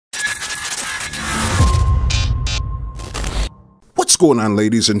going on,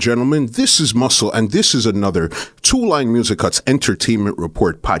 ladies and gentlemen? This is Muscle, and this is another Two Line Music Cuts Entertainment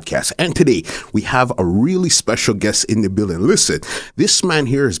Report podcast. And today, we have a really special guest in the building. Listen, this man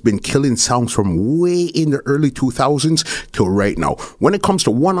here has been killing sounds from way in the early 2000s till right now. When it comes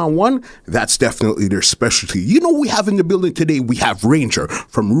to one-on-one, that's definitely their specialty. You know we have in the building today? We have Ranger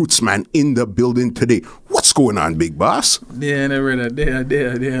from ROOTSMAN in the building today. What's going on, big boss? There,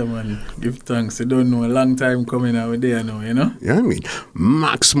 man. Give thanks. You don't know, a long time coming out there now, you know? Yeah, I mean,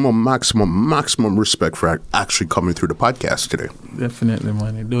 maximum respect for actually coming through the podcast today. Definitely,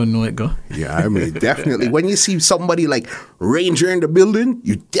 man. You don't know it, go. Yeah, I mean, definitely. When you see somebody like Ranger in the building,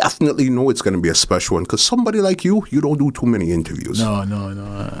 you definitely know it's going to be a special one, because somebody like you don't do too many interviews. No.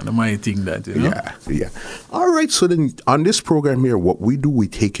 I might think that, you know? Yeah. All right, so then on this program here, what we do, we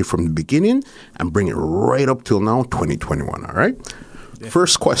take it from the beginning and bring it right up till now, 2021, all right? Yeah.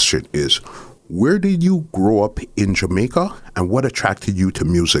 First question is, where did you grow up in Jamaica, and what attracted you to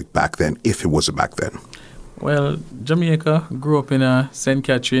music back then, if it was back then? Well, Jamaica, grew up in St.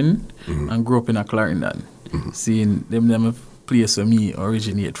 Catherine and grew up in Clarendon. Seeing them a place where me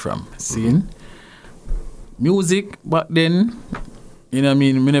originate from. Seeing music back then, you know what I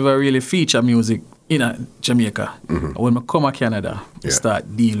mean, we never really feature music in Jamaica. When I come to Canada, I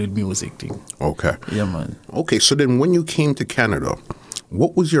start deal with music thing. Okay. Yeah, man. Okay, so then when you came to Canada,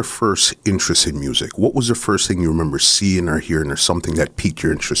 what was your first interest in music? What was the first thing you remember seeing or hearing, or something that piqued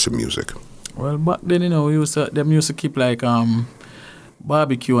your interest in music? Well, back then, you know, them used to keep like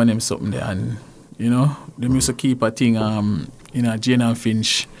barbecue and them something there, and you know, them used to keep a thing Jane and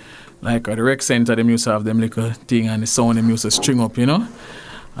Finch, like at the rec center, them used to have them little thing, and the sound them used to string up, you know.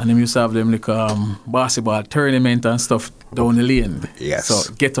 And them used to have them like basketball tournament and stuff down the lane. Yes.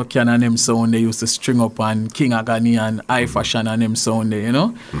 So Ghetto Can and them sound they used to string up, and King Agani and High Fashion and them sound there, you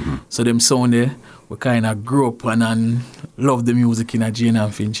know. So them sound there, we kind of grew up and love the music in Jane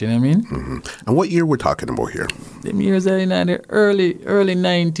and Finch, you know what I mean? And what year we're talking about here? Them years are in the early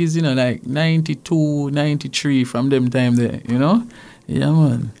 90s, you know, like 92, 93, from them time there, you know? Yeah,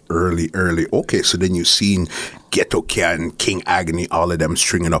 man. Early. Okay, so then you've seen Ghetto Can, King Agony, all of them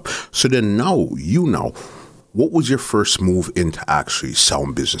stringing up. So then now, what was your first move into actually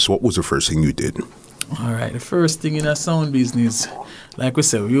sound business? What was the first thing you did? All right, the first thing in a sound business, like we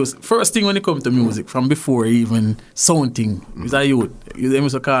said, first thing when it comes to music, from before even sound thing, is a youth. They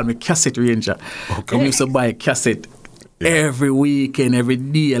used to call me Cassette Ranger. Okay. I used to buy cassette every weekend, every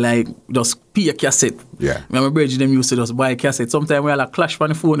day, like just pay a cassette. Yeah. My brother them used to just buy cassette. Sometimes we had a clash on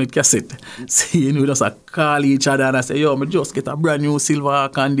the phone with cassette. See, you know, just call each other and I say, yo, I just get a brand new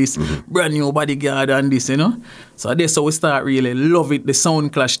Silverhawk and this, brand new Bodyguard and this, you know. So that's how we start really love it, the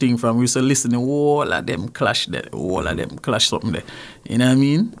sound clash thing from. We used to listen to all of them clash something there. You know what I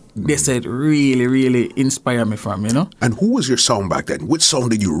mean? They said really inspire me from, you know. And who was your sound back then? Which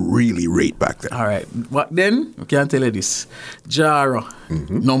sound did you really rate back then? All right. Back then, I can't tell you this. Jara,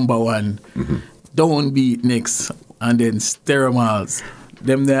 number one. Downbeat next. And then Stereomals.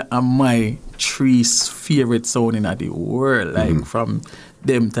 Them there are my three favorite sound in the world. Like from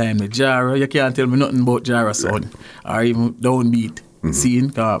them time. The Jara, you can't tell me nothing about Jara sound. Or even Downbeat.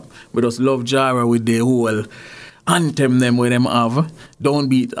 Seeing? We just love Jara with the whole anthem them where them have.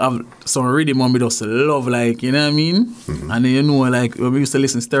 Downbeat have some rhythm and we just love, like, you know what I mean? And then, you know, like when we used to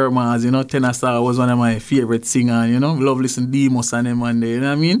listen to Stereomals, you know, Tenor Star was one of my favorite singers, you know. Love listening to Demos and them and there, you know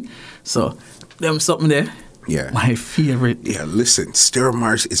what I mean? So them something there. Yeah. My favorite. Yeah, listen,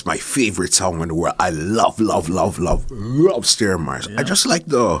 Stereomals is my favorite song in the world. I love Stereomals. Yeah. I just like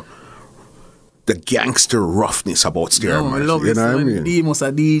the gangster roughness about Stereomals. No, you know what I mean? Demos a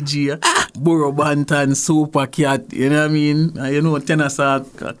DJ, Burro Bantan, Super Cat, you know what I mean? You know, Tenor Star,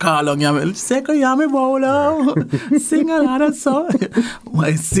 call on you, second yami bowler, sing a lot of song.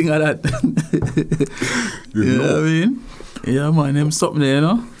 Might sing a lot. You know what I mean? Yeah, man, them something there, you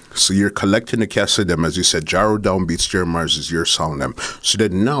know? So you're collecting the cassette them, as you said, Jaro, Downbeat, Stereomals is your sound them. So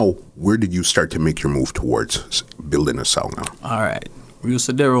then now, where did you start to make your move towards building a sound now? All right. We used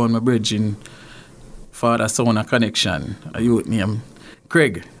to there on my bridge in Father Son a Connection, a youth named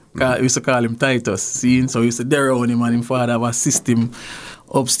Craig. We used to call him Titus. See? So we used to there on him and him father have a system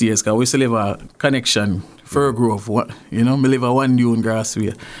upstairs, because we used to live a connection, Fir Grove, you know, we live a one dune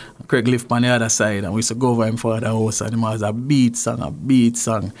grassway. Craig lived on the other side, and we used to go over him father's house, and him has a beat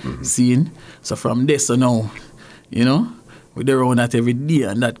song, seeing. So from this to now, you know, we there on that every day,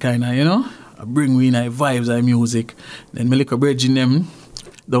 and that kind of, you know, bring me in vibes and music. Then me look a bridge in them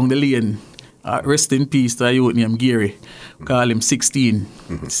down the lane. Rest in peace to a youth named Gary. Call him 16.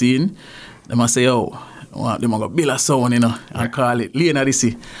 Seeing? They must say, oh, they must go build a sound, you know, and call it Lane of this,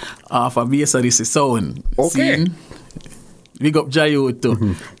 half a bass of this sound. Okay. Seeing? Big up Jayot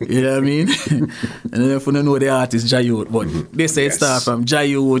too. You know what I mean? And then if you don't know the artist Jayot, but they say it start from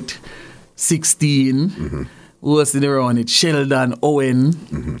Jayot, 16, who was in around it, Sheldon,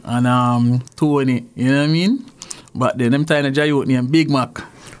 Owen, and Tony, you know what I mean? But then them time of Jayot named Big Mac.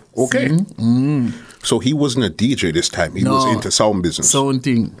 Okay. So he wasn't a DJ this time. He was into sound business. Sound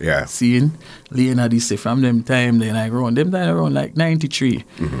thing. Yeah. Seeing Leonard this from them time then like around them time around like 93.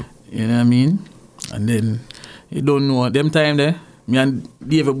 You know what I mean? And then you don't know them time there, me and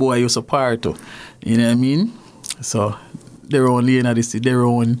David Boy used to party. You know what I mean? So they're on Leonard this, they're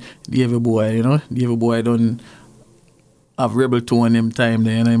on David Boy, you know. David Boy don't have Rebel Tone them time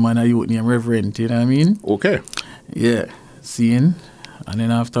there, you know, man a youth named Reverend, you know what I mean? Okay. Yeah. Seeing? And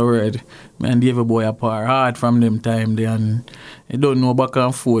then afterward, me and David Boy apart hard from them time there, and you don't know back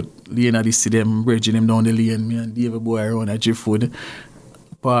and forth. Leonard this see them bridging them down the lane, me and David Boy around at Driftwood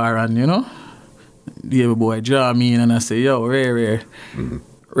par, and you know, David Boy draw me in and I say, yo, rare,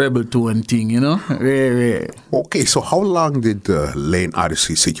 Rebel Tone thing, you know, rare. Okay, so how long did the Lane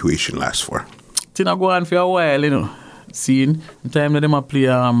Odyssey situation last for? Thing I go on for a while, you know. Seeing the time that them a play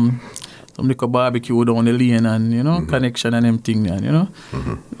some little barbecue down the lane and, you know, connection and them thing, and, you know.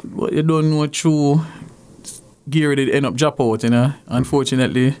 But you don't know true gear did end up drop out, you know.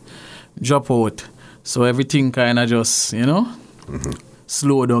 Unfortunately, drop out. So everything kind of just, you know,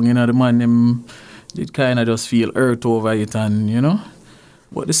 slow down, you know. The man, them did kind of just feel hurt over it and, you know.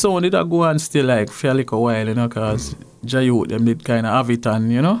 But the sound did go on still like for a little while, you know, because Jayot, them did kind of have it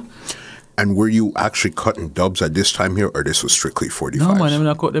and, you know. And were you actually cutting dubs at this time here, or this was strictly 45? No, man,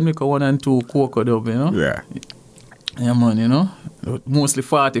 I cut them like 1 and 2 cocoa dub, you know. Yeah. Yeah, man, you know. Mostly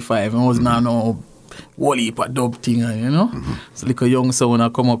 45. And was now no whole heap of dub thing, you know. So like a young sound I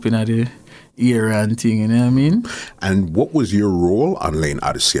come up in the era and thing, you know what I mean? And what was your role on Lane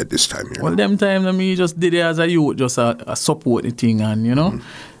Odyssey at this time here? Well, them time I me just did it as a youth, just a support the thing and, you know,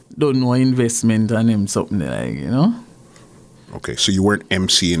 don't know investment and him something like, you know. Okay, so you weren't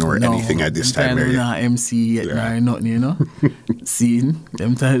MCing or anything at this time here? No, not MC yet, nor nothing, you know. Seeing,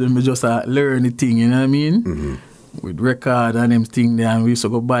 them time I just learn the thing, you know what I mean? With record and them thing there, and we used to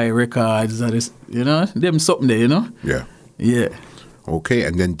go buy records, and this, you know, them something there, you know. Yeah. Yeah. Okay,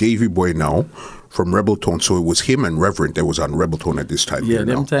 and then Davy Boy now from Rebel Tone. So it was him and Reverend that was on Rebel Tone at this time. Yeah,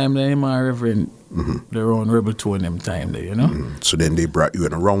 them time there, him and Reverend, they're on Rebel Tone them time there, you know. So then they brought you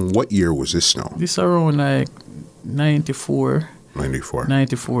in. Around what year was this now? This around like 94. 94.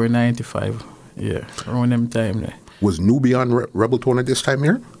 94, 95. Yeah, around them time there. Was Newbie on Rebel Tone at this time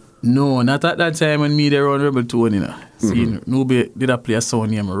here? No, not at that time when me they were on Rebel Tone, you know. See, Newbie did a play a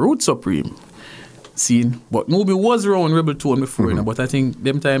song named Root Supreme. Seen, but Newbie was around Rebel Tone before, you know, but I think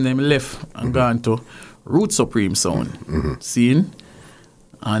them time them left and gone to Root Supreme sound. Seen?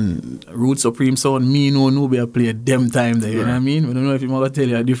 And Root Supreme sound, me know Newbie played them time there, you know what I mean? I don't know if I'm going to tell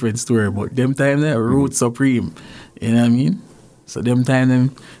you a different story, but them time there, Root Supreme, you know what I mean? So them time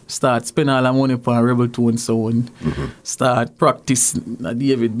them start spend all the money upon Rebel Tone sound, start practice at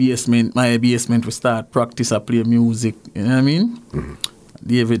David basement, my basement, we start practice and play music, you know what I mean?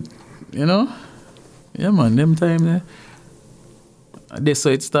 David, you know? Yeah, man, them time there. That's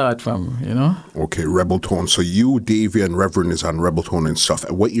how it start from, you know. Okay, Rebel Tone. So you, Davey, and Reverend is on Rebel Tone and stuff.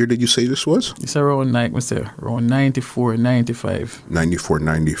 And what year did you say this was? It's around, like I say, around 94, 95. 94,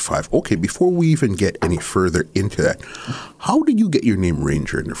 95. Okay, before we even get any further into that, how did you get your name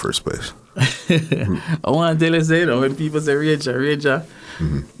Ranger in the first place? I want to tell you, say, you know, when people say Ranger,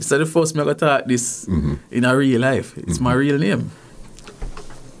 it's the first me I talk this in a real life. It's my real name.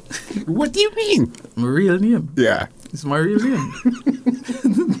 What do you mean? My real name. Yeah. It's my real name.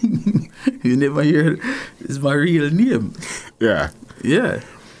 You never hear it. It's my real name. Yeah. Yeah.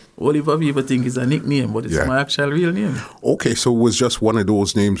 All of people think it's a nickname, but it's my actual real name. Okay, so it was just one of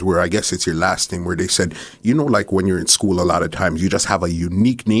those names where I guess it's your last name, where they said, you know, like when you're in school a lot of times, you just have a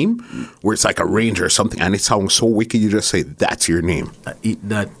unique name where it's like a Ranger or something, and it sounds so wicked, you just say, that's your name. I eat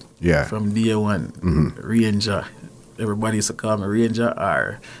that from day one. Ranger. Everybody used to call me Ranger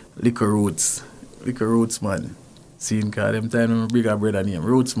or Liquor ROOTSMAN. Seeing cause them time my bigger brother name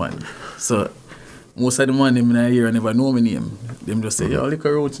ROOTSMAN. So most of the man them in here never know my name. Them just say, yo,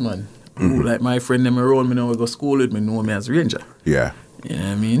 Liquor ROOTSMAN. Like my friend them around me now we go school with me know me as Ranger. Yeah. You know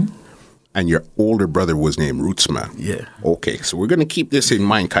what I mean? And your older brother was named ROOTSMAN. Yeah. Okay, so we're going to keep this in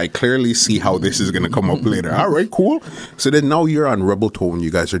mind. I clearly see how this is going to come up later. All right, cool. So then now you're on Rebel Tone. You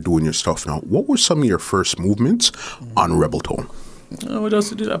guys are doing your stuff now. What were some of your first movements on Rebel Tone? We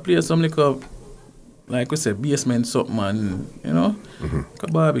just did a play some like we said, basement something and, you know, a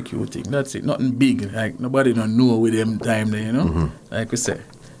barbecue thing. That's it. Nothing big. Like nobody don't know with them time there, you know. Like we said.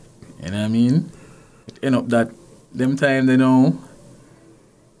 You know what I mean? It end up that them time they know.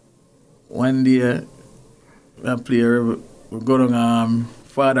 One day, I play we go down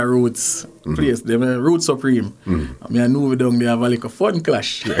Father Roots place, them Roots Supreme. I mean, I know we down there have a like a fun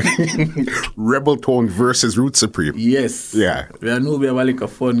clash. Rebel Tone versus Root Supreme. Yes. Yeah. We know we have a like a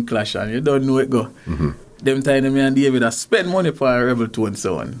fun clash, and you don't know it go. Them time me and David I spend money for a Rebel Tone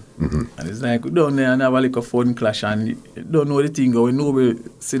sound. And it's like we down there and have a like a fun clash, and you don't know the thing go. We know we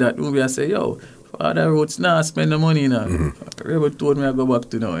see that movie and say, yo, Father Roots now spend the money now. Rebel Tone me I go back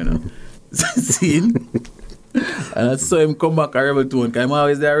to now, you know. See? And I saw him come back a Rebel Tone, because I'm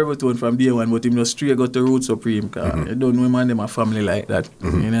always there Rebel Tone from day one, but him just straight go to Root Supreme, because you don't know him and them a family like that.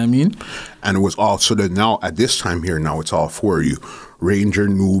 You know what I mean? And it was all, so that now, at this time here, now it's all four of you. Ranger,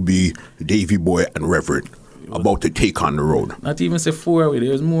 Newbie, Davy Boy, and Reverend, about to take on the road. Not even say four away,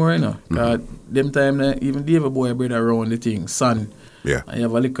 there's more, you know. Because them time, even Davy Boy bred around the thing, son. Yeah. And you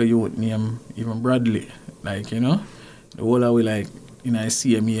have a little youth named even Bradley. Like, you know, the whole of we like, you know, I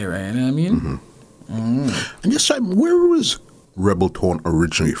see him here, you know what I mean? And this time, where was Rebel Tone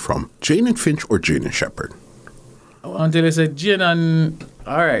originally from? Jane and Finch or Jane and Shepherd? Until I said Jane and...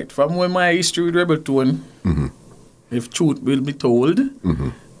 All right, from when my history with Rebel Tone, if truth will be told,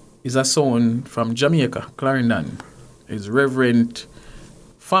 is a son from Jamaica, Clarendon. It's Reverend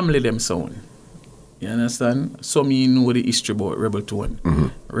family them son. You understand? So me know the history about Rebel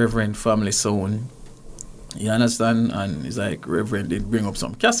Tone. Reverend family son. You understand? And it's like Reverend did bring up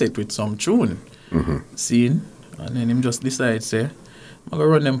some cassette with some tune. Scene. And then him just decide, say, I'm going to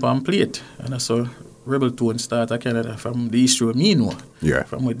run them on plate. And I saw Rebel Tone start at Canada from the history of me know. Yeah.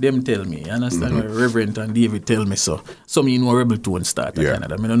 From what them tell me. You understand? What Reverend and David tell me so. So me know Rebel Tone start at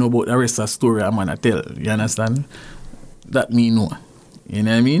Canada. I don't know about the rest of the story I'm going to tell. You understand? That me know. You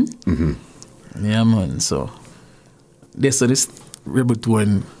know what I mean? Yeah, man. So this Rebel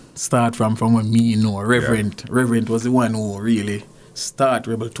Tone start from when me know. Reverend was the one who really start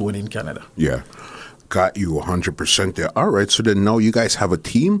Rebel Tone in Canada. Yeah. Got you 100% there. All right, so then now you guys have a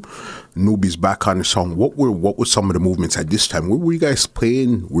team. Newbie's back on the song. What was some of the movements at this time? Where were you guys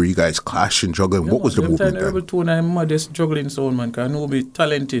playing? Were you guys clashing, juggling? Yeah, what was the movement then? Rebel Tone, I'm modest juggling sound, man, because Newbie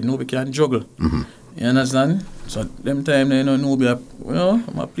talented, Newbie can juggle. You understand? So them time, you know, Newbie, you know,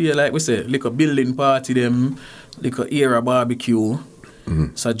 I'm a player, like we say, like a building party, them, like a era barbecue.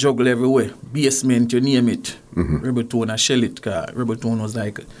 So juggle everywhere. Basement, you name it. Rebel Tone, I shell it, because Rebel Tone was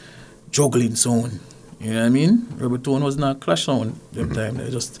like juggling sound. You know what I mean? Rebel Tone was not clash sound them time. They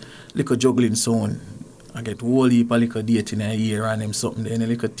just like a juggling sound. I get whole heap of like a date in a year and them something. Then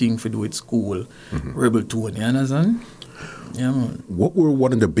like a thing for do with school. Rebel Tone, you understand? Yeah, man. What were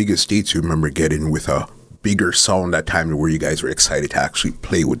one of the biggest dates you remember getting with a bigger sound that time where you guys were excited to actually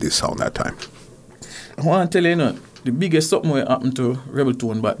play with this sound that time? I want to tell you, the biggest something that happened to Rebel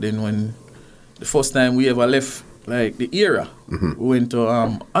Tone back then when the first time we ever left like the era, we went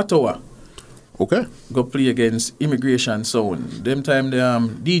to Ottawa. Okay. Go play against Immigration Sound. Them time the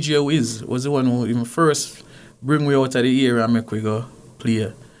DJ Wiz was the one who even first bring we out of the area and make we go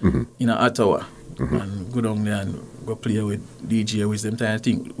play in Ottawa. And go down there and go play with DJ Wiz. Them time I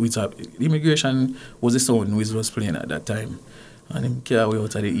think Immigration was the sound Wiz was playing at that time. And him carry we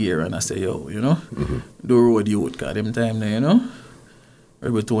out of the area and I say, yo, you know, do road youth, because them time there, you know,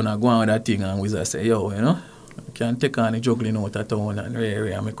 Rebel Tone go on with that thing and Wiz I say, yo, you know, I can take on the juggling out of town and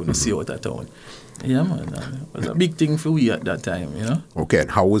and I couldn't see out of town. Yeah, man. It was a big thing for we at that time, you know. Okay,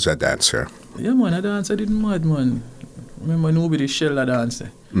 and how was that dance, sir? Yeah, man, that dance I did mad, man. Remember, nobody shell that dance.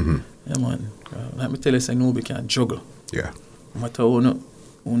 Yeah, man. Let me tell you, say nobody can juggle. Yeah. No matter how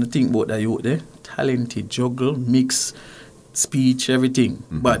you think about that youth there, talented, juggle, mix, speech, everything.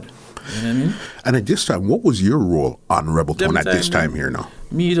 Bad. You know what I mean? And at this time, what was your role on Rebel Tone at this time here now?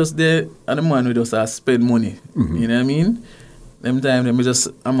 Me just there, and the man who just spend money. You know what I mean? Them time,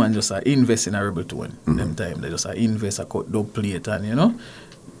 a man just invest in a Rebel Tone. Them time, they just invest, a cut dub plate, and you know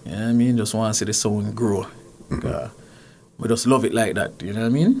what I mean? Just want to see the sound grow. We just love it like that, you know what I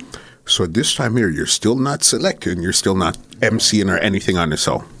mean? So this time here, you're still not selecting, you're still not MCing or anything on the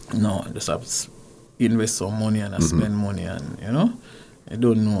song? No, just have invest some money and spend money, and you know, I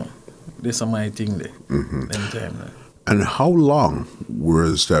don't know. This is my thing there. Them time. And how long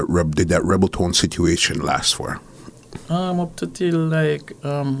was did that Rebel Tone situation last for? Up to till like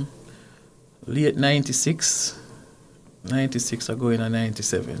late 96. 96 are going to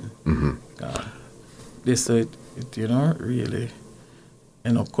 97. This it, you know, really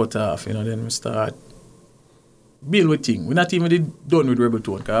end up cut off, you know, then we start build with thing. We're not even done with Rebel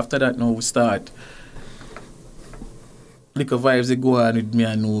Tone, because after that now we start like a vibes that go on with me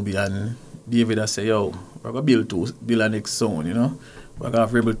and Newbie and David. I say, yo, we're going to build a next sound, you know. We're going to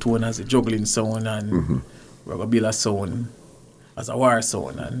have Rebel Tone as a juggling sound and we're going to build a sound as a war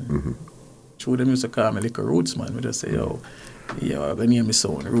sound. And through them used to call me like a ROOTSMAN. We just say, yo, we're going to name me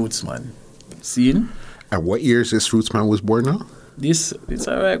sound, ROOTSMAN. See? And what year is this ROOTSMAN was born now? It's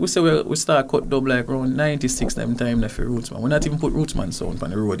all right. We say we start cut dub like around 96 them time for ROOTSMAN. We not even put ROOTSMAN sound on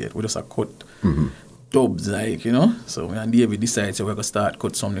the road yet. We just a cut dubs like, you know. So when David decides we're going to start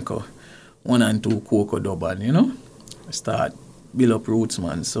cut something called 1 and 2 cocoa dub and, you know, start build up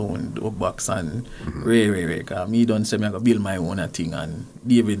ROOTSMAN sound, dub box and Ray. Because me done say me I go build my own thing and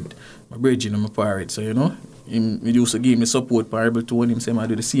David, my bridging and my pirate. So, you know, he used to give me support for Rebel 2 and him say I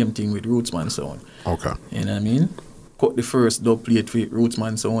do the same thing with ROOTSMAN sound. Okay. You know what I mean? Cut the first dub plate for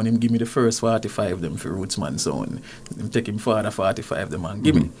ROOTSMAN sound, him give me the first 45 them for ROOTSMAN sound. Him take him father 45 them and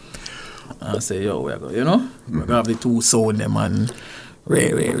give me. And I say, yo, we go, you know? We have the 2 sound them and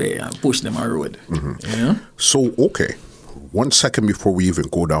Ray and push them on the road. You know? So, okay. 1 second before we even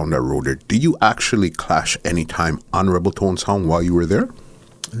go down that road there, did you actually clash any time on Rebel Tone Sound while you were there?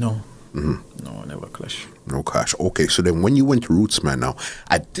 No. No, never clash. No clash. Okay, so then when you went to ROOTSMAN now,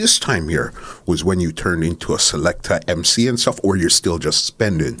 at this time here was when you turned into a selector MC and stuff, or you're still just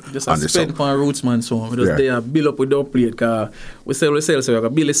spending just on this? Just spend for a ROOTSMAN sound. We just there build up with dub plate, because we sell, so we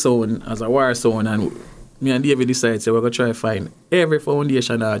got build a sound as a war sound, and me and David decided we're going to try to find every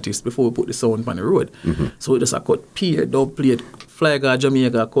foundation artist before we put the sound on the road. So we just cut peer, dub plate, fly guard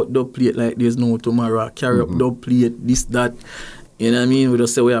Jamaica, cut dub plate like there's no tomorrow, carry up dub plate, this, that. You know what I mean? We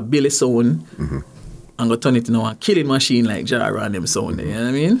just say we are build a sound and go turn it into a killing machine like Jara and them sound. You know what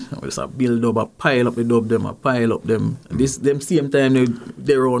I mean? We just build up, a pile up the dub them, a pile up them. This them same time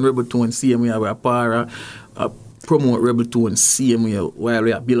they're on Rebel Tone, same way we are para, promote Rebel Tone, same way while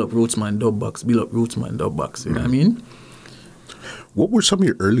we are build up ROOTSMAN dub box, build up ROOTSMAN dub box. You know what I mean? What were some of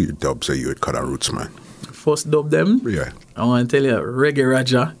your earlier dubs that you had cut on ROOTSMAN? First dub them, I want to tell you, Reggae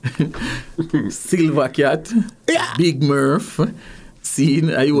Raja, Silver Cat, Big Murph, Scene,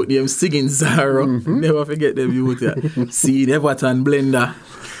 I would name Singing Zara, never forget them youth. Scene, Everton Blender,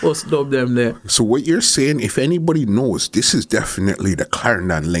 first dub them there. So what you're saying, if anybody knows, this is definitely the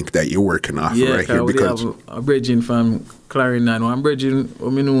Clarendon link that you're working off right here. Because have a bridging from Clarendon, one bridging,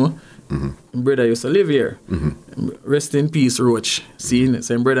 me know, brother used to live here. Rest in peace, Roach. See,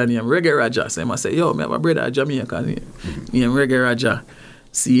 same brother named Reggae Raja. So I say, yo, I have a brother at Jamaica named Reggae Raja.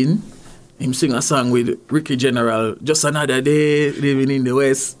 See, him sing a song with Ricky General, Just Another Day, Living in the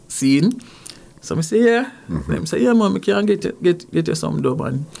West. See, so I say, yeah. So I say, yeah, man, I can get you some dub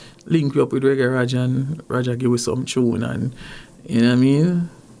and link you up with Reggae Raja and Raja give you some tune and, you know what I mean?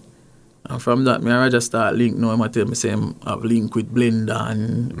 And from that, me and Raja start link now. I tell me say I've link with Blender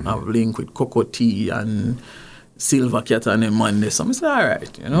and I've link with Cocoa Tea and Silver Cat and them man there. So I say, all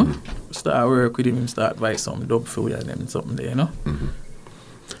right, you know. Start work with him, start buy some dub for you and them something there, you know.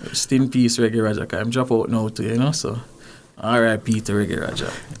 Rest in peace, Reggae Raja, because I'm drop out now too, you know, so R.I.P. to Reggae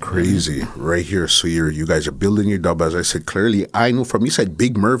Raja. Crazy, right here. So you guys are building your dub, as I said clearly. I know from you said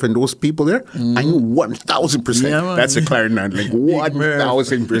Big Merv and those people there. I knew 1,000%. Yeah, that's a Clarendon, like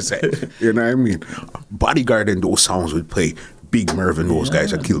 1,000%. You know what I mean? Bodyguard and those songs would play Big Merv and those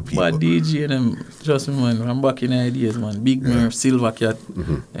guys that kill people. But DJ and them, trust me, man, I'm back in ideas, man. Big Merv, Silver Cat,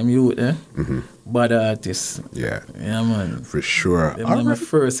 them youth, bad artists. Yeah, man. For sure. Them my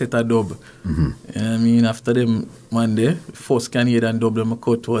first set of dub. You know what I mean? After them, Monday, first Canadian dub them I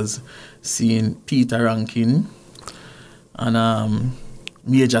cut was seeing Peter Rankin and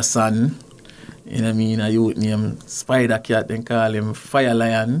Major Son. You know what I mean? A youth named Spider Cat, then call him Fire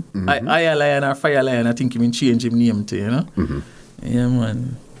Lion. Fire Lion or Fire Lion, I think he been change him name to, you know? Yeah,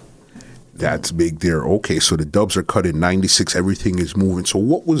 man. That's big there. Okay, so the dubs are cut in 96, everything is moving. So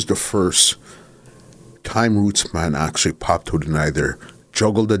what was the first time ROOTSMAN actually popped to and either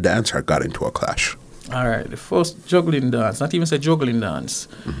juggled the dance or got into a clash? All right, the first juggling dance, not even say juggling dance.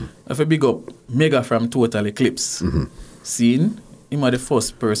 If I big up Mega from Total Eclipse, scene, he was the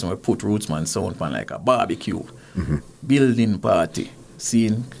first person who put ROOTSMAN sound on like a barbecue, building party,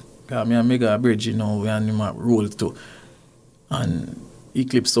 scene. Because me and Mega Bridge, you know, we and him roll too. And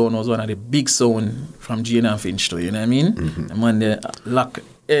Eclipse sound was one of the big sound from Jane and Finch too, you know what I mean? The man they lock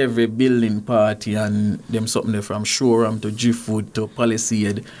every building party and them something there from Showroom to G-Food to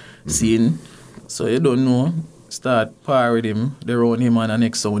Palisade scene. So you don't know, start par with him, they run him and the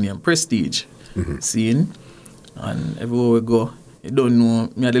next sound named Prestige scene. And everywhere we go, you don't know,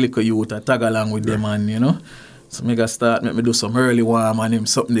 me had the little youth I tag along with them and you know. So me start make me do some early warm and him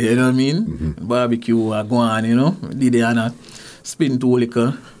something there, you know what I mean? Barbecue I go on, you know. Did they and spin to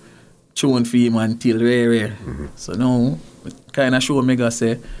liquor, tune for him until rare. So now kind of show Mega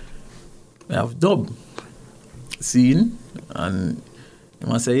say I have dub scene and he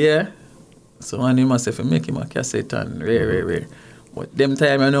must say yeah. So and he must have make him a cassette and rare. But them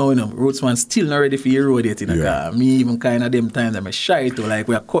time I know, Rootsman still not ready for your road yet, Me even kind of them time that I'm shy to, like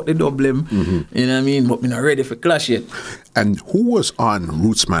we are cut the double him, you know what I mean? But me not ready for clash yet. And who was on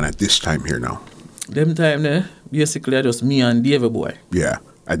Rootsman at this time here now? Them time there, basically just me and David Boy. Yeah,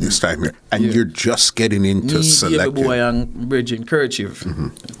 at this time here. And you're just getting into selecting. David Boy and Bridging Kerchief.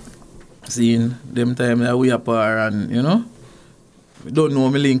 Seeing them time that we are and we don't know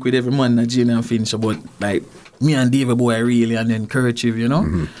me link with every man that Jane and Finch, but like me and David Boy really and then Kerchief,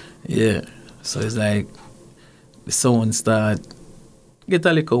 Yeah. So it's like the sound start get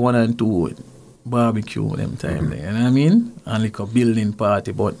a little 1 and 2 barbecue them time there, you know what I mean? And like a building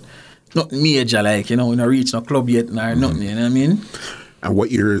party, but not major like, we not reach no club yet or nothing, you know what I mean? And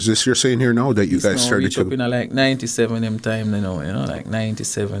what year is this you're saying here now that you guys started reach up in like 97 them time, like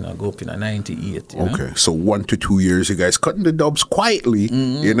 97 I go up in a 98. Okay, so 1 to 2 years you guys cutting the dubs quietly,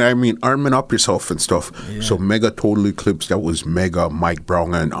 you know what I mean, arming up yourself and stuff. Yeah. So Mega Total Eclipse, that was Mega, Mike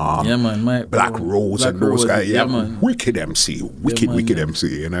Brown and Mike Black Rose and those guys. Yeah, man. Wicked MC, wicked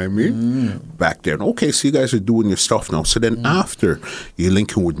MC, you know what I mean? Back then. Okay, so you guys are doing your stuff now. So then after you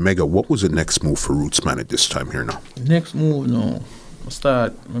linking with Mega, what was the next move for Rootsman at this time here now? Next move I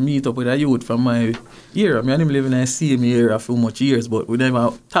meet up with a youth from my year. I mean, I live in the same area for much years, but we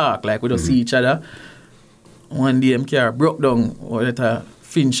never talk, like we don't see each other. One day, my car broke down at a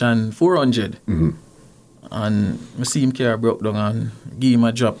Finch and 400. And I see him car broke down and give him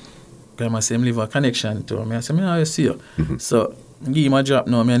a drop. Because I say him leave a connection to him. I say, I see you. So, I give him a drop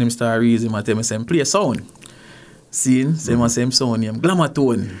now, and him start raising him. I tell him, say, play a sound. See? Say, I say, him sound name, Glamour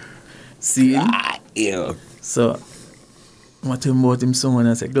Tone. See? So, I tell him about him song and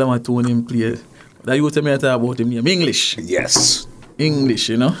I said, Glamour Tone him play. That you tell me I talk about him name English. Yes. English,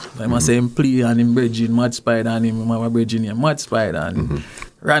 I say him play and him bridging Mad Spider and him have bridging him Mad Spider and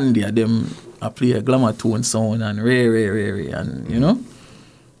Randy and them I play a Glamour Tone sound and rare and me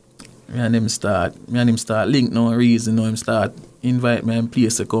and him start link no reason, him start invite me and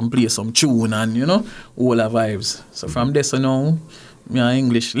place to come play some tune and all the vibes. So from this now, me and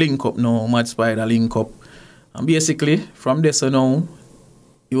English link up now, Mad Spider link up. And basically, from this on now,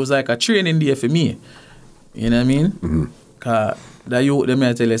 it was like a training day for me. You know what I mean? Because the youth, them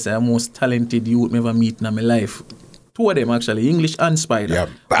I tell you, say, the most talented youth I ever meet in my life. Two of them actually, English and Spider. Yeah,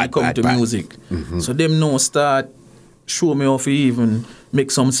 bad. Music. So them now start show me how to even make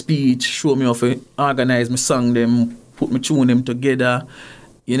some speech, show me how to organize my song, them, put my tune them together.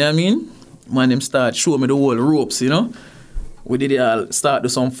 You know what I mean? Man, them start show me the whole ropes, We did all start do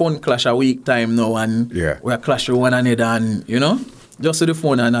some fun clash a week time now and we clash with one another and just to the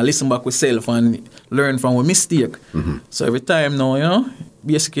phone and I listen back with self and learn from a mistake. So every time now,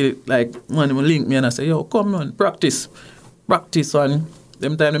 basically like man will link me and I say, yo, come on, practice and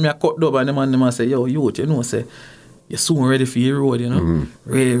them time I cut dub and the man say, yo, youth, say, you're soon ready for your road,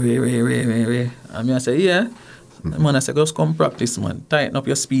 Ray. And I say, yeah. Man I say, just come practice, man. Tighten up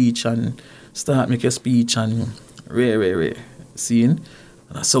your speech and start make your speech and Ray. Seeing?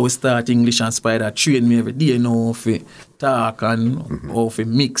 And so we start English and Spider train me every day now for talk and how for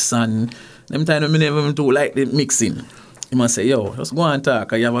mix and them time I never even do like the mixing. You must say, yo, just go and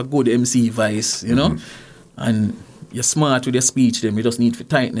talk. You have a good MC voice, and you're smart with your speech, then you just need to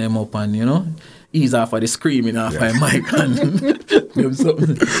tighten them up and ease off of the screaming off my mic and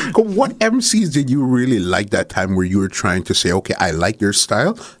What MCs did you really like that time where you were trying to say, okay, I like their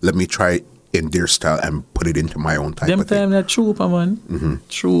style, let me try in their style and put it into my own type them of thing? Them time that Trooper, man.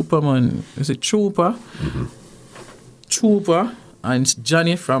 Trooper, man. Is it Trooper? Trooper and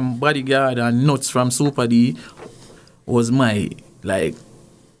Johnny from Bodyguard and Nuts from Super D was my, like,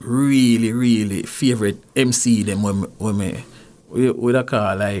 really favorite MC them when me with a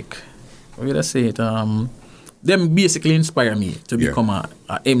car, like, what would I say it? Them basically inspire me to become a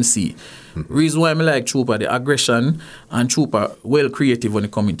MC. Reason why I like Trooper, the aggression, and Trooper well creative when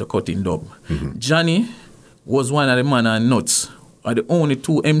it comes to cutting dub. Johnny was one of the man and Nuts are the only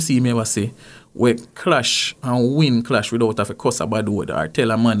two MC me ever say where clash and win clash without have a cuss a bad word or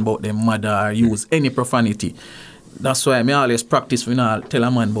tell a man about them mother or use any profanity. That's why I always practice when I tell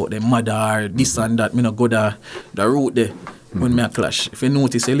a man about them mother or this and that. Me not go the route there when me a clash. If you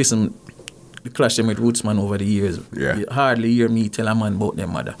notice, listen, the clash them with Rootsman over the years. You hardly hear me tell a man about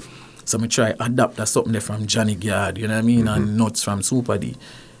them mother. So I try adapt that something there from Johnny Gard, you know what I mean, and Nuts from Super D.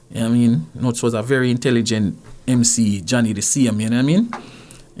 You know what I mean? Nuts was a very intelligent MC, Johnny the same, you know what I mean?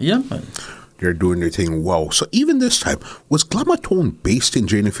 Yeah, man. They're doing their thing wow. So even this time, was Glamour Tone based in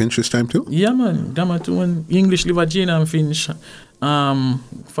Jane and Finch's time too? Yeah, man. Glamour Tone, English live at Jane and Finch.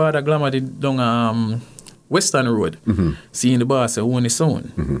 Father Glamour did done Western Road. Seeing the boss say own his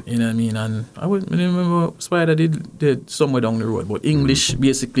sound. You know what I mean? And I remember Spider did somewhere down the road, but English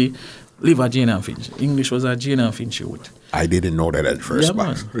basically live at Jane and Finch. English was at Jane and Finch youth. I didn't know that at first, Yeah,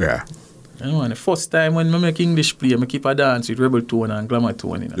 man. Yeah. You know, the first time when I make English play, I keep a dance with Rebel Tone and Glamour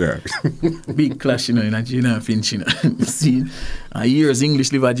Tone. You know? Yeah. Big clash, you know, in a Jane and Finch. You know? See, years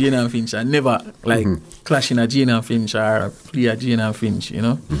English live at Jane and Finch. I never like clash in a Jane and Finch or play a Jane and Finch, you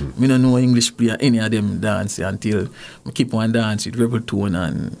know. Me don't know English play any of them dance until I keep one dance with Rebel Tone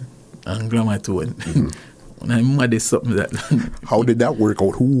and Glamour Tone. When I'm mad at something that. How did that work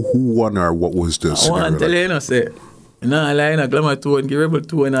out? Who won or what was the I scenario? want to tell you, you know, say, nah, like, you know, Glamour Tone, give Rebel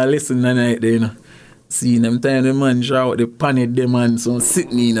Tone a lesson that night there, you know. See, them time the man draw out the panic them and some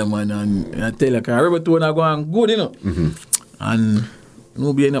sitting in them and I tell you, cause Rebel Tone are going good, you know. And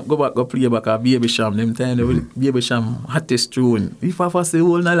nobody end up go back, go play back a Baby Sham. Them time the Baby Sham hottest tune. If I first say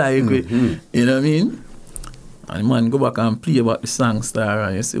whole not like it, you know what I mean? And the man go back and play about the song star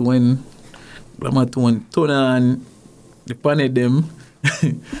and you see when Glamour Tone turn on the panic them,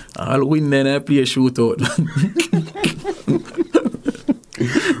 I'll win then I play a shootout.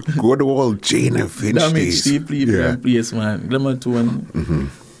 Good old Jane and Finch days. Damage play place, man. Glamour Tone.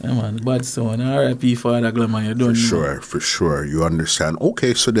 Yeah, man, bad son. R.I.P. Father Glamour, you don't know. For sure. You understand.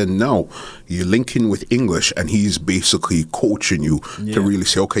 Okay, so then now you're linking with English and he's basically coaching you to really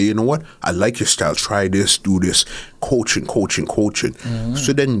say, okay, you know what? I like your style. Try this, do this. Coaching.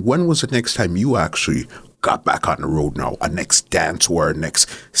 So then when was the next time you actually got back on the road now? A next dance or a next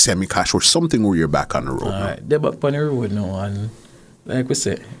semi-cash or something where you're back on the road now? They're back on the road now and like we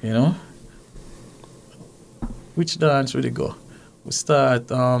say, you know, which dance would it go? We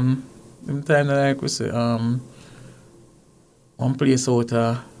start, in time like we say, one place out,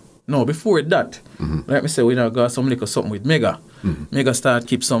 no, before that, like we say, we now got some little something with Mega. Mega start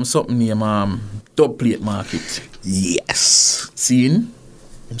keep something near Dub Plate Market. Yes. Seeing?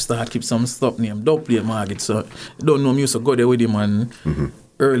 Him start keep some stuff near Dub Plate Market. So, you don't know me, used to go there with him and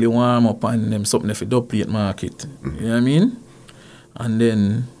early warm up and them something for Dub Plate Market. You know what I mean? And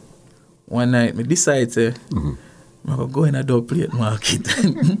then one night, I decide to go in a Dub Plate Market.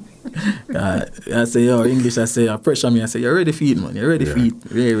 I say, yo, English, I say, pressure me. I say, you're ready for it, man. You're ready for it.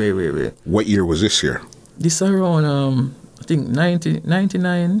 Very. What year was this year? This around, I think,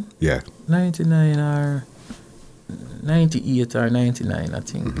 99. Yeah. 99 or 98 or 99, I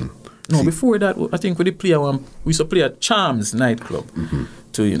think. No, before that, I think we used to play at Charms nightclub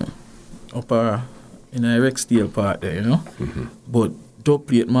too, you know, up in a Rexdale part there, you know. But Dub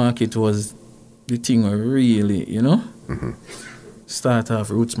Plate Market was the thing where really, you know, start off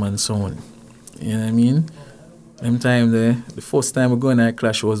ROOTSMAN sound. You know what I mean? Them time the first time we go in that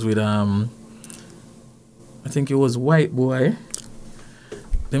clash was with I think it was White Boy.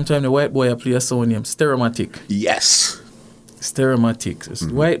 Them time the White Boy I play a sound named Stereomatic. Yes. Stereomatic. It's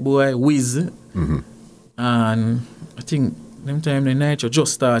White Boy, Wiz, and I think them time the Nitro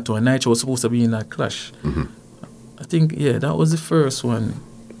just started and Nitro was supposed to be in that clash. I think, yeah, that was the first one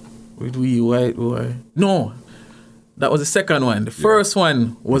with White Boy. No, that was the second one. The first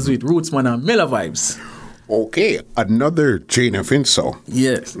one was with ROOTSMAN and Miller Vibes. Okay, another Jane and Finch song.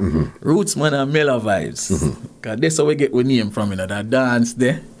 Yes, ROOTSMAN and Miller Vibes. Because that's how we get our name from, you know. That dance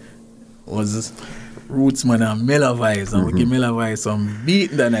there was ROOTSMAN and Miller Vibes, and we give Miller Vibes some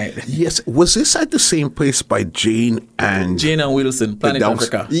beat that night. Yes, was this at the same place by Jane and Wilson, Planet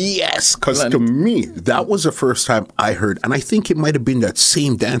Africa? Yes, because to me, that was the first time I heard, and I think it might have been that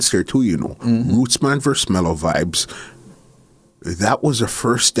same dance there too, you know, ROOTSMAN versus Mellow Vibes. That was the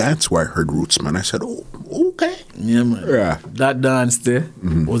first dance where I heard ROOTSMAN. I said, oh, okay. Yeah, man. Yeah. That dance there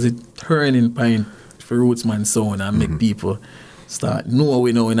was a turning point for ROOTSMAN sound and make people start know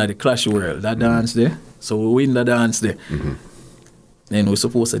we know in the clash world. That dance there. So we win the dance there. Then we're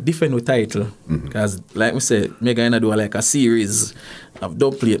supposed to defend the title. Because like we said, Mega gonna do like a series of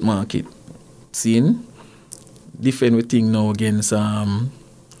Dub Plate Market. Seeing? Defend the thing now against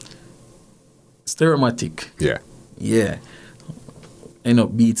Stereomatic. Yeah. Yeah. End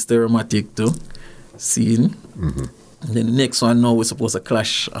up beat Stereomatic too. Seeing? And then the next one now we're supposed to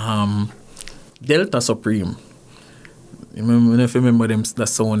clash Delta Supreme. If you remember them, that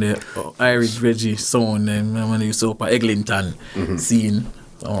sound there, Irish Reggie sound, them when they used to up at Eglinton, seeing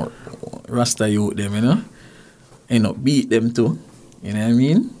Rasta youth them, you know? End up beat them too. You know what I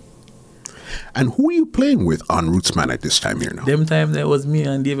mean? And who are you playing with on ROOTSMAN at this time here now? Them time there was me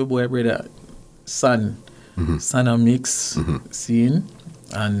and David Boy brother, Son and Mix, seeing,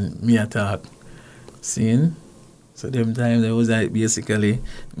 and me attack, seeing. So them time there was like basically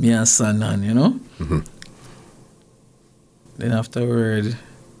me and Son and, you know? Then afterward,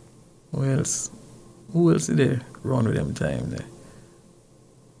 who else? Who else there run with them time there?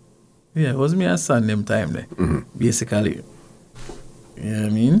 Yeah, it was me and son them time there. Basically. You know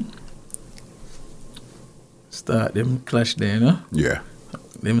what I mean? Start them clash there, you know? Yeah.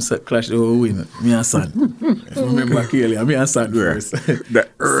 Them clash they will win. Me and son. Remember clearly, me and son first. The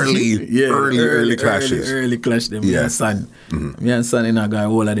early clashes. Early clash them, me and son. Me and son in a guy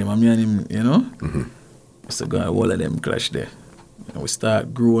all of them, and me and him, you know? So guy all of them clash there. And we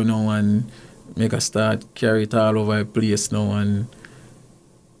start growing now and make us start carry it all over the place now and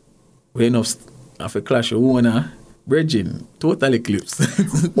we end up have a clash with owner, bridging, total eclipse.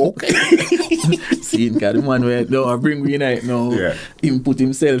 Okay. Seeing because the man where no bring me night now, him put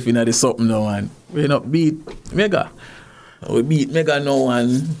himself in the something now and we end up beat Mega. We beat Mega now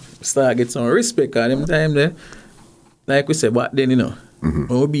and start get some respect at them time there. Like we said back then, you know. When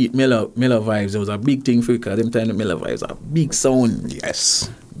we beat Mela Vibes, it was a big thing for you because them time the Mela Vibes a big sound. Yes.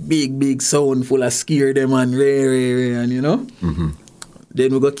 Big sound full of scare them and rare and you know.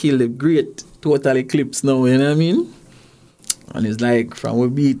 Then we go kill the great total eclipse now, you know what I mean? And it's like from we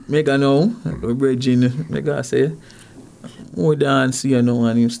beat Mega now, we bridging Mega say more dance you know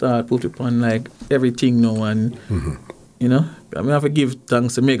and him start put it on like everything now and you know, I mean I have to give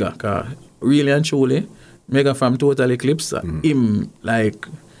thanks to Mega because really and truly Mega from Total Eclipse, him like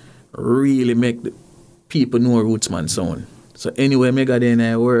really make the people know Rootsman sound. So anyway, Mega there in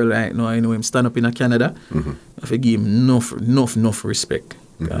the world right now, I know him stand up in Canada, I have to give him enough respect.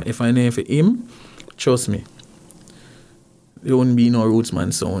 If I know for him, trust me, there wouldn't be no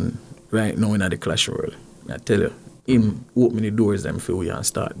Rootsman sound right now in the Clash world. I tell you, him open the doors them for you and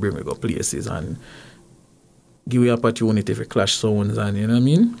start bring me go places and give you opportunity for Clash sounds and you know what I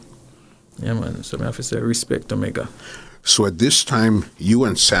mean? Yeah, man. So I have to say respect to Mega. So at this time, you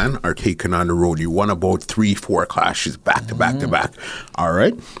and San are taking on the road. You won about 3-4 clashes back to back to back. All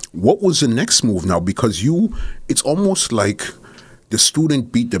right. What was the next move now? Because it's almost like the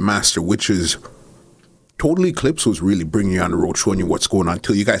student beat the master, which is Total Eclipse was really bringing you on the road, showing you what's going on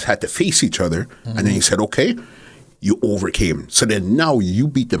until you guys had to face each other. And then you said, okay, you overcame. So then now you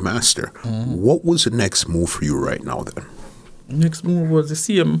beat the master. What was the next move for you right now then? Next move was the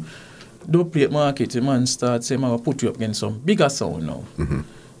same. Don't play market, the man start saying, I'm going to put you up against some bigger sound now.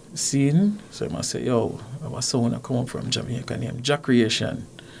 Seeing? So I say, yo, I have a sound that come up from Jamaica named Jack Creation.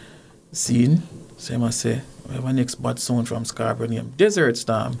 Seeing? So I say, I have a next bad sound from Scarborough named Desert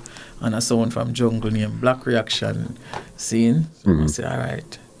Storm and a sound from Jungle named Black Reaction. Seeing? So I say, all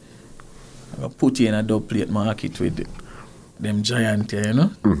right. I'm going to put you in a dub plate market with them giant here, you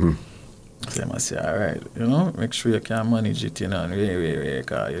know? So I say, all right, you know, make sure you can manage it, you know, and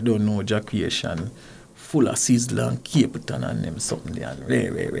because you don't know Jack Creation full of sizzle and Capleton and them something there, and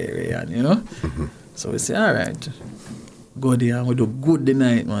and you know. So we say, all right, go there and we do good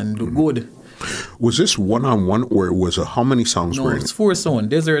tonight, man, do good. Was this one-on-one or was it how many songs were in it? It's 4 songs,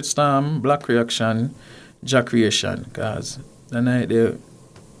 Desert Storm, Black Reaction, Jack Creation, because the night there,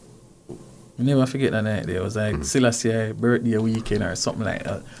 I never forget that night there. It was like Selassie birthday weekend or something like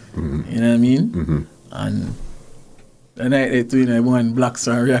that. You know what I mean? And the night they doing one Black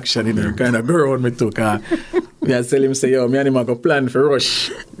Star Reaction, you know, kind of go around me too. Cause me I tell him, say, yo, me and him I go plan for rush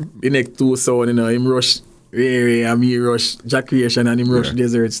the next 2 sound, you know, him rush Ray and me rush Jack Creation and him rush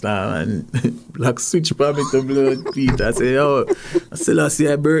Desert Star and Black switch for me to Blood Pete. I say, yo, I still see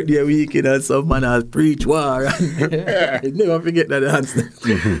a birthday weekend and some man I'll preach war. And never forget that dance.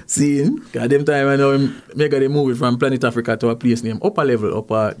 Seeing? Because them time I know him make the movie from Planet Africa to a place named Upper Level,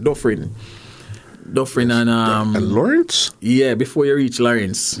 Upper Dufferin and Lawrence? Yeah, before you reach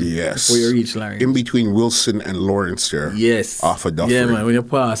Lawrence. Yes. Before you reach Lawrence. In between Wilson and Lawrence there. Yes. Off of Dufferin. Yeah, man. When you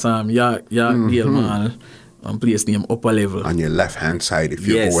pass Dale Mall, place named Upper Level. On your left-hand side if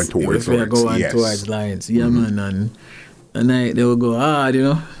you're going towards Lawrence. Towards Lawrence. Yeah, man. And night they will go hard, you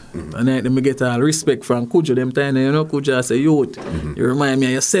know. And night they may get all respect from Kujo. Them time, you know, Kujo I say, youth, you remind me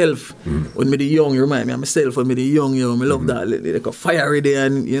of yourself. When me the young, you remind me of myself. When me the young, you know, me love that. Like a fire there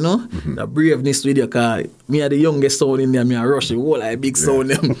and, you know, the braveness with you. Cause me are the youngest sound in there. Me a rush the whole like big sound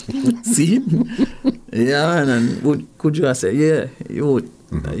them. See? Yeah, man. And Kujo I say, yeah, youth,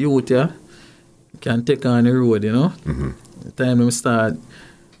 yeah, can take on the road, you know. The time when we start,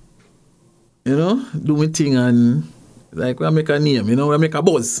 you know, do my thing and like we make a name, you know, we make a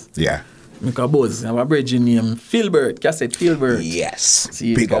buzz. Yeah. Make a buzz. I have a bridging name, Philbert, Cassette Philbert. Yes.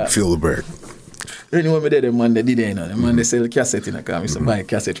 See, big up Philbert. Anyway, me did them man they did, you know. The man they sell cassette in a car. I used to buy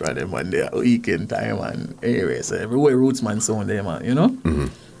cassette from them man there weekend time and anyway. So everywhere Rootsman sound there, man, you know.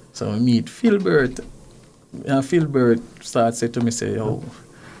 So we meet Philbert. And Philbert started say to me, say, yo,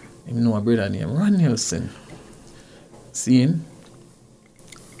 you know a brother named Ron Nielsen. Seeing?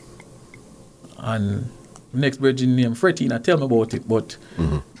 And next virgin name, Fretina, tell me about it, but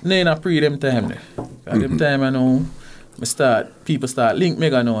then I pre them time there. At them time I know, people start link me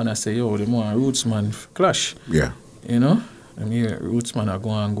now and I say, yo, the more ROOTSMAN clash. Yeah. You know? And here, ROOTSMAN are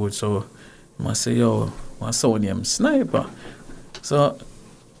going good, so I say, yo, my son name Sniper. So,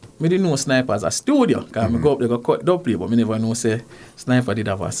 I didn't know Sniper as a studio, because I go up there, go cut dubplate, but I never know say Sniper did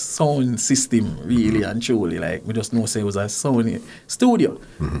have a sound system, really and truly. Like, I just know say it was a sound studio.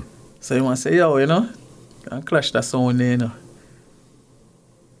 So you want to say, yo, you know, and clash that sound there, you know.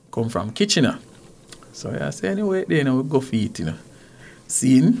 Come from Kitchener. So I say, anyway, then you know, we go for it, you know.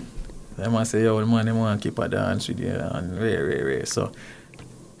 Scene. They must say, yo, the man, they want to keep a dance with you, and rare. So,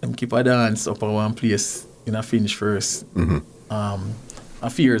 them keep a dance up at one place in a finish first.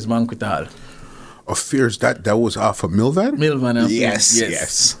 Affairs Banquet Hall. Affairs, that was off of Milvan? Milvan.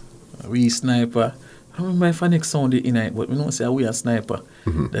 Yes. We Sniper. I remember if I next sound in night, but we don't say we a Sniper.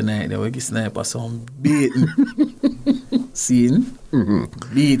 The night they will give Sniper some beating. Scene.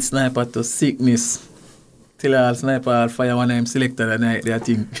 Beat Sniper to sickness. Till all Sniper all fire one time selected the night, they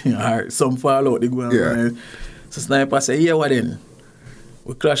think, or some fall out, they go on. So Sniper say, yeah, what then?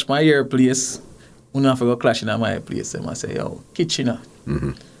 We clash my ear place. We don't have to go clash in my place. They must say, yo, Kitchener.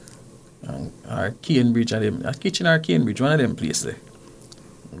 Or Cambridge, Kitchener or Cambridge, one of them places.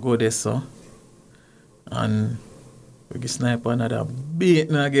 Go there, so. And we get Sniper another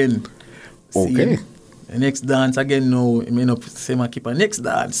beating again. Okay. See, the next dance again now, I mean, up say I keep a next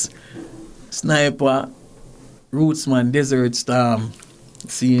dance. Sniper, ROOTSMAN, Desert Storm,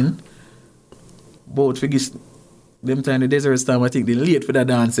 scene. Both figures, them time the Desert Storm, I think they late for the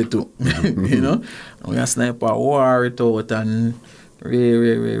dance too. You know? And we have Sniper war it out and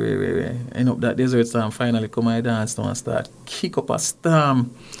end up that Desert Storm finally come and dance now and start kick up a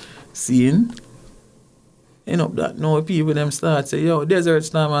storm. Scene. End up that now people them start say, yo, Desert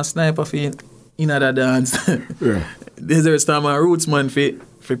Storm and Sniper for in another dance. Desert Storm and ROOTSMAN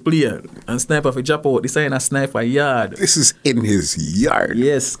for play and Sniper for drop out. This ain't a Sniper yard. This is in his yard.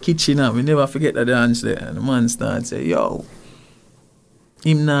 Yes, Kitchener. We never forget the dance there. And the man start say, yo,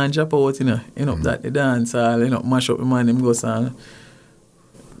 him nah drop out, you know. End up that the dance all, mash up the man, him goes and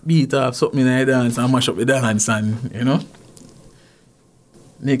beat off something in the dance and mash up the dance and, you know.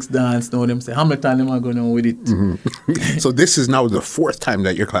 Next dance, now them say, Hamilton, them are going on with it. So this is now the fourth time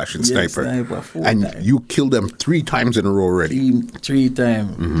that you're clashing Sniper. Sniper, and time. You killed them 3 times in a row already. 3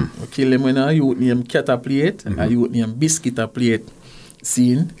 times. We kill them when a youth named Cataplate, a youth named Biscuitaplate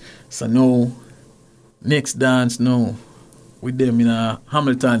scene. So now, next dance now, with them in a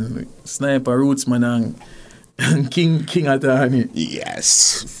Hamilton, Sniper, ROOTSMAN and King Attorney. Yes.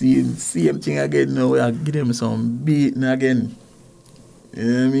 Same thing again now, we give them some beating again. You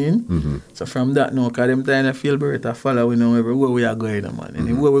know what I mean? So from that now, because them time I feel birth, I follow we know everywhere we are going, man.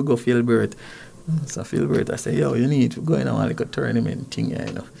 Anywhere we go feel birth. So feel birth, I say, yo, you need to go in on like a tournament thing, you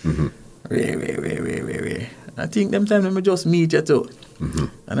know. Way. I think them time them just meet you too.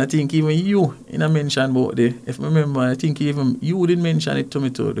 And I think even you, in a mention about the, if I remember, I think even you didn't mention it to me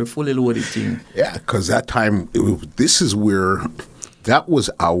too, the fully loaded thing. Yeah, because that time, this is where, that was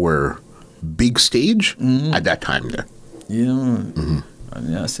our big stage at that time there. Yeah,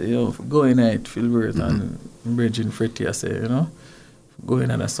 and I say, yo, go in at Philbert and Bridging Fretty, I say, you know, go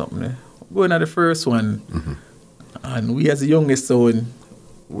in at something there. Go in at the first one. And we as the youngest son,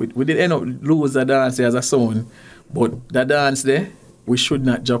 we did end up lose the dance as a son, but the dance there, we should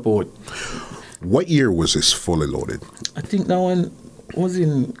not drop out. What year was this fully loaded? I think that one was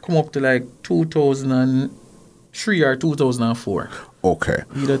come up to like 2003 or 2004. Okay.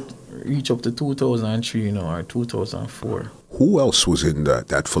 Either reach up to 2003, you know, or 2004. Who else was in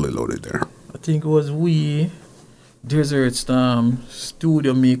that fully loaded there? I think it was we, Desert Storm,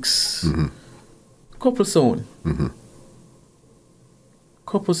 Studio Mix, couple sound.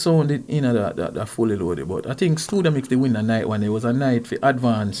 Couple sound in that fully loaded, but I think Studio Mix they win the night one. It was a night for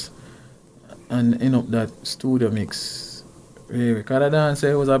advance and end up that Studio Mix. Because the dance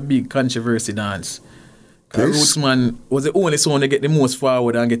it was a big controversy dance. ROOTSMAN was the only son to get the most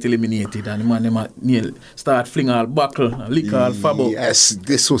forward and get eliminated, and the man them start fling all buckle and lick all fabo. Yes,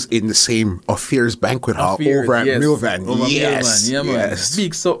 this was in the same Affairs Banquet Hall over at Milvan. Over Yes, Milvan. Yeah, man. Yes.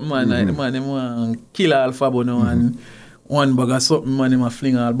 Big something, man. Like the man them want kill all fabo now and one bag of something, man, them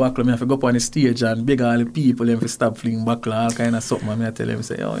fling all buckle. I have to go up on the stage and beg all the people them to stop fling buckle, all kind of something. Man, I tell them,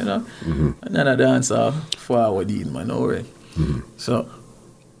 say, oh, you know, another dancer forward in, man, alright. So,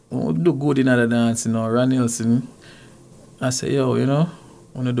 we do good in other dance, you know, Ron Nelson. I say, yo, you know,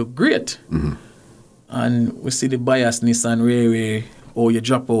 I want to do great. And we see the biasness and Ray, oh, you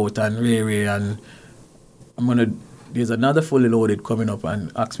drop out and Ray, and I'm going to there's another fully loaded coming up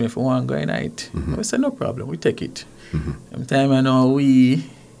and ask me if I want to go in night. I said, no problem, we take it. Sometime I know we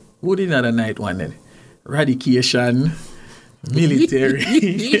did another night one then. Radication, military.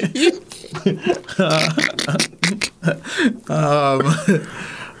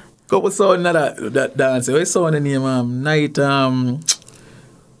 Couple sound that dance. We saw the name night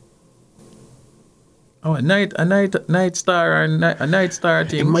Night Star and a Night Star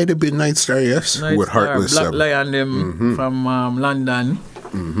thing. It might have been Night Star, yes. Night with Star, Heartless. Black Lion them from London.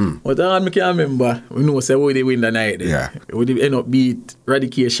 But I can't remember. We know say we win the night. Yeah. We end up beat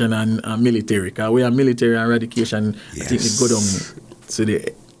Radication and military. Because we are military and Radication. Yes. I think it go down to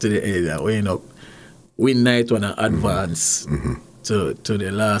the area. We end up win night one and advance to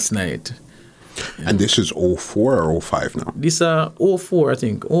the last night. And this is 04 or 05 now? This 04, I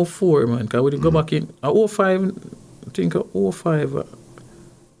think. 04, man. Because we go back in 05, I think 05,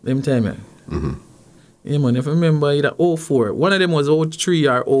 them time, man. Yeah, man, if I remember, either 04. One of them was 03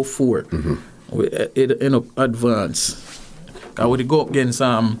 or 04. We end up advance. Because we go up against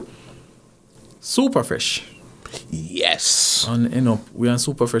Super Fresh. Yes. And end up, we and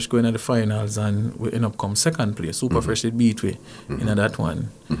Super Fresh going to the finals and we end up come second place. Super Fresh did beat we in that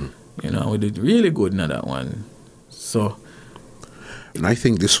one. You know, we did really good in that one. So. And I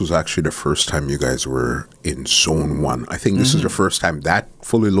think this was actually the first time you guys were in Zone 1. I think this is the first time that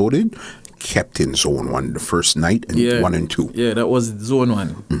fully loaded kept in Zone 1, the first night and 1 and 2. Yeah, that was Zone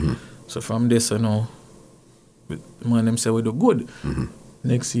 1. So from this, you know, man, them say we do good.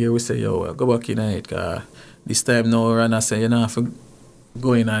 Next year we say, yo, go back in night. This time now, Rana say, you know, for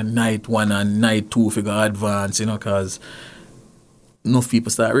going on night 1 and night 2 for go advance, you know, because enough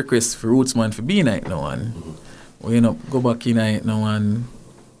people start request for ROOTSMAN for be night now and we end up go back in night now and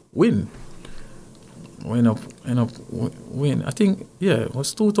win. We end up win. I think, it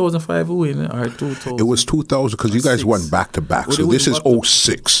was 2005 we win or 2000. It was 2000 because you guys won back to back. So this is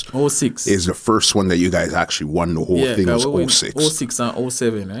 06. 06 is the first one that you guys actually won the whole thing was 06. 06 and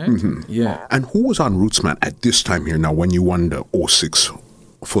 07, right? Yeah. And who was on ROOTSMAN at this time here now when you won the 06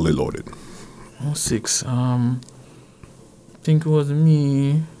 fully loaded? 06, I think it was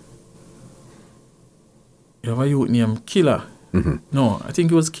me. You have a youth named Killer. No, I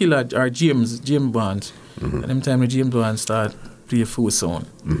think it was Killer or James Barnes. At them time, the James Barnes started play full sound.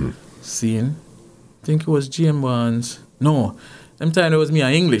 Seeing? I think it was James Barnes. No, them time it was me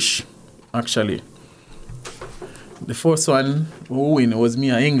and English, actually. The first one we win was me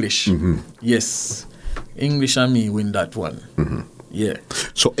and English. Yes. English and me win that one. Yeah.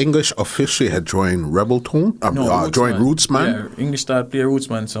 So English officially had joined Rebel Tone? Joined ROOTSMAN? Yeah, English started play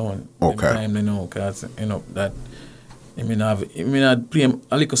ROOTSMAN sound. Okay. Time they know, because, you know, that I mean play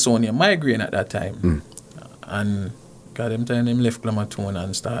a little sound here, Migraine at that time. And because them time them left Glamatone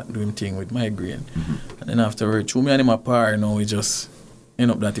and start doing thing with Migraine. And then afterwards, through me and him apart, you know, we just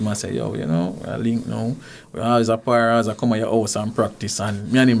end up that him and say, yo, you know, I link now. We always apart, always come at your house and practice.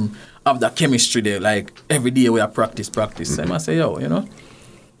 And me and him have that chemistry there, like every day we have practice. So I must say, yo, you know,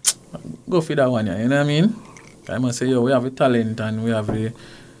 go for that one, yeah, you know what I mean? I must say, yo, we have a talent and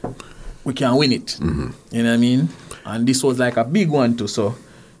we can win it. You know what I mean? And this was like a big one too, so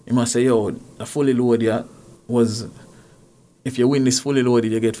you must say, yo, the fully loaded was, if you win this fully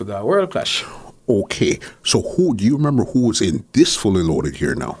loaded, you get for a World Clash. Okay, so do you remember who was in this fully loaded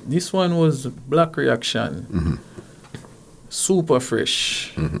here now? This one was Black Reaction, Super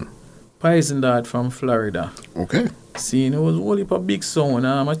Fresh, Poison Dart from Florida. Okay. See, it was only a big sound.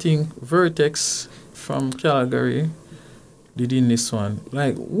 I think Vertex from Calgary did in this one.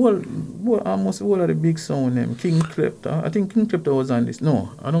 Like, almost all of the big sound name. King Klepter. I think King Klepter was on this.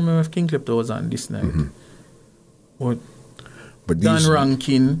 No, I don't remember if King Klepter was on this night. But Dan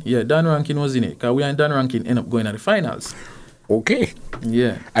Rankin, Dan Rankin was in it. Because we and Dan Rankin end up going to the finals. Okay.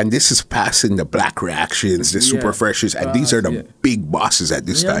 Yeah. And this is passing the Black Reactions, the Super Freshes, and these are the big bosses at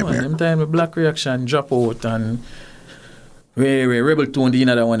this time man, here. Them time the Black Reaction drop out and Rebel Tone the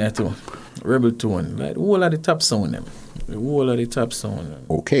another one there too. Rebel Tone. Like the whole of the top sound them. The whole of the top sound them.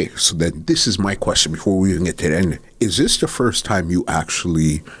 Okay, so then this is my question before we even get to the end. Is this the first time you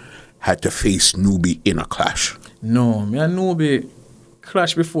actually had to face Newbie in a clash? No, me and Newbie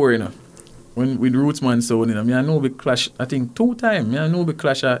clash before, you know. When with ROOTSMAN sound, you know, me and Newbie clash, I think 2 times. Me and Newbie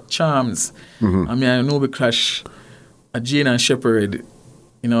clash at Charms. And me and Newbie clash at Jane and Shepherd,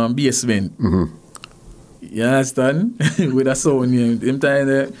 you know, on basement. You understand? With a sound name. Them time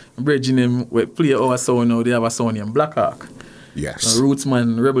the bridging them we play our sound now, they have a sound name, Black Hawk. Yes.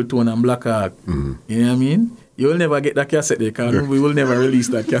 ROOTSMAN, Rebel Tone and Black Hawk. You know what I mean? You will never get that cassette there, because we will never release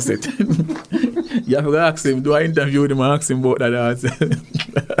that cassette. You have to ask him, do I interview him and ask him about that?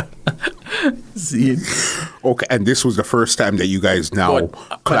 See? Okay, and this was the first time that you guys now But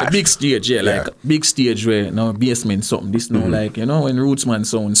clashed. the big stage, like big stage where now basement something. This now like when ROOTSMAN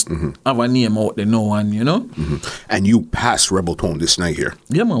sounds have a name out there, no one, And you passed Rebel Tone this night here.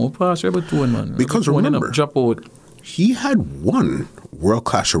 Yeah, man, we passed Rebel Tone, man. Because Rebel Tone remember, drop out. he had won World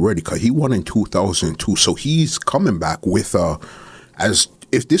Clash already because he won in 2002. So he's coming back with as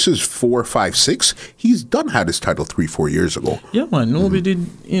if this is 4, 5, 6, he's done had his title 3, 4 years ago. Yeah, man. Nobody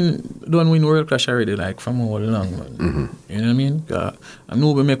don't win World Clash already, like from all along, man. You know what I mean? And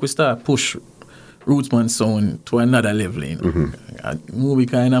nobody make we start push ROOTSMAN sound to another level, Nobody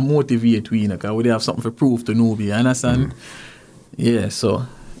kind of motivate we, because we have something to prove to nobody, you understand? Yeah, so,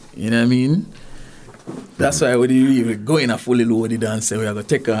 you know what I mean? That's why we didn't even go in a fully loaded and say we are going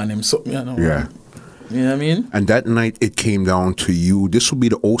to take on him something, Yeah. You know what I mean? And that night it came down to you. This will be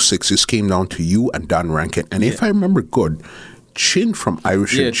the 06. This came down to you and Don Rankin. And if I remember good, Chin from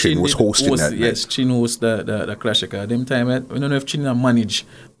Irish and Chin was hosting that night. Yes, Chin hosted the Clash. Them time, I don't know if Chin managed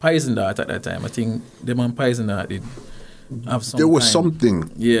Poison Dart at that time. I think them and Poison Dart did have some. There was time.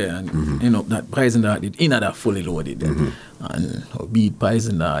 Something. Yeah, and that Poison Dart did in that fully loaded. And beat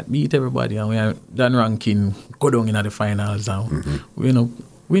Poison Dart, beat everybody. And we had Dan Rankin go down in the finals and we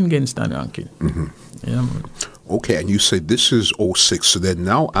win against Dan Rankin. Yeah, man. Okay, and you said this is 06. So then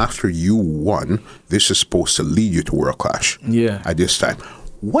now after you won, this is supposed to lead you to World Clash. Yeah. At this time.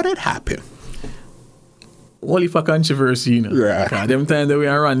 What had happened? Only for controversy, Yeah. 'Cause them time that we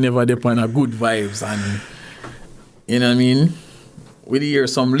run never depend on good vibes and you know what I mean? We hear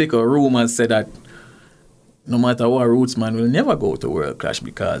some little rumors say that no matter what, ROOTSMAN will never go to World Clash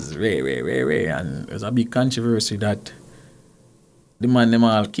because and there's a big controversy that the man them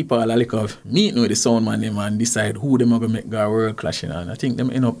all keep all a liquor meeting with the sound man them and decide who them are gonna make go World Clash and I think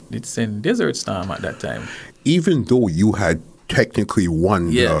them end up send Desert Storm at that time. Even though you had technically won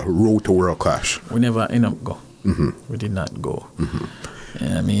the road to World Clash. We never end up go. We did not go.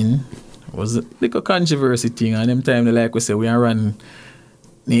 Yeah, I mean, it was a little controversy thing and them time like we say we are run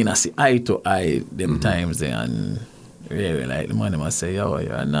see eye to eye them times there and really like the man must say, yo,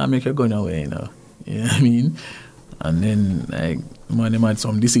 nah make your gun away, You know what I mean? And then like man had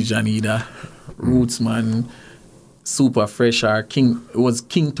some decision either ROOTSMAN, Super Fresh or King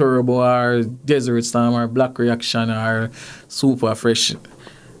Turbo or Desert Storm or Black Reaction or Super Fresh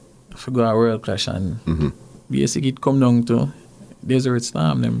for go a World Clash and basically it come down to Desert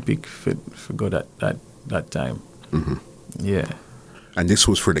Storm them pick for go that time. Yeah. And this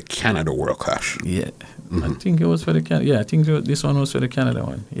was for the Canada World Clash. Yeah. I think it was for the Canada. Yeah, I think this one was for the Canada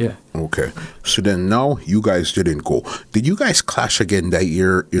one. Yeah. Okay. So then now you guys didn't go. Did you guys clash again that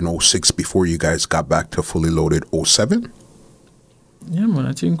year in 06 before you guys got back to fully loaded 07? Yeah, man.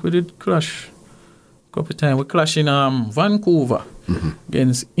 I think we did clash a couple of times. We clashed in Vancouver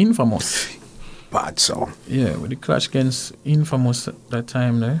against Infamous. Bad song. Yeah, we did clash against Infamous at that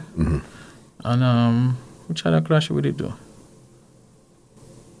time there. And which other clash we did do?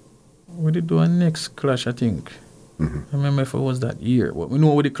 We did do a next clash, I think. I remember if it was that year. But we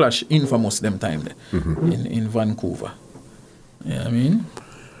know we did clash Infamous them time there in Vancouver. Yeah, I mean.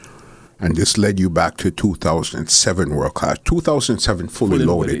 And this led you back to 2007 World Clash. 2007 fully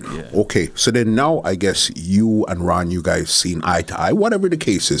loaded. Yeah. Okay, so then now I guess you and Ron, you guys seen eye to eye, whatever the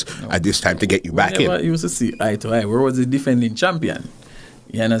case is, at this time to get you back We in. never used to see eye to eye. Where was the defending champion?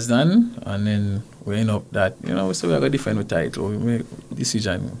 You understand? And then we end up that, we say we are going to defend with title. We make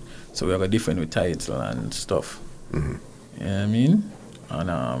decision. So we are going to defend with title and stuff. You know what I mean?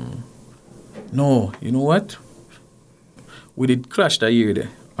 And no, you know what? We did clash that year there.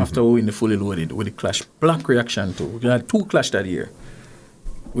 After we win the fully loaded, we did clash Black Reaction too. We had 2 clash that year.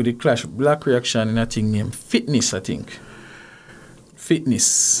 We did clash Black Reaction in a thing named Fitness, I think.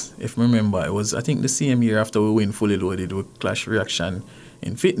 Fitness, if I remember. It was, I think, the same year after we win fully loaded, we clash Reaction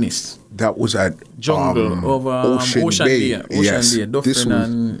in Fitness. That was at Jungle over Ocean Bay. Yes. Bay. This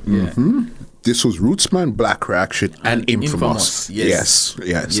was, this was ROOTSMAN, Black Reaction, and Infamous. Yes.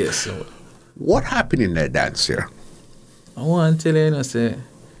 So, what happened in that dance here? I want to tell you, say,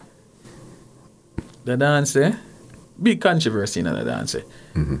 the dance, big controversy in the dance.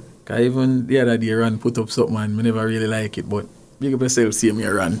 Because even the other day, Ron put up something and I never really like it, but big up yourself, see me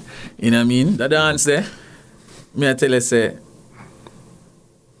Ron. You know what I mean? The dance, me I tell you, say,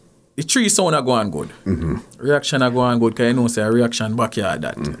 the 3 sound are going good. Reaction are going good, because say a Reaction backyard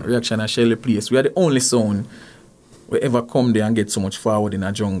that. Reaction a Shelly place. We are the only sound we ever come there and get so much forward in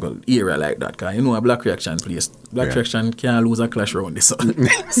a jungle area like that. Because a Black Reaction place. Black Reaction can't lose a clash around this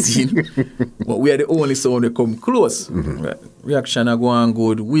scene. But we are the only sound that come close. Reaction are going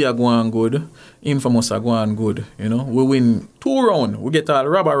good. We are going good. Infamous are going good. We win 2 rounds. We get all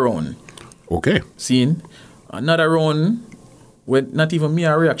rubber round. Okay. Scene. Another round, where not even me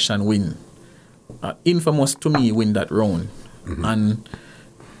a reaction win. Infamous to me win that round. And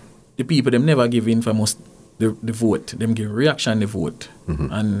the people, them never give Infamous the vote. Them give reaction the vote.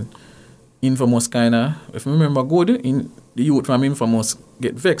 And Infamous kind of, if I remember good, in the youth from Infamous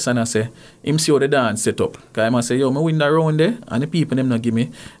get vexed and I say, him see how the dance set up. Because I say, yo, I win that round there, and the people them not give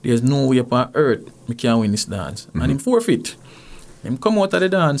me, there's no way upon earth me can win this dance. And him forfeit. Him come out of the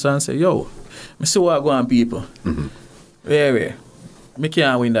dance and say, yo, I see what go on people. Where? Me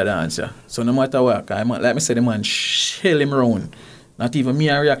can't win that dance. Yeah. So no matter what, like I said, the man shell him round. Not even me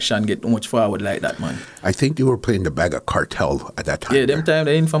a reaction get too much forward like that, man. I think you were playing the bag of Cartel at that time. Yeah, them time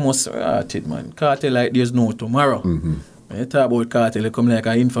the Infamous artist, man. Cartel like there's no tomorrow. When you talk about Cartel, it come like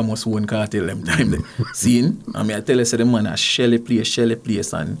an Infamous one Cartel them time. Seen? I mean, I tell you, say the man a shelly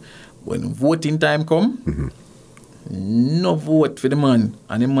place. And when voting time come, no vote for the man.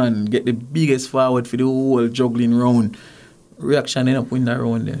 And the man get the biggest forward for the whole juggling round. Reaction end up win that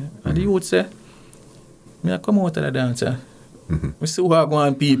round there. And the youth say, me I come out of the dancer. We see what go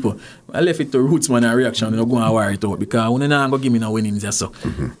on people. I left it to Rootsman and reaction and go and worry it out because when not going to give me no winnings there so.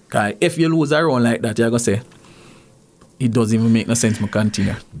 Because if you lose a round like that, you're going to say, it doesn't even make no sense to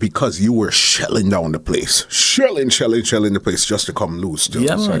continue. Because you were shelling down the place. Shelling the place just to come loose.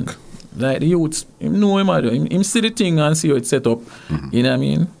 Yeah, man. Like the youths, him know him see the thing and see how it's set up. You know what I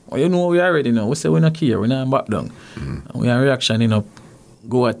mean? Well, you know we already know. We say we not care, we not back down. And we are reaction end up,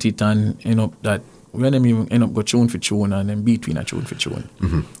 go at it and end up that we even end up go tune for tune and then between a tune for tune.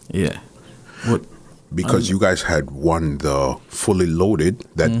 Yeah. But because you guys had won the Fully Loaded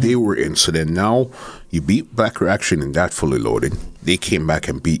that they were in. So then now you beat Black Reaction in that Fully Loaded. They came back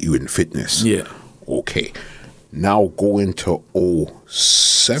and beat you in Fitness. Yeah. Okay. Now go into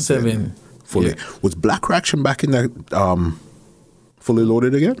 07. Fully. Yeah. Was Black Reaction back in that Fully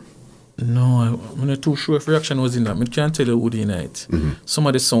Loaded again? No, I'm not too sure if Reaction was in that. I can't tell you who they night. Some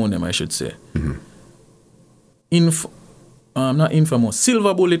of the sound them, I should say. Not Infamous.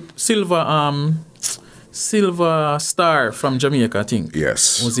 Silver Star from Jamaica, I think.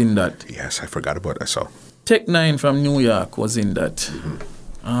 Yes. Was in that. Yes, I forgot about that song. Tech 9 from New York was in that.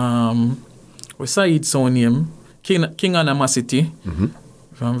 We Said sound name. King Animosity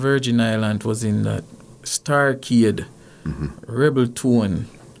from Virgin Island was in that. Starcade. Rebel Tone.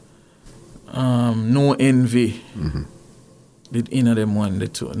 No Envy. Did in of them one, the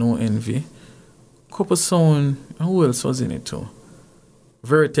two. No Envy. Couple sound. Who else was in it too?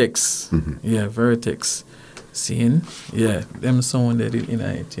 Vertex. Yeah, Vertex. Seeing? Yeah, them sound they did in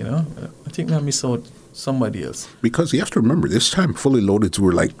it, you know. I think I miss out somebody else. Because you have to remember, this time Fully Loaded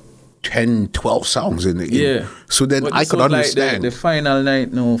were like 10, 12 songs in the Yeah. So then I could understand. Like the final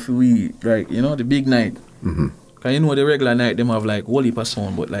night now for we, like, you know, the big night. Because you know the regular night, them have like whole heap of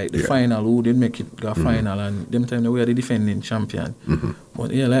sound, but like the final, who didn't make it go final, and them time they were the defending champion.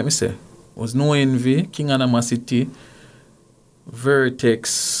 But yeah, like me say, was No Envy, King Animosity,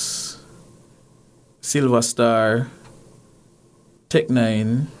 Vertex, Silver Star, Tech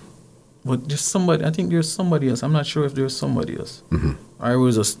 9, but there's somebody, I think there's somebody else, I'm not sure if there's somebody else. Or it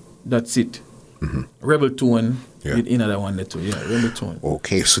was just, that's it. Rebel Tone, with another one there too, Rebel Tone.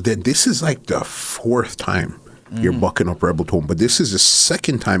 Okay, so then this is like the fourth time you're bucking up Rebel Tone, but this is the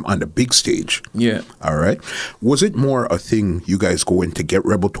second time on the big stage. Yeah. All right. Was it more a thing you guys go in to get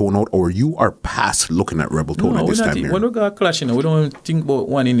Rebel Tone out, or you are past looking at Rebel Tone at this time here? When we got clashing, we don't think about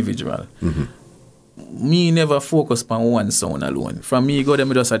one individual. Me never focus on one sound alone. From me, go there,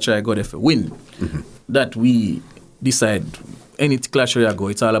 me just try go there for win. That we decide any clash where I go,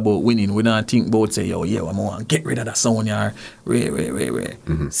 it's all about winning. We don't think about say, yo, yeah, I want to get rid of that sound here.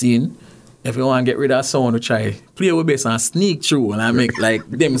 Seeing? If you want to get rid of that sound, we try play with bass and sneak through and I make like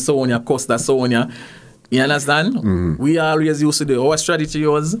them sound here, cost that sound here. You understand? We always used to do our strategy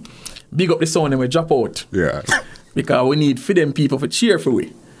was big up the sound and we drop out. Yeah. Because we need for them people for cheer for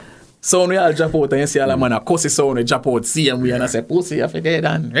we. So we all drop out and you see all the man a cuss the sound, we drop out, see and we and I say, pussy, you dead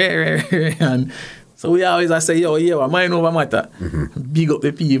and so we always say, yo, yeah, mind over matter. Big up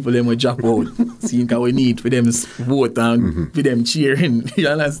the people, then we drop out. See, because we need for them vote and for them cheering. You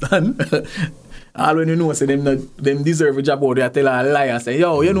understand? All when you know, say them deserve a drop out, they tell a lie and say,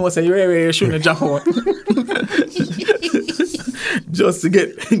 yo, you know, say you shouldn't drop out. Just to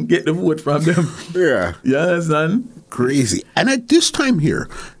get the vote from them. Yeah. You understand? Crazy. And at this time here,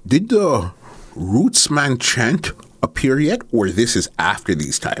 did the ROOTSMAN chant appear yet, or this is after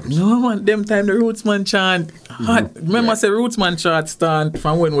these times? No, man, them time the ROOTSMAN chant hot. Remember I say ROOTSMAN chant start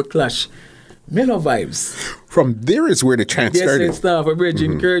from when we clash. Mellow Vibes. From there is where the chant started. Yes, it started for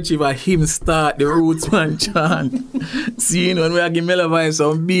Bridging Kerchief and him start the Rootsman chant. See, when we give Mellow Vibes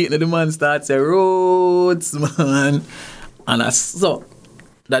some beat, the man starts say Rootsman. And I saw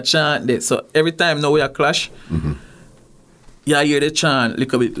that chant there. So every time now we are clash, you hear the chant a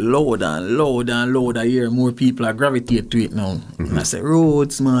little bit louder and louder and louder. I hear more people are gravitate to it now. And I say,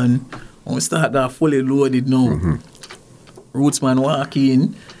 Rootsman. When we start that fully loaded now, Rootsman walk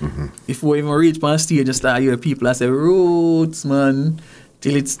in. If we even reach on stage, just start hear people I say, Rootsman.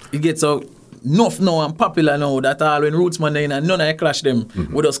 Till it gets out enough now and popular now that all when Rootsman in and none of I clash them.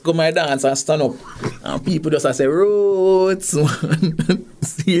 We just come and dance and stand up. And people just say, Rootsman.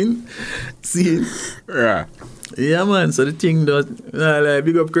 See? Yeah. Yeah, man. So the thing does, like,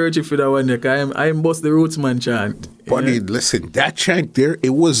 big up Kerchief for that one there. I'm bust the Rootsman chant. Buddy, listen, that chant there,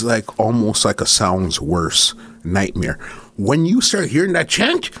 it was like almost like a sounds worse nightmare. When you start hearing that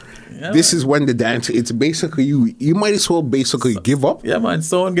chant, this is when the dance, it's basically you might as well basically give up. Yeah, man.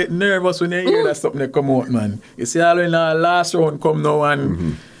 Someone get nervous when they hear that something that come out, man. You see, all when our last round come now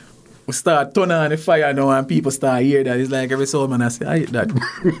and we start turning on the fire now and people start hear that. It's like every soul, man, I say, I hate that.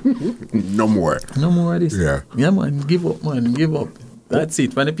 No more. No more of this. Yeah. Yeah, man. Give up, man. Give up. That's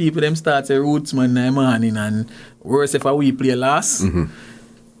it. When the people them start say Rootsman in the morning and worse if we play last,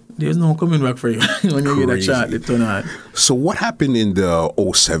 there's no coming back for you when you hear that chant, they turn on. So what happened in the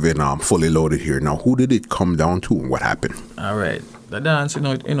 07 Fully Loaded here now? Who did it come down to and what happened? All right. The dance, it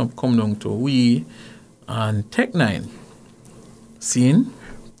ended up coming down to we and Tech 9. Seen?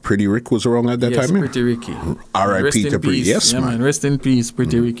 Pretty Rick was around at that time? Yes, Pretty Ricky. R.I.P. to Pretty. Yes, yeah, man. Rest in peace,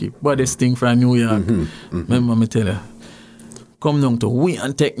 Pretty Ricky. Baddest thing from New York. Remember me tell you. Come down to we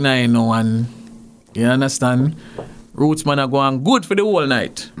and Tech 9 now and you understand? Rootsman are going good for the whole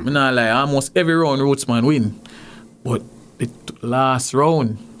night. I not lie, almost every round Rootsman win. But the last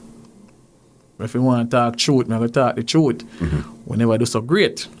round, if you want to talk truth, I'm going to talk the truth. We never do so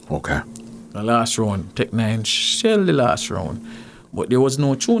great. Okay. The last round, Tech 9 shell the last round. But there was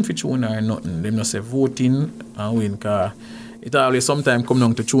no tune for tune or nothing. Them just say voting and win. Cause it always sometimes come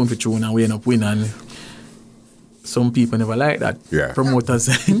down to tune for tune and we end up winning. Some people never like that. Yeah. Promoters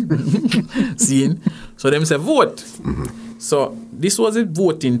seeing. So them say vote. So this was a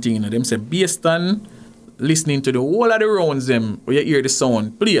voting thing. You know. Them say based on listening to the whole of the rounds them where you hear the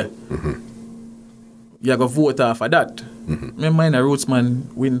sound play. You go vote off of that. Remember in a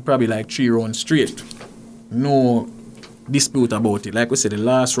Rootsman win probably like 3 rounds straight. No dispute about it. Like we said, the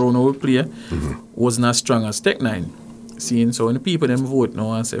last round we play wasn't as strong as Tech 9. Seeing, so when the people them vote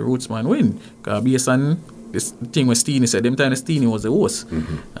now and say Rootsman win, because based on this thing with Steenie said, them time Steenie was the host.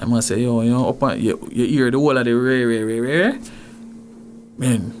 I must say, up on, you hear the whole of the rare.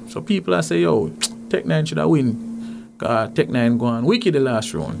 Man, so people are say, Tech 9 should have win. Because Tech 9 go on wicked the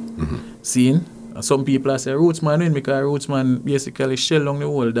last round. Seeing, some people are say Rootsman win because Rootsman basically shell down the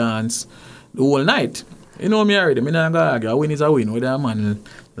whole dance the whole night. You know me already, I don't argue. A win is a win. Whether a man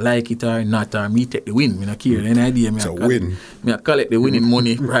like it or not, or me take the win. I don't care. Any idea? It's a win. I collect the winning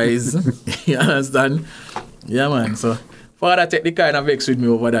money prize. You understand? Yeah, man. So, father take the kind of vex with me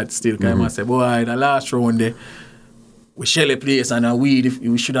over that still. Because I say, boy, the last round there, we shell a place and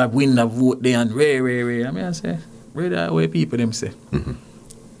we should have win the vote there and rare. I mean, I say, brother, where people them say.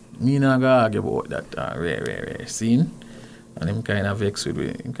 Me not going to argue about that. Rare. Seen? And him kind of vex with me.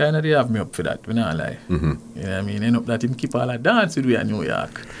 Him kind of they have me up for that, we not lie. You know what I mean? End up that him keep all that dance with me in New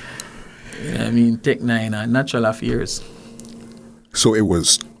York. You know what I mean? Tech 9 and Natural Affairs. So it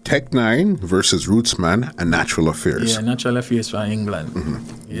was Tech 9 versus Rootsman and Natural Affairs. Yeah, Natural Affairs from England.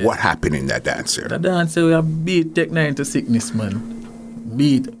 Yeah. What happened in that dance here? The dance we have beat Tech 9 to sickness, man.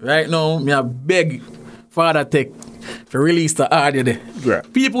 Beat. Right now, me have beg Father Tech to release the audio there. Yeah.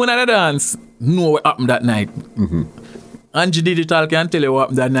 People in the dance know what happened that night. Angie Digital can tell you what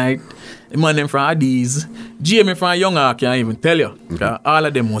happened that night. The man them from Adiz. Jamie from Young Ark can even tell you. All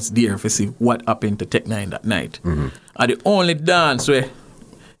of them was there to see what happened to Tech 9 that night. And the only dance where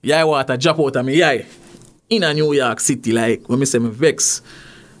yai water drop out of me yai in a New York City, like when me say me vex,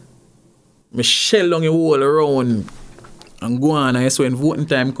 me shell down the whole around and go on, and so when voting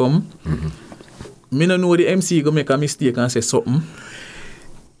time come, me no know the MC go make a mistake and say something.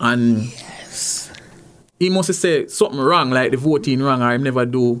 And he must say something wrong, like the voting wrong, or him never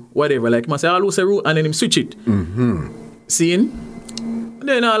do whatever. Like he must say, I'll lose a root, and then him switch it. Seeing? And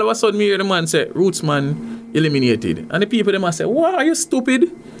then all of a sudden, me hear the man say, Rootsman eliminated. And the people, they must say, what, are you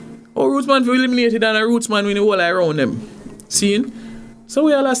stupid? Oh, Rootsman eliminated and a Rootsman win the whole around them. Seeing? So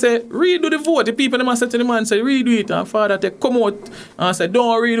we all say, redo the vote. The people, they must say to the man, say, redo it. And Father, they come out and say,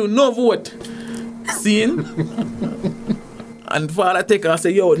 don't redo, no vote. Seeing? And father take her and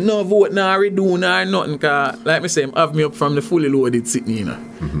say, yo, no vote, no redo, no nothing. Cause like me say, him have me up from the fully loaded sitting, you know.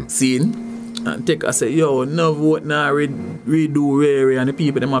 Seeing? And take her and say, yo, no vote, no redo, rare. And the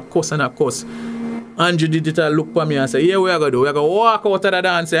people, them a cuss and a cuss. Andrew Digital look for me and say, yeah, we are going to do? We are going to walk out of the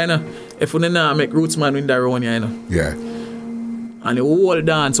dance, you know. If we don't make Rootsman win the round, you know. Yeah. And the whole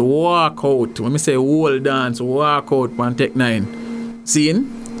dance walk out. When I say whole dance walk out from Tech 9.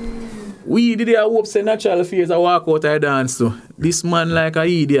 Seeing? We did a hope say natural fears a walk out of the dance too. This man like a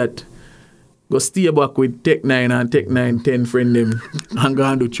idiot. Go stay back with Tech 9 and Tech 9 10 friend them and go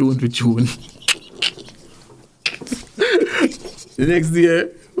and do tune to tune. The next day,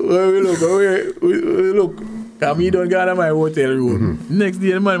 when we look, because me don't go to my hotel room. Next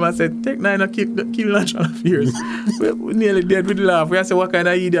day, the man said, Tech 9 kill natural fears. We nearly dead with laugh. We say, what kind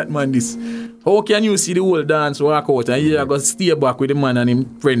of idiot man this? How can you see the whole dance walk out and you go stay back with the man and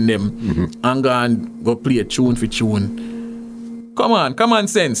him friend them and go play a tune for tune? Come on, common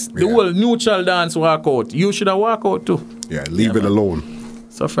sense. The whole neutral dance walk out. You should have walk out too. Yeah, leave it alone.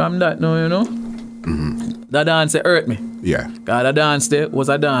 So from that now, you know, that dance hurt me. Yeah. Because the dance there was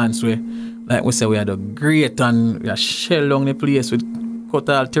a dance where, like we say, we had a great and we had shell down the place with cut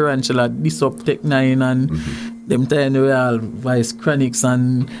all tarantula, this up Tech 9 and them time we all Vice Chronics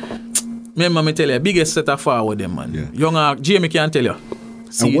and remember me tell you, biggest set of forward them man. Yeah. Younger Jamie can tell you.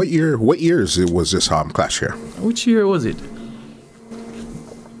 See? And what years was this clash here? Which year was it?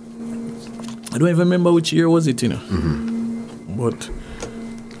 I don't even remember which year was it, you know. But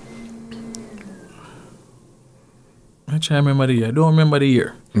I try to remember the year. I don't remember the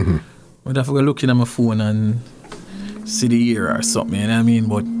year. I'd have to go looking at my phone and see the year or something, you know what I mean?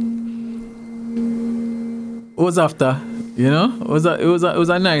 But it was after, you know? It was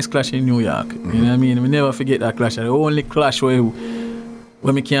a nice clash in New York. You know what I mean? We never forget that clash. The only clash where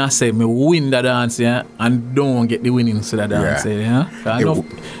me can say me win the dance, yeah, and don't get the winnings to the dance, yeah.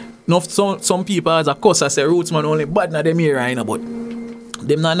 Some people as a cuss I say Rootsman only bad na them here right now, but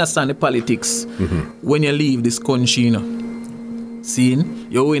them not understand the politics when you leave this country, you know. Seeing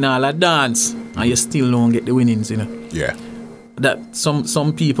you win all a dance and you still don't get the winnings, you know. Yeah. That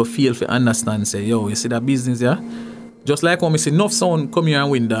some people feel to understand, say, yo, you see that business, yeah? Just like when we see enough sound come here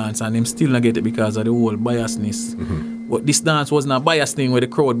and win dance and them still not get it because of the whole biasness. But this dance wasn't a bias thing where the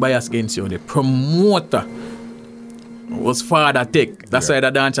crowd bias against you. The promoter was Father Tech. That's why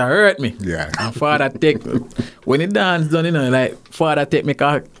the dancer hurt me. Yeah. And Father Tech, when the dance done, you know, like Father Tech make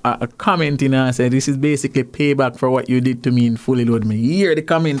a comment in and say, this is basically payback for what you did to me in Fully Load. Me hear the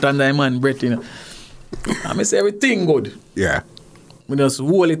comment on the man breath, you know. And I say everything good. Yeah. We just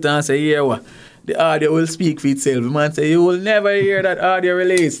hold it and say, yeah, what? The audio will speak for itself. The man say, you will never hear that audio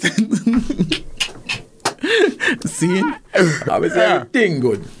released. See? I say everything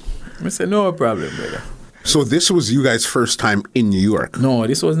good. I say, no problem, brother. So this was you guys' first time in New York? No,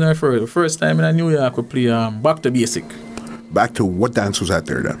 this was not first time in New York we play Back to Basic. Back to what dance was that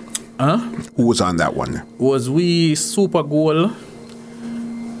there then? Who was on that one? Was we Super Goal,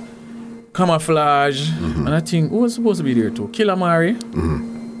 Camouflage, and I think who was supposed to be there too? Killamari.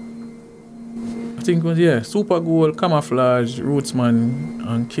 I think it was, yeah, Super Goal, Camouflage, Rootsman,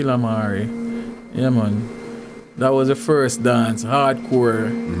 and Killamari. Yeah, man. That was the first dance, hardcore.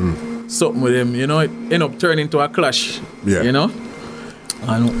 Something with them, you know, it ended up turning into a clash. Yeah. You know?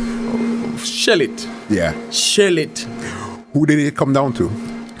 And shell it. Yeah. Shell it. Who did it come down to?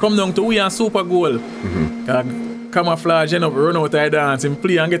 Come down to we and Super Goal. Camouflage end up run out of the dance and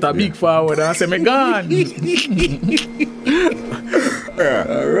play and get a big forward and say, me gone.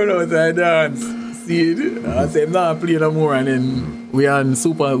 Run out of the dance. See it? I say, I'm not play no more. And then we and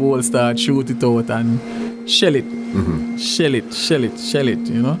Super Goal start shoot it out and shell it. Shell it,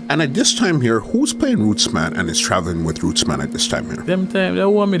 you know. And at this time here, who's playing Rootsman and is traveling with Rootsman at this time here? Them time they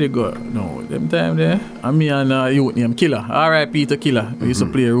want me to go. No, them time there. And me and youth named Killer. R.I.P. to Killer. We used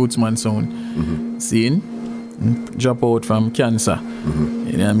to play Rootsman sound. Seeing? Drop out from cancer.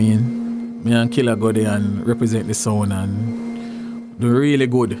 You know what I mean? Me and Killer go there and represent the sound and do really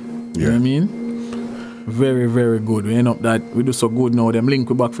good. You know what I mean? Very, very good. We end up that we do so good now. Them link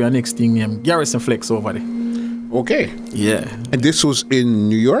we back for your next thing named Garrison Flex over there. Okay. Yeah. And this was in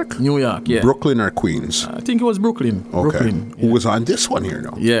New York? New York, yeah. Brooklyn or Queens? I think it was Brooklyn. Okay. Brooklyn, Who was on this one here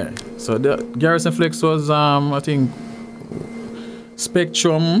now? Yeah. So the Garrison Flex was, I think,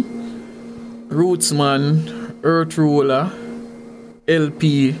 Spectrum, Rootsman, Earth Ruler,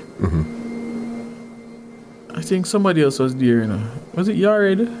 LP. I think somebody else was there, you know. Was it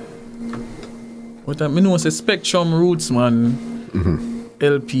Yared? What I know was a Spectrum, Rootsman,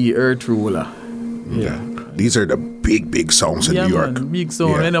 LP, Earth Ruler. Yeah. These are the big songs in New York. Man, big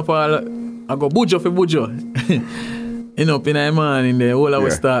song. End up all, I go Bujo for Bujo. in the morning there, all of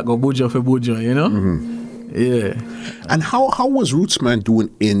us start go bujo for bujo, you know? Yeah. And how was ROOTSMAN doing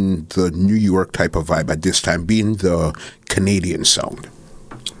in the New York type of vibe at this time, being the Canadian sound?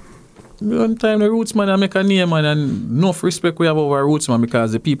 One time the ROOTSMAN I make a name, man, and enough respect we have over ROOTSMAN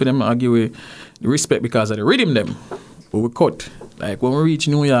because the people them argue with the respect because of the rhythm them. But we cut. Like when we reach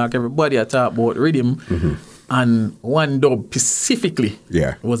New York, everybody a talk about rhythm. And one dub specifically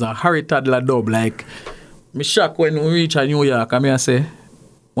was a Harry Toddler dub. Like, me shock when we reach a New York, I say,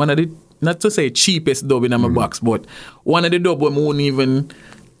 one of the, not to say cheapest dub in my box, but one of the dub we won't even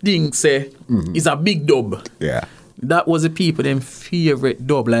think say is a big dub. Yeah. That was the people them favorite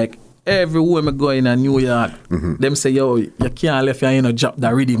dub. Like, everywhere me go in a New York, them say, yo, you can't left you know drop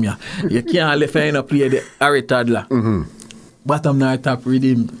that rhythm ya. You can't left you know play the Harry Toddler. Bottom not top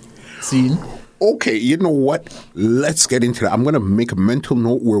rhythm scene. Okay, you know what? Let's get into that. I'm going to make a mental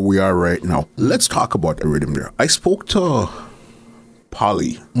note where we are right now. Let's talk about the rhythm there. I spoke to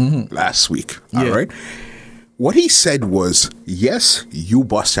Polly last week, all right? What he said was, yes, you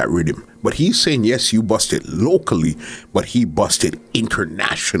bust that rhythm. But he's saying, yes, you bust it locally, but he busted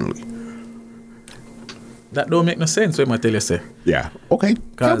internationally. That don't make no sense, what I tell you, say. Yeah, okay,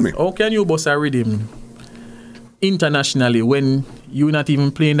 tell me. How can you bust a rhythm internationally when you're not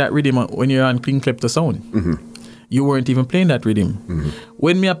even playing that rhythm when you're on Clean Klepto Sound? You weren't even playing that rhythm.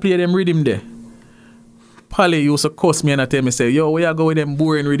 When me I play them rhythm there, Polly used to cuss me and I tell me, say, yo, where you go with them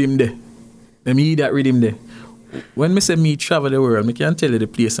boring rhythm there? Them eat that rhythm there. When me say me travel the world, me can tell you the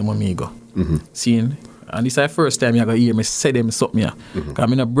place where me go. Seeing? And this is the first time you go hear me say them something here.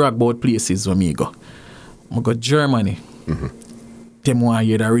 Because I don't brag about places where me go. I go Germany. Them want to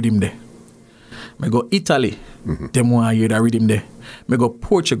hear that rhythm there. I go Italy. Them want to hear that rhythm there. I go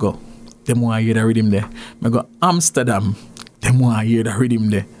Portugal. Them want to hear that rhythm there. I go Amsterdam. Them want to hear that rhythm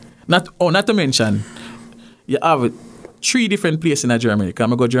there. Not to mention, you have 3 different places in Germany.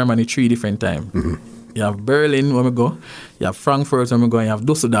 Because I go Germany 3 different times. You have Berlin when we go, you have Frankfurt when we go, and you have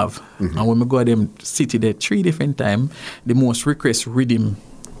Düsseldorf. And when we go to them city there 3 different times, the most request rhythm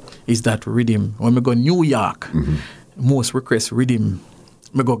is that rhythm. When we go New York, most request rhythm.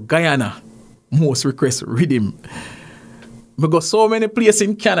 We go Guyana, most request rhythm. We go so many places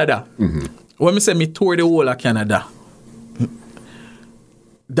in Canada. When we say me tour the whole of Canada,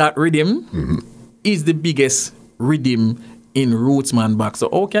 that rhythm is the biggest rhythm in ROOTSMAN back. So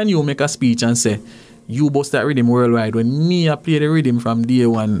how can you make a speech and say, you bust that rhythm worldwide when me I play the rhythm from day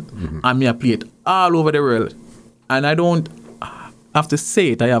one and me I play it all over the world? And I don't have to say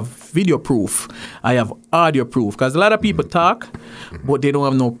it. I have video proof. I have audio proof. Because a lot of people talk, but they don't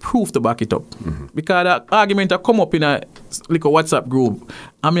have no proof to back it up. Because that argument have come up in a little WhatsApp group.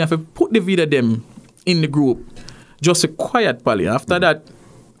 And me have to put the video them in the group. Just a quiet Polly. After that,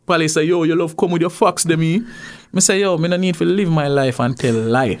 Polly say, yo, you love come with your facts to me. Me say, yo, me no need to live my life and tell a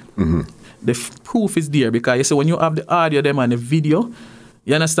lie. The proof is there because you see when you have the audio them and the video,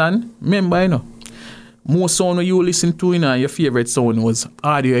 you understand? Remember, you know, most sound you listen to, you know, your favorite sound was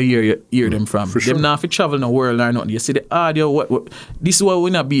audio you hear them from. Them not have to travel in the world or nothing. You see the audio, this is why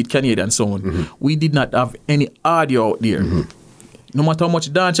we not beat Canadian sound. We did not have any audio out there. No matter how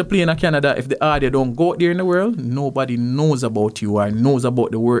much dance you play in Canada, if the audio don't go out there in the world, nobody knows about you or knows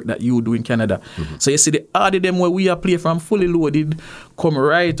about the work that you do in Canada. So you see the audio them where we are play from fully loaded, come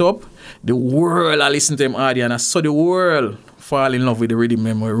right up, the world I listen to them audio and I saw the world fall in love with the rhythm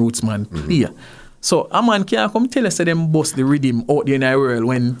where ROOTSMAN play. So a man can't come tell us that them bust the rhythm out there in the world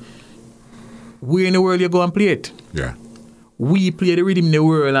when where in the world you go and play it. Yeah. We play the rhythm in the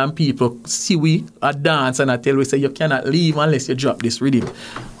world and people see we a dance and I tell we say you cannot leave unless you drop this rhythm.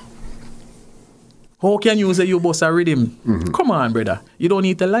 How can you say you bust a rhythm? Come on, brother. You don't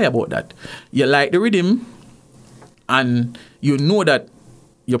need to lie about that. You like the rhythm and you know that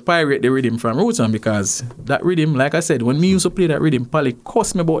you pirate the rhythm from ROOTSMAN because that rhythm, like I said, when me used to play that rhythm, Polly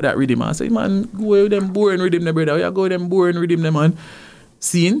cuss me about that rhythm. I say, man, go with them boring rhythm there, brother. You go with them boring rhythm there, man.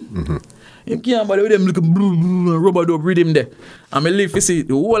 Seen? You can't bother with them little rubber dub rhythm there. And I live to see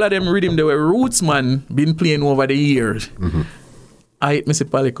the whole of them rhythm there where ROOTSMAN been playing over the years. I hate me see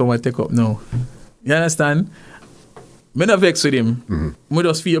Polly come and take up now. You understand? Me not vex with him. I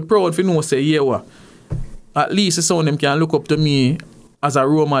just feel proud for know say, yeah, what? At least the sound them can look up to me as a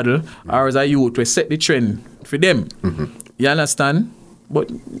role model or as a youth to set the trend for them. You understand?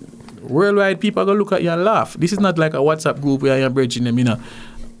 But worldwide people are going to look at you and laugh. This is not like a WhatsApp group where you're bridging them, you know.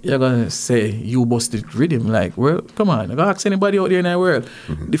 You're going to say, you busted rhythm. Like, well, come on. I'm going to ask anybody out there in the world.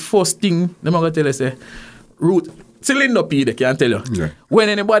 The first thing they're going to tell you, say, Cylinder P, they can't tell you. Yeah. When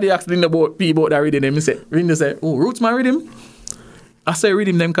anybody asks Linda about P about that rhythm, they say, oh, ROOTSMAN rhythm? I say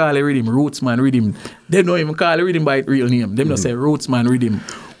rhythm, them call it rhythm, ROOTSMAN rhythm. They don't even call it rhythm by its real name. Them just say ROOTSMAN rhythm.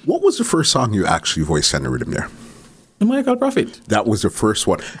 What was the first song you actually voiced on the rhythm there? The Michael Prophet. That was the first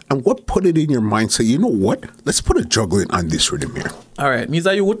one. And what put it in your mind? Say, you know what? Let's put a juggling on this rhythm here. All right, me's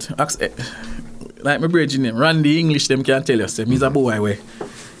a youth. Like my bridging name, Randy English, them can tell you. Say, me's a boy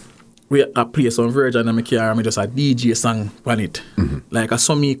where I play some Virgin and I car, I just a DJ song on it. Like I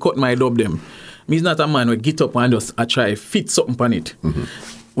saw me cut my dub them. Me's not a man where get up and just I try fit something on it.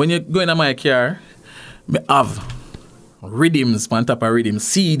 When you go in my car, me have rhythms on top of rhythms,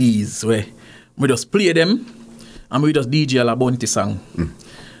 CDs where we just play them and we just DJ a Bounty song.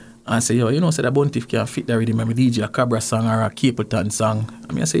 And say, yo, you know, say the Bounty can fit the rhythm, I DJ a Cabra song or a Capleton song.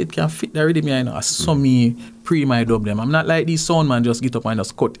 I mean, I say it can fit the rhythm, you know. I saw me pre my dub them. I'm not like these sound man just get up and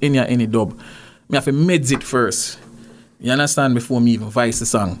just cut any dub. Me have to meds it first. You understand? Before me even voice the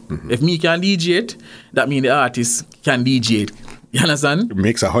song. If me can DJ it, that means the artist can DJ it. You understand? It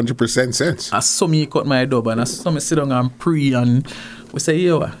makes 100% sense. I saw me cut my dub and I saw me sit down and pre and we say,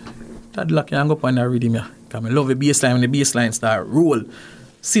 yo, that luck can go up on that rhythm, yeah. Because I love the bass line when the bass line start roll.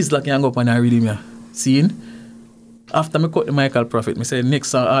 Sizzla can go up on that rhythm, yeah. Seeing? After me cut the Michael Prophet, I say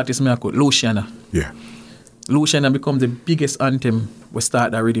next artist me I cut Luciana. Yeah. Luciana become the biggest anthem we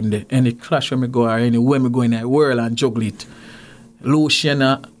start that rhythm there. Any clash when me go or anywhere me go in the world and juggle it.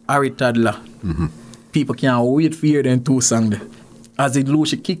 Luciana, Harry Toddler. People can't wait for hear them two songs there. As it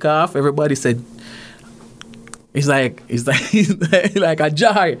Lucia kick off, everybody said it's like like a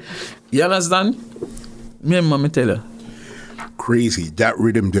jar. You understand? Me tell you. Crazy. That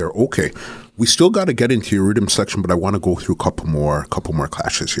rhythm there. Okay. We still got to get into your rhythm section, but I want to go through a couple more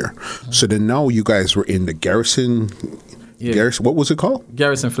clashes here. So then now you guys were in the Garrison. Yeah. Garrison, what was it called?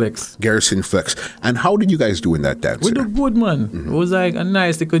 Garrison Flex. Garrison Flex. And how did you guys do in that dance? We do good, man. It was like a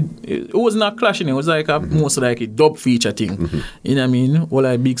nice, it was not clashing. It was like a most like a dub feature thing. You know what I mean? All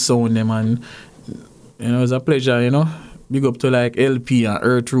like big sound them and you know, it was a pleasure, you know. Big up to like LP and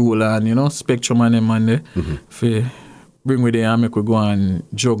Earth Rule and, you know, Spectrum and them and there. For bring with them and make we go and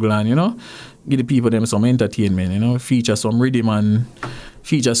juggle and, you know, give the people them some entertainment, you know, feature some rhythm and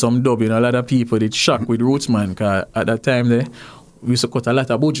feature some dub. You know, a lot of people did shock with ROOTSMAN because at that time there, we used to cut a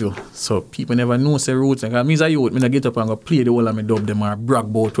lot of bujo. So people never know say ROOTSMAN. Because me as a youth, me get up and go play the whole of my dub them or brag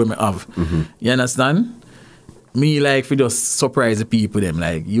about what I have. You understand? Me like for just surprise the people them.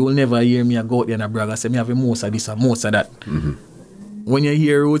 Like, you will never hear me go out there and brag and say me have most of this and most of that. When you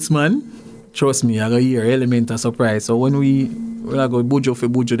hear ROOTSMAN, trust me, I go hear element of surprise. So when I go bujo for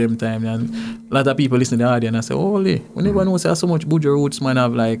bujo them time, and a lot of people listen to the audio and I say, holy, we never know say so much bujo ROOTSMAN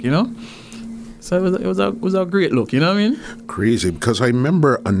have, like, you know. So it was a great look, you know what I mean? Crazy, because I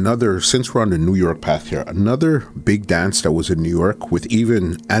remember since we're on the New York path here, another big dance that was in New York with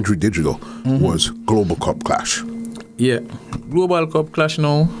even Andrew Digital was Global Cup Clash. Yeah, Global Cup Clash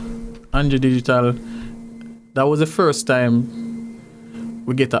now, Andrew Digital, that was the first time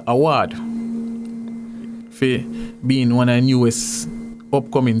we get an award for being one of the newest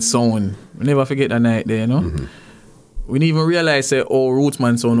upcoming sound. We never forget that night there, you know? We didn't even realize that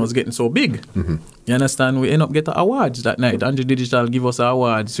ROOTSMAN sound was getting so big. You understand? We end up getting awards that night. Andrew Digital give us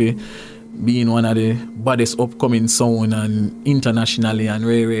awards for being one of the baddest upcoming sound and internationally and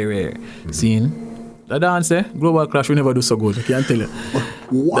rare. Seeing? The dance there, Global Clash, we never do so good. I can't tell you.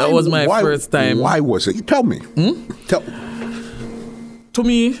 That was my first time. Why was it? Tell me. To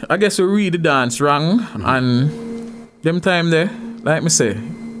me, I guess we read the dance wrong. And them time there, like me say,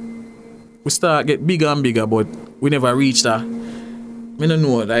 we start get bigger and bigger, but we never reach that. I don't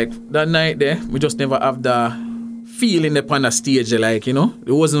know, like that night there, we just never have the feeling upon the stage, like, you know.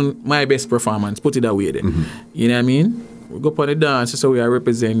 It wasn't my best performance, put it that way there. You know what I mean? We go up on the dance, so we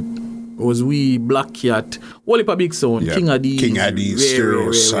represent. It was we, Black Cat, all of a big sound, Yeah. King Addies,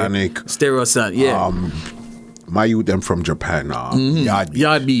 Stereosonic, yeah. My youth them from Japan,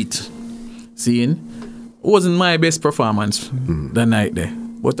 Yard Beat. Seeing? It wasn't my best performance that night there.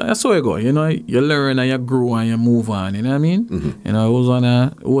 But that's how you go, you know, you learn and you grow and you move on, you know what I mean? You know,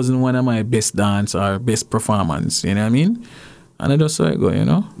 it wasn't one of my best dance or best performance, you know what I mean? And that's how I go, you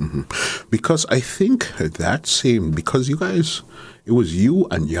know? Because I think because you guys, it was you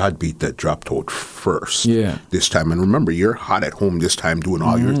and Yardbeat that dropped out first this time. And remember, you're hot at home this time doing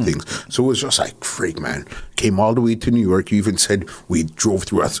all your things. So it was just like, freak, man. Came all the way to New York. You even said we drove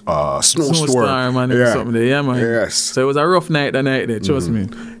through a snowstorm. Man, something there. Yeah, man. Yes. So it was a rough night that night there, trust me.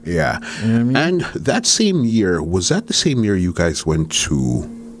 Yeah. You know what I mean? And that same year, was that the same year you guys went to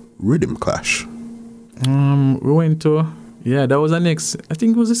Rhythm Clash? We went to... Yeah, that was the next. I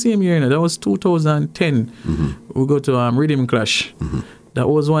think it was the same year. You know, that was 2010. We go to Rhythm Clash. That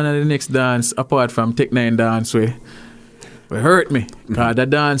was one of the next dance apart from Tech 9 dance where It hurt me. Because the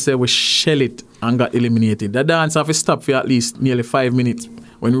dancer was shell it and got eliminated. The dance have to stop for at least nearly 5 minutes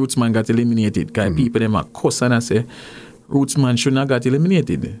when Rootsman got eliminated. Because people them are cuss and I say, Rootsman shouldn't have got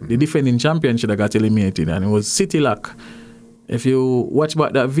eliminated. The defending champion should have got eliminated. And it was City Lock. If you watch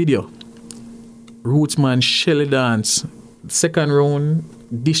back that video, Rootsman shell dance, second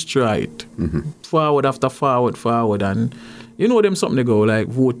round, destroyed. Forward after forward. And you know them something to go, like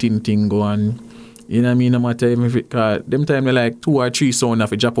voting thing go on. You know what I mean? No matter if it, them time they like 2 or 3 sound have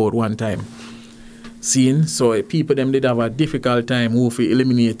to drop out one time. Seeing? So people them did have a difficult time who feel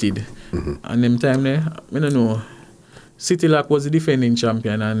eliminated. And them time there, I don't know. City Lock was the defending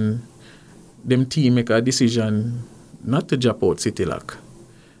champion and them team make a decision not to drop out City Lock.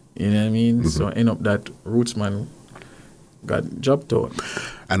 You know what I mean? So end up that Rootsman got dropped out.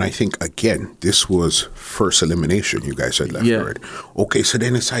 And I think, again, this was first elimination. You guys had left, right? Okay, so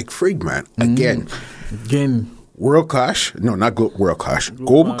then it's like, frig, man. Again. World Clash. No, not World Clash.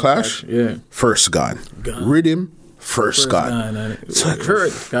 Global Clash. First gone. Rhythm, first gone. And it's like,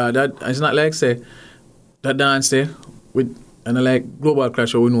 hurt. That, it's not like, say, that dance there, and like Global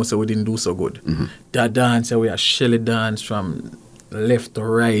Clash, we know so we didn't do so good. That dance, we are shelly dance from left to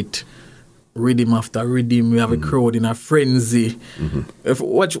right. Rhythm after rhythm, we have a crowd in a frenzy.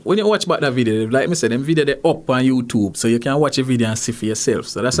 When you watch back that video, like me said, them video they up on YouTube, so you can watch a video and see for yourself.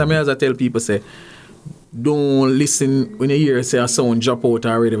 So that's why as I tell people, say, don't listen when you hear say a sound drop out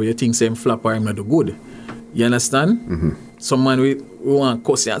already, where you think say him flop or him not do good. You understand? Some man we want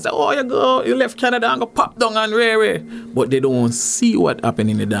cuss you and say, oh, you left Canada and go pop down and rare. But they don't see what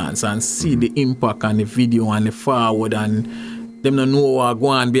happened in the dance and see the impact and the video and the forward and them don't know what go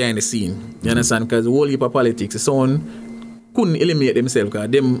on behind the scene. You understand? Because the whole heap of politics, the sound couldn't eliminate themselves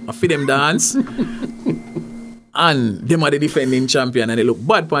because them for them dance and them are the defending champion and they look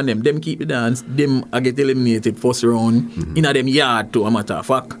bad upon them. Them keep the dance, them are get eliminated first round in a them yard to a matter of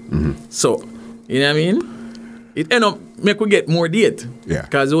fact. So, you know what I mean? It end up make we get more date.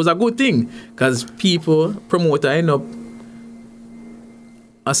 Because it was a good thing. Because people, promoter end up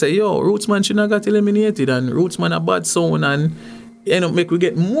I say, yo, Rootsman shouldn't have got eliminated and Rootsman a bad sound and end up make we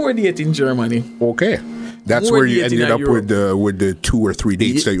get more date in Germany. Okay. That's more where you ended up with the 2 or 3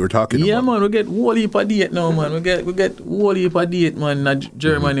 dates that you were talking about. Yeah, man, we get whole heap of date now, man. We get whole heap of date, man, in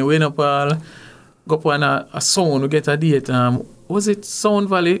Germany. We end up go up on a sound, we get a date. Was it Sound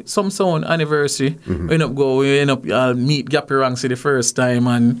Valley? Some sound anniversary. We end up meet Gappy Ranks for the first time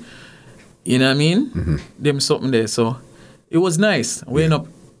and you know what I mean? Them something there. So it was nice. We end up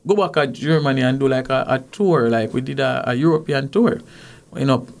go back to Germany and do like a tour, like we did a European tour. We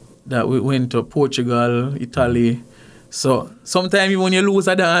end up that we went to Portugal, Italy. So sometimes when you lose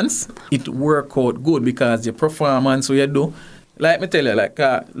a dance, it work out good because your performance what you do. Like me tell you, like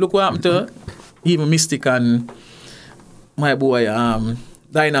look what happened to even Mystic and my boy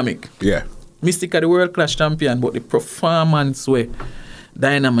Dynamic. Yeah. Mystic are the World Clash champion, but the performance where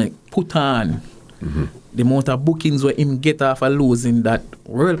Dynamic put on, the amount of bookings where him get off of losing that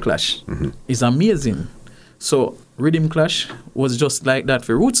World Clash is amazing. So Rhythm Clash was just like that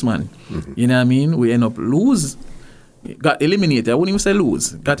for Rootsman. You know what I mean? We end up got eliminated. I wouldn't even say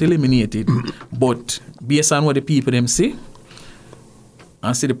lose, got eliminated. But based on what the people them see,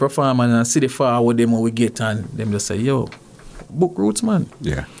 and see the performance and see the forward them what we get and them just say, yo, book Rootsman.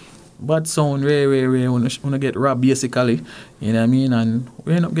 Yeah. Bad sound, rare, wanna get robbed basically, you know what I mean? And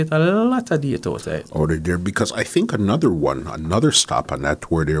we end up get a lot of data out of it. Oh, there, because I think another stop on that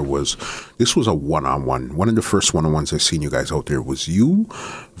tour there was, this was a one-on-one. One of the first one-on-ones I seen you guys out there was you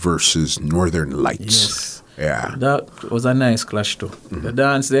versus Northern Lights. Yes. Yeah. That was a nice clash too. The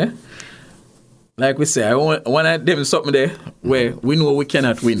dance there, like we say, I want to them something there where we know we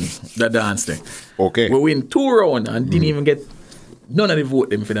cannot win the dance there. Okay. We win 2 rounds and didn't even get none of the vote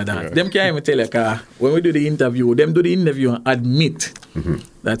them for the dance. Them can't even tell you, when we do the interview, them do the interview and admit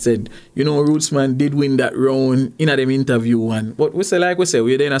that said, you know, Rootsman did win that round in a them interview. And but we say, like we say,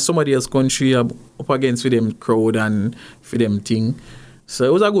 we're then in somebody else's country up against for them crowd and for them thing. So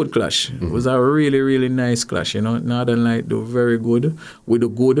it was a good clash. It was a really, really nice clash, you know. Northern Light do very good. We do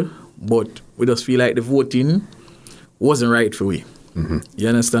good, but we just feel like the voting wasn't right for we. You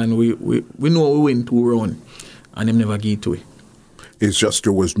understand? We know we win 2 rounds and them never give it to we. It's just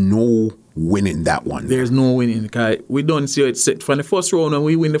there was no winning that one. There's no winning. We don't see it set from the first round and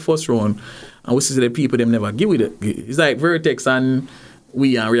we win the first round. And we see the people them never give it. It's like Vertex and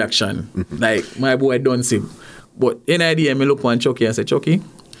we and Reaction. Like my boy don't see. But in idea, I look on Chucky and say, Chucky,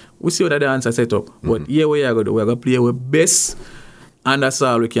 we see what the dancer set up. But here we are going to do. We're going to play our best and that's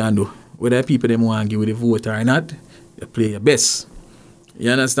all we can do. Whether people them want to give you the vote or not, you play your best.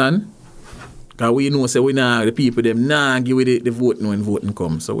 You understand? Because we know, say, we nah, the people, them, nah, give it the vote no when voting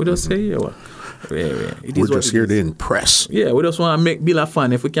comes. So we just say, yeah, well, we're just here to impress. Yeah, we just want to build a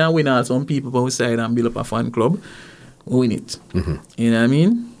fan. If we can win out some people on our side and build up a fan club, we win it. You know what I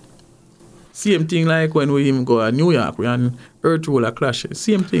mean? Same thing like when we even go to New York, we had Earth Ruler clash.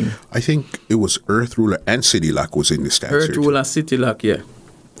 Same thing. I think it was Earth Ruler and City Lock was in the stands. Earth Ruler, City Lock, yeah.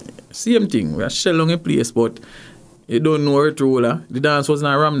 Same thing. We are shell on a place, but you don't know Earth Ruler. The dance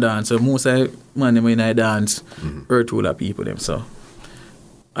wasn't a ram dance, so most of the man them in I dance, Earth Ruler people them. So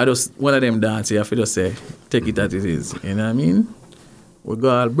I just one of them dance here, I feel just say, take it as it is. You know what I mean? We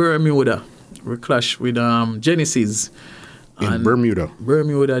got Bermuda. We clash with Genesis. In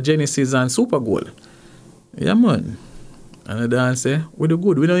Bermuda, Genesis and Super Gold. Yeah, man. And the dance, we do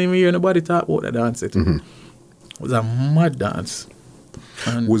good. We don't even hear nobody talk about the dance. It was a mad dance.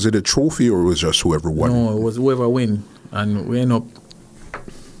 And was it a trophy or was it just whoever won? No, it was whoever win. And we end up...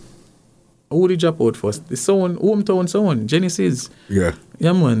 Who did drop out first? The sound, hometown sound, Genesis. Yeah.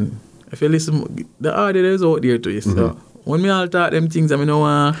 Yeah, man. If you listen, the audio is out there to you. So when me all talk them things, I mean,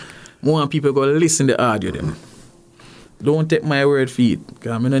 I want people go listen to the audio them. Don't take my word for it,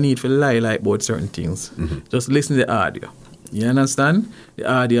 because I don't need to lie like about certain things. Just listen to the audio. You understand?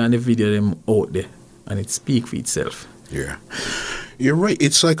 The audio and the video them out there, and it speak for itself. Yeah. You're right.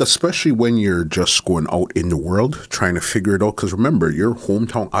 It's like, especially when you're just going out in the world, trying to figure it out, because remember, your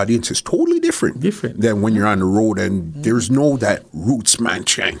hometown audience is totally different than when you're on the road and there's no that ROOTSMAN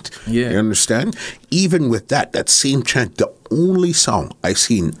chant. Yeah. You understand? Even with that same chant, the only song I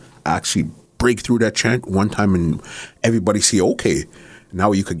seen actually break through that chant one time and everybody see, okay,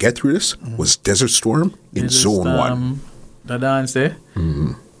 now you could get through this, was Desert Storm in Zone 1. The dance there.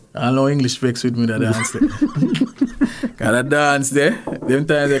 I know English speaks with me, the dance there. Because the dance there, them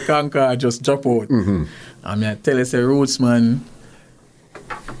times the conquer just drop out. I mean, I tell you, say, ROOTSMAN.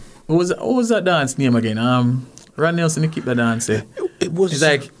 What was that dance name again? Ron Nelson, he keep the dance there. It's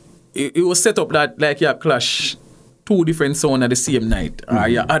like, it was set up that, like, you clash two different sound at the same night, or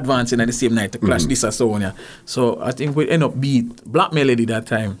you're advancing at the same night to clash this or so on. Yeah. So I think we end up beat Black Melody that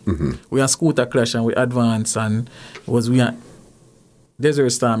time. We had Scooter clash and we advance, and we had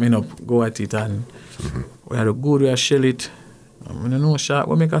Desert Storm end up go at it, and we had a good way shell it. I don't know, sharp.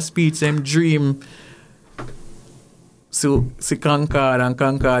 We make a speech, same dream. So see Concord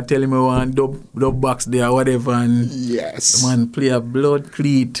tell him we want dub box there or whatever, and yes, the man play a blood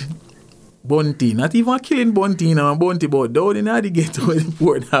cleat. Bunty, not even killing Bunty, you know, Bunty, but down in the ghetto where the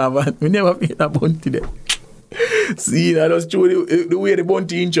port have, we never played a Bunty there. See, that was true, the way the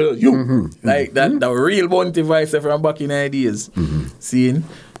Bunty intro, like that, the real Bunty voice from back in the days. Seeing?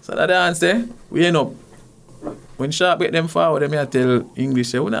 So that dance there, we end up, when Sharp get them forward, them I tell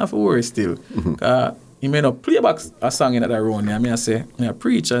English, we don't have to worry still. Because he may not play back a song in that round, I say, I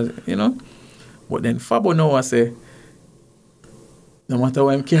preach, you know. But then Fabo now, I say, no matter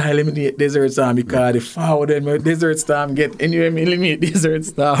what, I can't eliminate Desert Storm because the forward and Desert Storm get anyway, eliminate Desert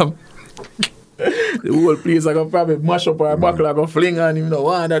Storm. The whole place I can probably mash up our buckle, I can fling on him,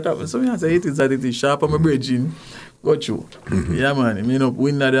 that happen. So I say, it is sharp on my bridging, go through. Yeah, man, I mean,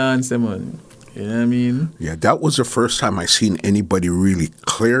 win that dance, man. You know what I mean? Yeah, that was the first time I seen anybody really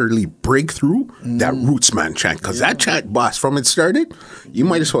clearly break through that ROOTSMAN chant. Because that chant, boss, from it started, you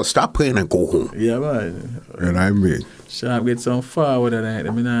might as well stop playing and go home. Yeah, man. You know what I mean? Sharp get some forward that night. I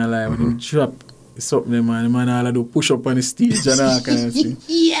mean, I like when him drop something, man. The man all do push up on the stage and all kind of thing.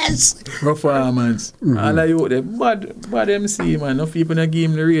 Yes. Performance. All of you, the bad MC, man. No people not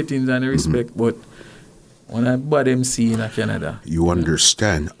give him the ratings and the respect, but when I bad MC in Canada. You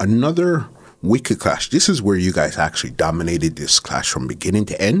understand. Another wicked clash. This is where you guys actually dominated this clash from beginning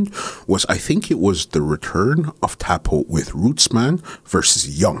to end. I think it was the return of Tapo with ROOTSMAN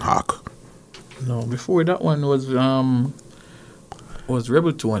versus Young Hawk. No, before that one was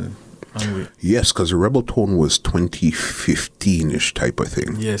Rebel Tone. Yes, because the Rebel Tone was 2015-ish type of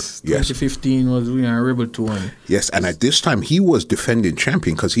thing. Yes, 2015 was we on Rebel Tone. Yes, and at this time he was defending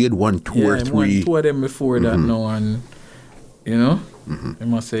champion because he had won two or three. He won two of them before that now, and you know, I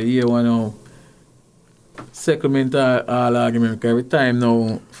must say, yeah, one now. Settlement all argument because every time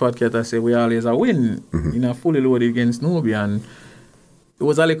now Fat Cat I say we always a win in a fully loaded against Nobi, and it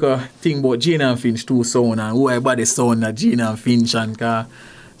was a little thing about Gene and Finch two sound and who I body sound that Gene and Finch, and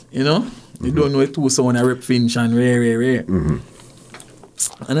you know you don't know two sound a rep Finch and rare. And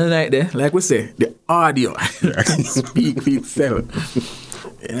the night there, like we say, the audio speak for itself.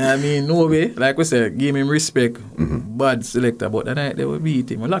 You know what I mean? Nobi, like we say, give him respect, bad selector, but the night they will beat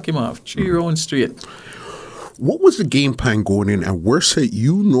him, we lock him off 3 rounds straight. What was the game plan going in? And where said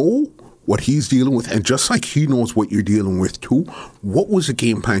you know what he's dealing with, and just like he knows what you're dealing with too, what was the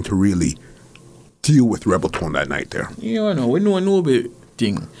game plan to really deal with Rebel Tone that night there? You know, we know Nobi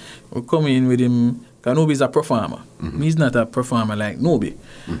thing. We come in with him, because Nobi is a performer. He's not a performer like Nobi.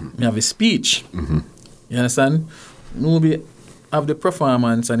 Me have a speech. You understand? Nobi have the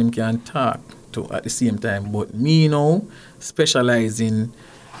performance and him can talk to at the same time. But me now specialize in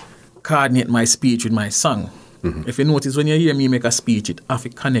coordinate my speech with my song. If you notice, when you hear me make a speech, it have to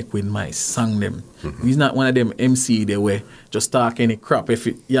connect with my song them. He's not one of them MC they where just talk any crap. If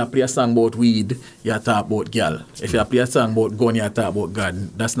you play a song about weed, you talk about girl. If you play a song about gun, you talk about God.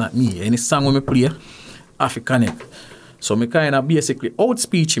 That's not me. Any song when me play, have to connect. So me kind of basically out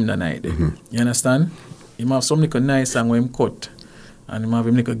speech him that night. You understand? He have some little nice song where him cut. And him have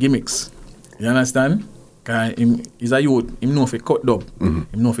him little gimmicks. You understand? Cause he's a youth, him know if he cut dub, him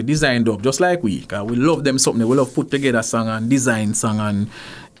know if he design dub, just like we. Cause we love them something, we love put together song and design song and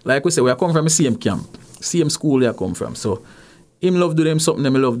like we say, we are come from the same camp, same school we are come from. So him love do them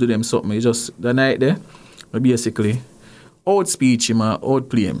something, me love do them something. It's just the night there, we basically out speech him and out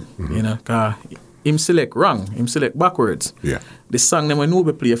play him, you know, cause him select wrong, him select backwards. Yeah. The song them when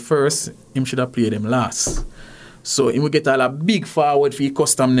Nobi play first, him should have played them last. So he will get all a big forward for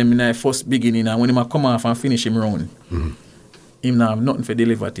custom them in the first beginning, and when he come off and finish him round, him not have nothing for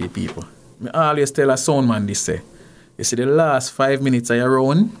deliver to people. I always tell a sound man this say, you see the last 5 minutes of your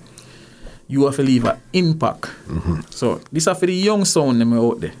round, you have to leave an impact. So this is for the young sound them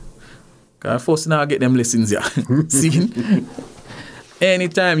out there. Because first now get them lessons here. See?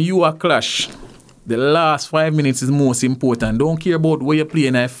 Anytime you are clash, the last 5 minutes is most important. Don't care about where you play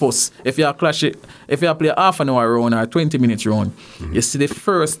in first. If you clash it, if you play half an hour round or 20 minutes round, you see the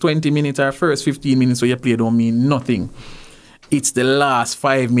first 20 minutes or first 15 minutes where you play don't mean nothing. It's the last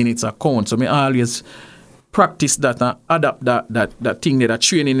 5 minutes that count. So I always practice that and adapt that thing that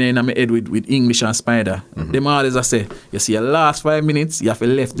training in my head with English and Spider. Them always I say, you see your last 5 minutes, you have to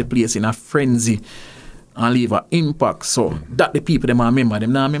left the place in a frenzy and leave an impact. So that the people them remember.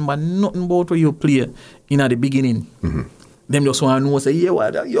 Them not remember nothing about what you play in at the beginning. Them just want to know, say, yeah,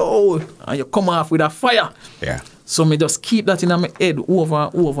 what, yo, and you come off with a fire. Yeah. So me just keep that in my head over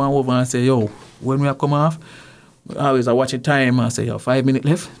and over and over and say, yo, when we come off, I always watch the time and say, yo, 5 minutes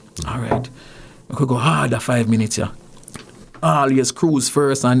left. All right. We could go harder 5 minutes, yeah. Always cruise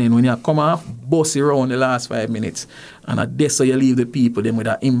first, and then when you come off, bust around the last 5 minutes. And at this, so you leave the people them with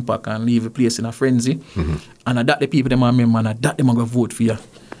that impact and leave the place in a frenzy. And at that, the people them remember, and at that, them are going to vote for you.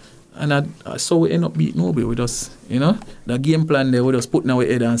 And so we end up beating Nobi. We just, you know, the game plan there, we just put in our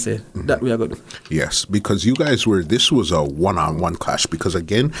head and say, that we are going to do. Yes, because you guys this was a one-on-one clash. Because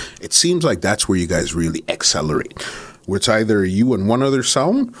again, it seems like that's where you guys really accelerate. Where it's either you and one other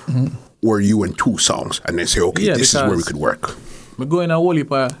sound, or you and two songs, and they say, okay, yeah, this is where we could work. We go in a whole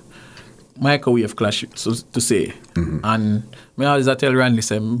heap of microwave clash, so to say. And me always tell Randy,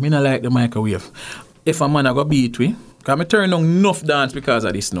 say, me not like the microwave. If a man I go beat with, because I turn on enough dance because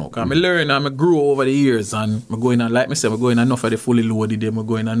of this now. Because I learn and I grow over the years, and I go in and, like me say, I go in enough of the fully loaded them, I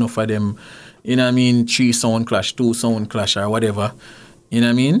go in enough of them, you know what I mean, 3 sound clash, 2 sound clash, or whatever. You know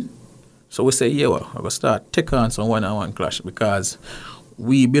what I mean? So we say, yeah, well, I go start take on some one-on-one clash, because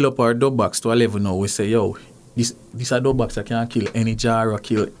we build up our dub box to a level now. We say, yo, this a dub box that can kill any jar or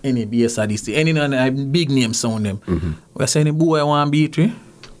kill any bass or this, any big name sound them. We say, any boy want to beat me,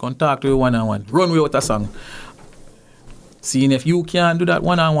 come talk to you one-on-one. Run without a song. Seeing if you can't do that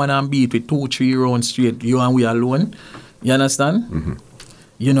one-on-one and beat with 2-3 rounds straight, you and we alone, you understand?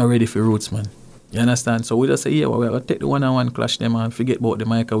 You're not ready for ROOTSMAN. You understand? So we just say, yeah, well, we're going to take the one-on-one clash them and forget about the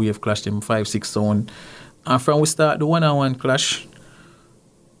microwave clash them 5-6 sound. And from we start the one-on-one clash,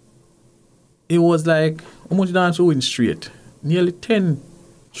 it was like, how much dance we win straight? Nearly 10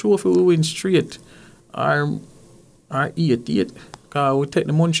 trophy we win straight. Or 8. Because we take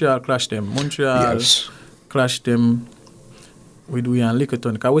the Montreal clash them. Montreal clash them with we and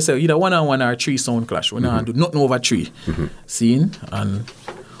Lickerton. Because we say either one-on-one or 3 sound clash. We don't do nothing over 3. Seeing? And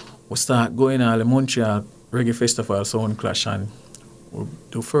we start going on the Montreal Reggae Festival sound clash. And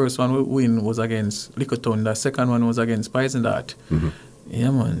the first one we win was against Lickerton. The second one was against Poison Dart.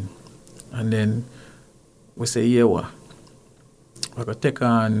 Yeah, man. And then we say, yeah, what? We're going to take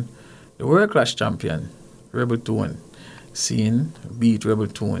on the World Clash champion, Rebel Tone. Seeing, beat Rebel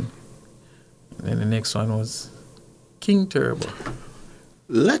Tone. And then the next one was King Turbo.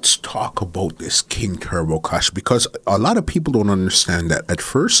 Let's talk about this King Turbo clash, because a lot of people don't understand that. At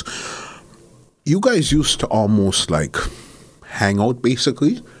first, you guys used to almost like hang out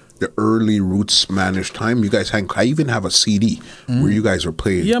basically the early Rootsmanish time, you guys had, I even have a CD where you guys were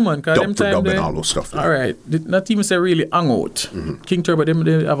playing man, dub for dub and all those stuff. All right. Not even say really hang out. King Turbo,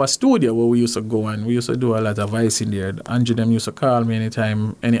 they have a studio where we used to go and we used to do a lot of voice in there. Andrew, them used to call me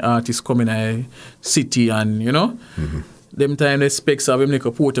anytime any artist come in a city and, you know, them time the specs have him like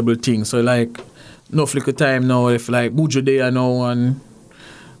a portable thing. So like, no flicker time now, if like Buju there now and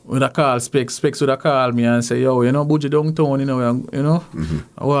with a call, Specs would have call me and say, yo, you know, Buju downtown, you know,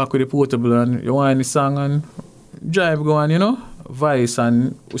 I walk with the portable and you want any song and drive go on, you know, voice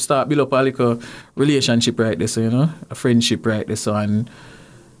and we start build up a little relationship right there, so, you know, a friendship right there, so, and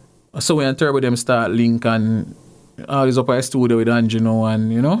so when Turbo them start link and always up at the studio with Andrew, you know,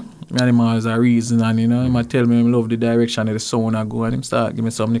 and, you know, animals a reason and, you know, he might tell me he love the direction of the sound I go and him start give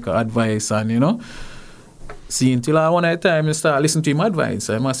me some little advice and, you know, see until I one at a time I start listening to him advice.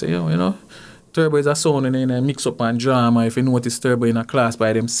 I must say, yo, you know, Turbo is a sound and a mix up and drama. If you notice Turbo in a class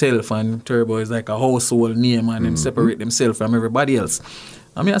by themselves and Turbo is like a household name and them separate themselves from everybody else.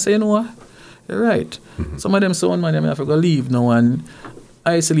 I mean, I say, you know what, you're right. Some of them sound man, I have to go leave now and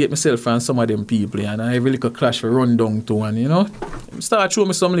isolate myself from some of them people and I really could clash for run down to and, you know, start showing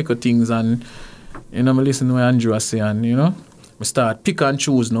me some little things and, you know, I listen to what Andrew say and, you know, I start pick and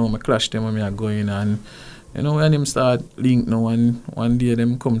choose now, I clash them when I go in and, you know, when them start link now and one day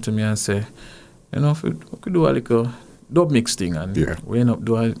them come to me and say, you know, we could do a little dub mix thing and we end up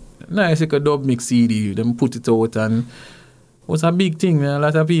do a nice little dub mix CD, them put it out and it was a big thing, man. A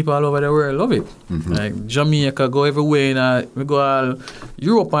lot of people all over the world love it. Like Jamaica, go everywhere and we go all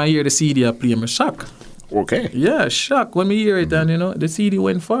Europe and hear the CD I play, I'm shocked. Okay. Yeah, shocked when we hear it and, you know, the CD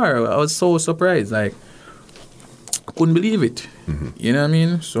went far. I was so surprised, like, I couldn't believe it. You know what I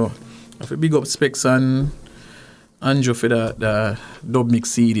mean? So, if you big up Specs and Andrew for the dub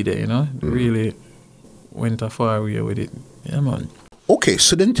mix CD there, you know, really went a far way with it. Yeah, man. Okay,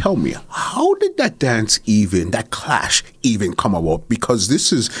 so then tell me, how did that dance even, that clash even come about? Because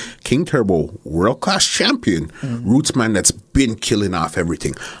this is King Turbo, world-class champion, Rootsman that's been killing off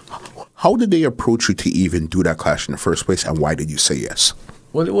everything. How did they approach you to even do that clash in the first place, and why did you say yes?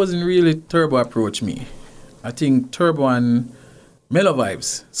 Well, it wasn't really Turbo approach me. I think Turbo and Mellow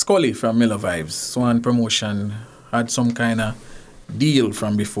Vibes, Scully from Mellow Vibes, Swan Promotion, had some kind of deal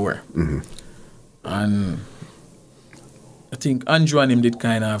from before. And I think Andrew and him did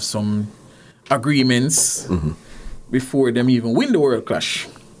kind of have some agreements before them even win the World Clash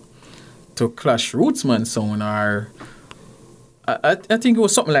to clash Rootsman sound or I think it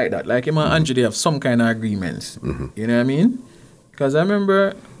was something like that. Like him and Andrew, they have some kind of agreements. You know what I mean? Because I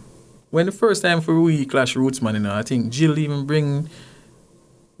remember when the first time for we clash Rootsman, you know, I think Jill even bring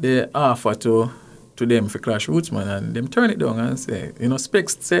the offer to them for clash Rootsman and them turn it down and say, you know,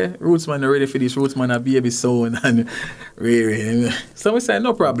 Specs say Rootsman are ready for this, Rootsman a baby sound and really. So we say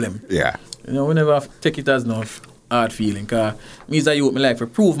no problem. Yeah. You know, we never take it as no hard feeling because me as a youth, me like to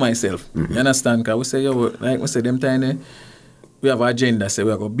prove myself. You understand? Because we say, yo, like we say, them time we have an agenda, say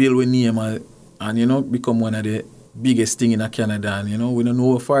we are going to build with name and, you know, become one of the biggest thing in Canada and, you know, we don't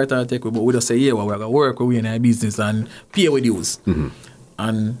know how far it will take, but we just say, yeah, well, we're going to work with in our business and pay with dues.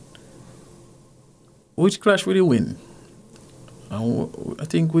 And which clash would he win? I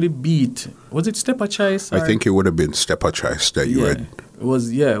think would it beat, was it Stepper Choice? I think it would have been Stepper Choice that you had. It was,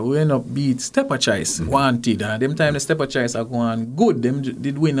 we end up beat Stepper Choice, Wanted. And them time the Stepper Choice are going good. Them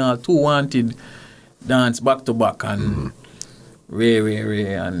did win all 2 Wanted dance back to back and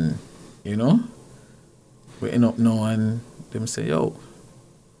Ray, and, you know, we end up now and them say, yo,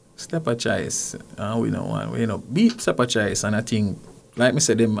 Stepper Choice. And we know one. We end up beat Stepper Choice. And I think, like I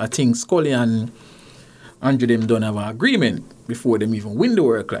said, I think Scully and Andrew them don't have an agreement before them even win the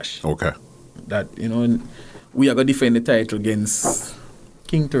World Clash. Okay. That, you know, we are going to defend the title against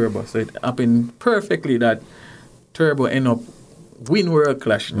King Turbo. So it happened perfectly that Turbo end up win World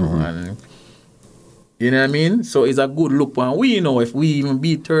Clash now. And, you know what I mean? So it's a good look. And we know if we even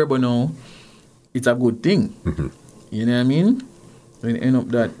beat Turbo now, it's a good thing. You know what I mean? When it end up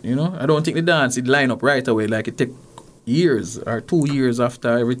that, you know, I don't think the dance it line up right away. Like it take years or 2 years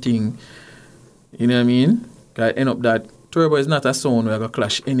after everything. You know what I mean? Because end up that Turbo is not a sound where I going to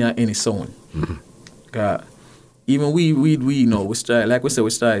clash any sound. Because even we know, we start, like we said, we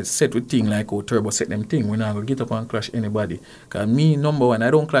start set with thing like how Turbo set them thing. We're not going to get up and clash anybody. Because me, number one,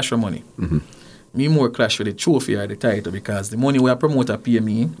 I don't clash for money. Me more clash for the trophy or the title because the money we a promoter pay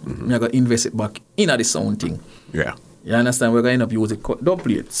me, me I going to invest it back in the sound thing. Yeah. You understand? We're going to end up using dub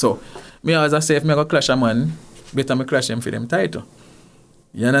plate. So, me as I say, if me go clash a man, better me clash them for them title.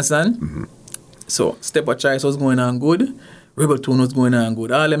 You understand? So, Stepper Choice was going on good. Rebel Tune was going on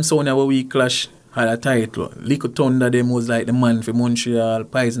good. All them sound where we clash had a title. Lico Thunder them was like the man from Montreal,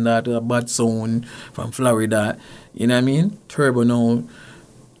 Poison that a bad sound from Florida. You know what I mean? Turbo now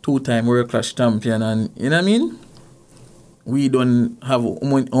 2-time world class champion, and you know what I mean? We don't have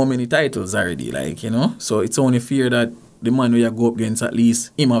how many titles already, like, you know? So it's only fair that the man we go up against, at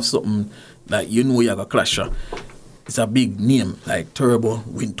least him have something that you know you have a clash. It's a big name, like Turbo,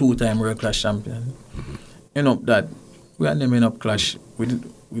 win 2-time world class champion. You know, that we had them in up clash.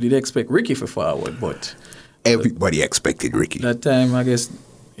 We did expect Ricky for forward, but everybody expected Ricky. That time, I guess,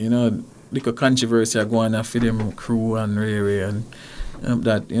 you know, little controversy going on for them crew and Ray and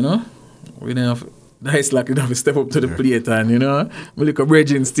that, you know, we didn't have Dice like enough to step up to the plate and, you know, we look a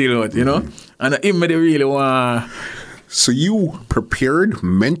bridging still out, you know, and him they really want. So you prepared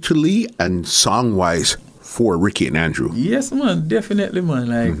mentally and song-wise for Ricky and Andrew? Yes, man, definitely, man.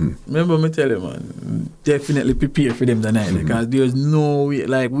 Like, remember me tell you, man, definitely prepare for them tonight because there's no way,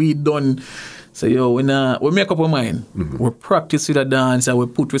 like, we done. So, yo, we make up our mind. We practice with the dance and we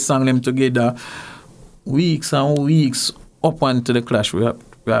put we song them together weeks and weeks up onto the clash. We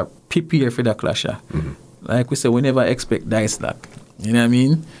are prepared for the clash. Like we say, we never expect dice luck. You know what I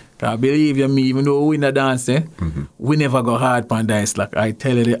mean? Because believe you me, even though we in the dance, we never go hard on dice luck. I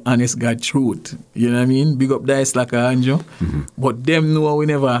tell you the honest God truth. You know what I mean? Big up dice luck, Andrew. But them know we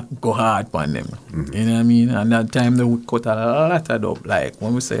never go hard on them. You know what I mean? And that time they would cut a lot of dub. Like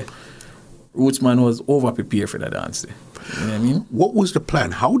when we say ROOTSMAN was over prepared for the dance. You know what I mean? What was the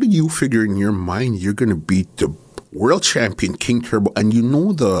plan? How did you figure in your mind you're going to beat the world champion King Turbo, and you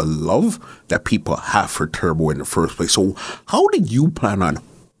know the love that people have for Turbo in the first place? So how did you plan on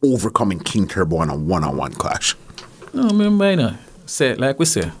overcoming King Turbo on a one-on-one clash? No, remember, you know, say, like we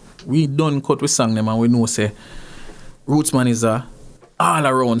say, we done cut with song them and we know, say, ROOTSMAN is a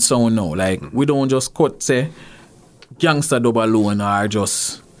all-around sound now. Like, we don't just cut, say, gangster dub alone or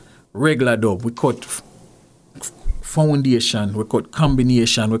just regular dub. We cut foundation, we cut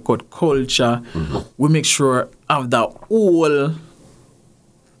combination, we cut culture. We make sure of that whole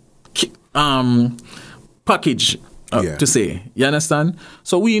package to say. You understand?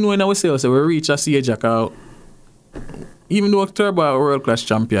 So we know in ourselves, we reach a stage, even though Turbo a world class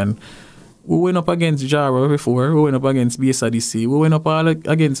champion, we went up against Jara before, we went up against BSADC, we went up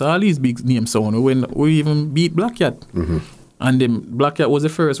against all these big name sound. We even beat Black Cat. And then Black Cat was the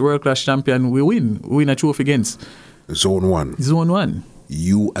first world class champion we win a trophy against. Zone 1. Zone 1.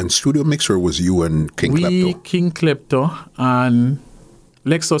 You and Studio Mixer was you and King Klepto? We, King Klepto, and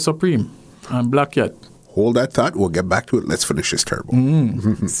Lexus Supreme, and Black Cat. Hold that thought. We'll get back to it. Let's finish this Turbo.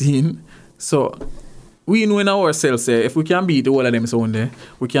 Seen? So, we know in ourselves, if we can beat all of them sound there,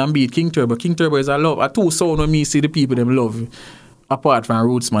 we can beat King Turbo. King Turbo is a two sound when me see the people them love, apart from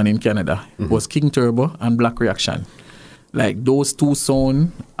ROOTSMAN in Canada, was King Turbo and Black Reaction. Like those two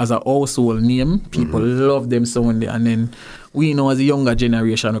sound as a household name, people love them sound there. And then we know as a younger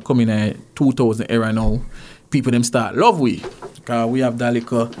generation, we come in a 2000 era now, people them start love we. Because we have that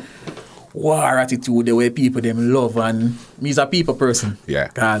little war attitude the way people them love, and me's a people person. Yeah.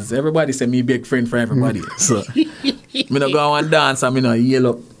 Because everybody say me big friend for everybody. So me not go and dance and me not yell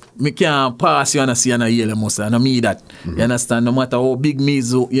up. Me can't pass you and see and yell most and I mean that. You understand? No matter how big me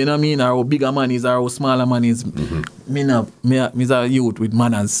is, you know what I mean, or how big a man is or how small a man is, me's a youth with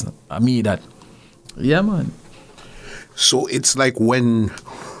manners. I mean that. Yeah, man. So it's like when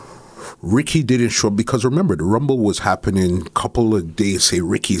Ricky didn't show up, because remember, the Rumble was happening a couple of days, say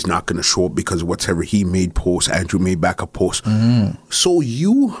Ricky's not going to show up because whatever he made post, Andrew made back a post. So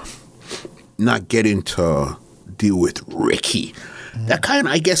you not getting to deal with Ricky, that kind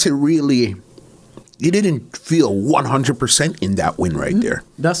of, I guess it really, you didn't feel 100% in that win right there.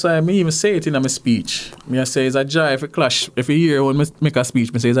 That's why I even say it in my speech. I say it's a joy if a clash, if you hear when I make a speech,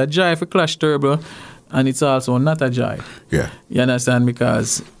 I say it's a joy if a clash Turbo, and it's also not a joy. Yeah. You understand?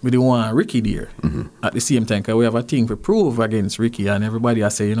 Because we don't want Ricky there. At the same time, because we have a thing to prove against Ricky, and everybody I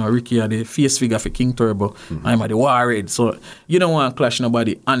say, you know, Ricky are the face figure for King Turbo. I'm at the Warhead. So you don't want to clash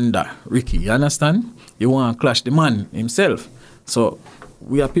nobody under Ricky. You understand? You want to clash the man himself. So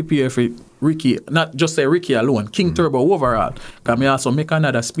we are prepared for Ricky, not just say Ricky alone, King Turbo overall. Because I also make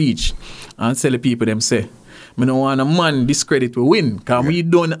another speech and tell the people them say, I don't want a man discredit to win. Because we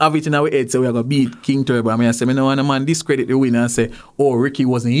don't have it in our head, so we are going to beat King Turbo. I say, I don't want a man discredit to win and say, oh, Ricky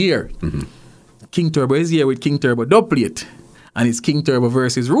wasn't here. King Turbo is here with King Turbo dubplate. And it's King Turbo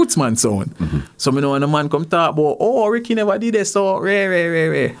versus ROOTSMAN sound. So I don't want a man come talk about, oh, Ricky never did this, so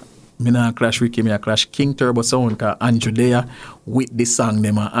re. Me not clash Ricky, me a clash King Turbo sound, because Andrew there with the song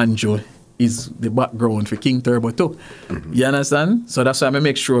them, and Andrew is the background for King Turbo too. You understand? So that's why I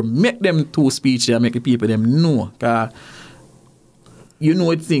make sure make them two speeches and make the people them know. Because you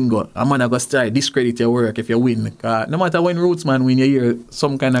know it thing go. A man going to start discredit your work if you win. No matter when ROOTSMAN win, you hear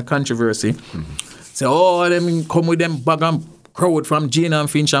some kind of controversy. Say, oh, them come with them bag and crowd from Jane and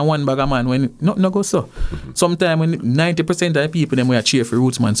Finch and one bag of man. When no go so. Sometimes when 90% of the people them will cheer for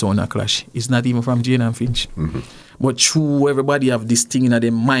ROOTSMAN sound a clash. It's not even from Jane and Finch. But true, everybody have this thing in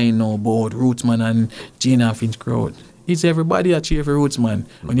their mind now about ROOTSMAN and Jane and Finch crowd. It's everybody that cheer for ROOTSMAN.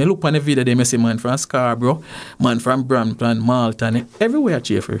 When you look on the video, they may say man from Scarborough, man from Brampton, Malton, everywhere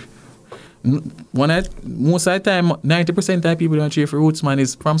cheer for. Most of the time, 90% of the people that cheer for ROOTSMAN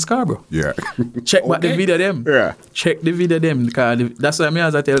is from Scarborough. Yeah. Check back the video them. Yeah. Check the video them. Because that's why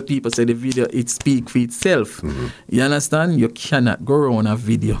I tell people, say the video, it speaks for itself. You understand? You cannot go around a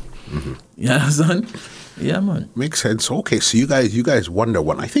video. You understand? Yeah, man. Makes sense. Okay, so you guys won the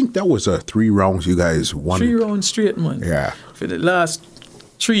one. I think that was 3 rounds you guys won. 3 rounds straight, man. Yeah. For the last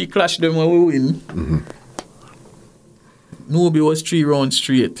 3 clash them when we win, Nobody was 3 rounds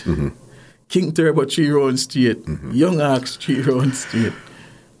straight. King Turbo 3 rounds straight. Young Ox 3 rounds straight.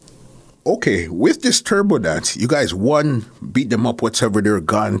 Okay, with this Turbo dance, you guys won, beat them up, whatever. They're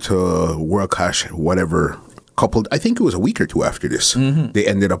gone to World Clash, whatever. Coupled, I think it was a week or 2 after this. They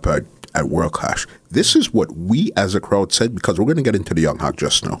ended up at World Clash. This is what we as a crowd said, because we're going to get into the Young Hawk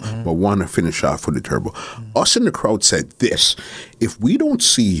just now, but want to finish off with the Turbo. Us in the crowd said this: if we don't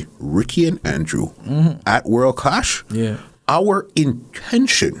see Ricky and Andrew at World Clash, our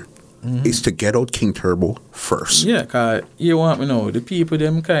intention is to get out King Turbo first. Yeah, because you want me know, the people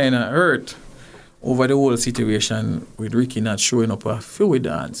them kind of hurt over the whole situation with Ricky not showing up a Philly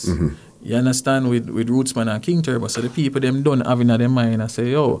dance. You understand, with ROOTSMAN and King Turbo. So the people them don't have in their mind and say,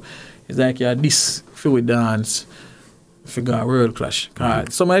 yo, it's like you had this Philly dance figure World Clash.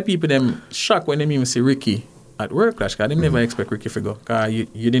 Some of the people them shocked when they even see Ricky at World Clash, because they never expect Ricky to go. Because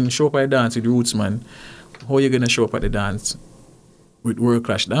you didn't show up at the dance with ROOTSMAN. How you going to show up at the dance with World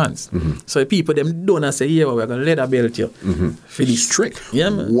Clash dance? So the people them don't say, yeah, well, we're going to leather belt you for this. Strict. Yeah,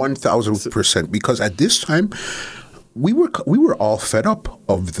 man. 1,000%. Because at this time, we were all fed up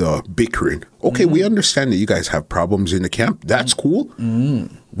of the bickering. Okay, we understand that you guys have problems in the camp. That's cool.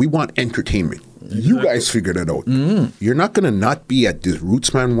 We want entertainment. You guys figured it out. You're not going to not be at this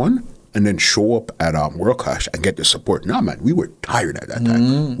ROOTSMAN one and then show up at World Clash and get the support. Nah, man, we were tired at that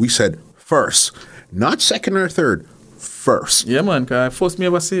time. We said first, not second or third, first. Yeah, man, because first me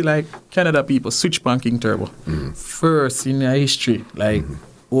ever see like Canada people switch on King Turbo. First in their history, like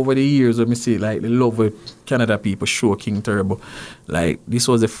over the years, when me see like the love with Canada people show King Turbo. Like this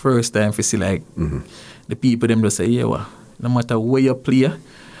was the first time to see like the people them just say, yeah, well, no matter where you play,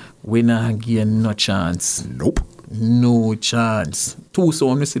 we not give no chance. Nope. No chance. Too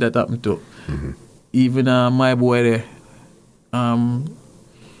soon me see that happen too. Even my boy there,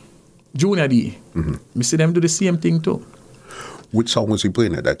 Junior D, me see them do the same thing too. Which song was he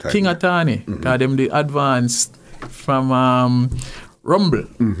playing at that time? King Atani, because them the advanced from Rumble.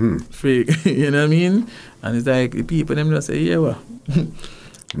 You know what I mean? And it's like the people them just say, yeah, well.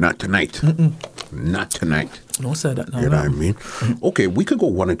 Not tonight. Not tonight. No, say that now. You know what I mean? Okay, we could go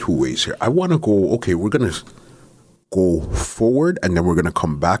one or two ways here. I want to go, okay, we're going to go forward and then we're going to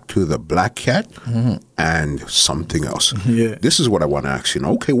come back to the Black Cat and something else. This is what I want to ask you.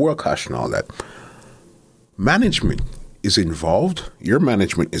 Okay, World Clash and all that. Management is involved. Your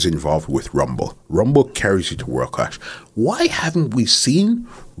management is involved with Rumble. Rumble carries you to World Clash. Why haven't we seen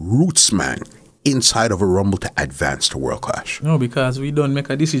ROOTSMAN inside of a Rumble to advance to World Clash? No, because we don't make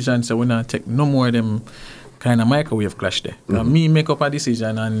a decision, so we not take no more of them kind of microwave clash there. Me make up a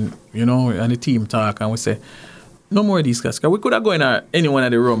decision and, you know, and the team talk and we say, no more of these clash. We could have gone in any one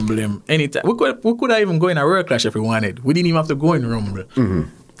of the Rumble anytime. We could have even go in a World Clash if we wanted. We didn't even have to go in Rumble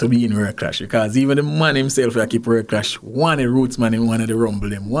to be in World Clash, because even the man himself that keep World Clash wanted ROOTSMAN in one of the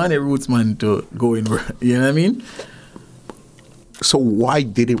Rumble. Wanted ROOTSMAN to go in. You know what I mean? So why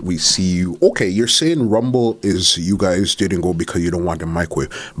didn't we see you? Okay, you're saying Rumble is you guys didn't go because you don't want the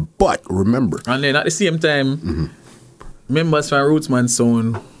microwave. But remember. And then at the same time, members from ROOTSMAN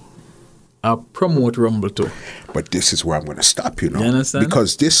Sound promote Rumble too. But this is where I'm going to stop you now. You understand?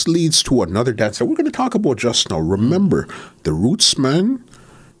 Because this leads to another dance that we're going to talk about just now. Remember, the ROOTSMAN,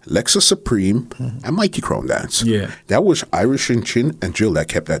 Lexus Supreme, and Mighty Crown dance. Yeah. That was Irish and Chin and Jill that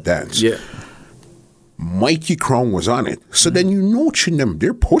kept that dance. Yeah. Mighty Crown was on it. So then you know Chin them,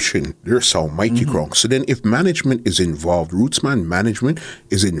 they're pushing their sound, Mighty Crown. So then if management is involved, ROOTSMAN management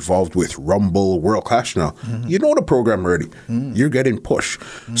is involved with Rumble, World Clash now, you know the program already. You're getting pushed.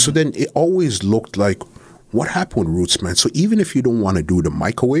 So then it always looked like what happened with ROOTSMAN? So even if you don't want to do the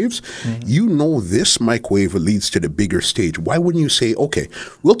microwaves, you know this microwave leads to the bigger stage. Why wouldn't you say, okay,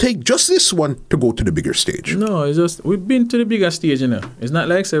 we'll take just this one to go to the bigger stage? No, it's just, we've been to the bigger stage, you know. It's not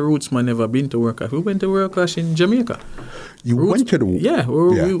like, say, ROOTSMAN never been to World Clash. We went to World Clash in Jamaica. You went to the... Yeah,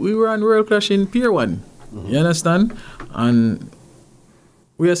 we were on World Clash in Pier 1. You understand? And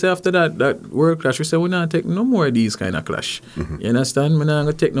we say after that World Clash, we say, we're not take no more of these kind of clash. You understand? We're not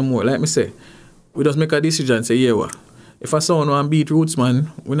going to take no more. Like me say, we just make a decision and say, yeah, what? If a someone want to beat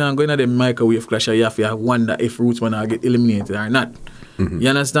ROOTSMAN, we're not going to the microwave clash. You have to wonder if ROOTSMAN will get eliminated or not. You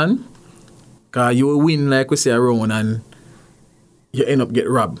understand? Because you will win, like we say, around and you end up get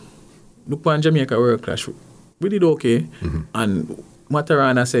robbed. Look on Jamaica World Clash. We did okay. And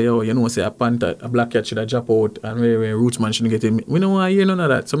Matarana say, oh, you know, say a panther, a black cat should have drop out and where ROOTSMAN shouldn't get him. We don't want to hear none of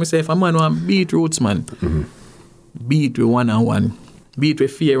that. So I say, if a man want to beat ROOTSMAN, beat with one-on-one, beat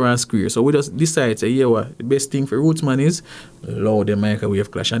with fair and square. So we just decide, say, yeah, what the best thing for ROOTSMAN is allow the microwave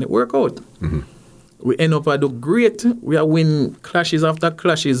clash, and it work out. We end up do great. We are win clashes after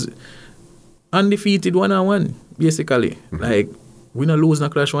clashes, undefeated one-on-one, basically. Like, we not lose no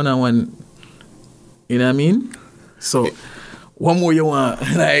clash one-on-one. You know what I mean? So, one more you want,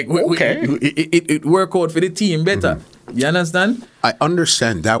 like, it work out for the team better. You understand? I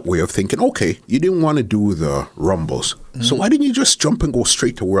understand that way of thinking. Okay, you didn't want to do the rumbles. So why didn't you just jump and go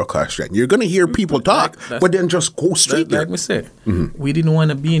straight to World Clash then? You're going to hear people talk, but then just go straight there. Like me say, we didn't want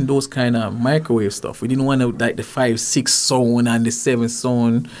to be in those kind of microwave stuff. We didn't want to, like, the 5-6 zone and the 7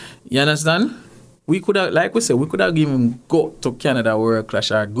 zone. You understand? We could have, like we said, we could have given go to Canada World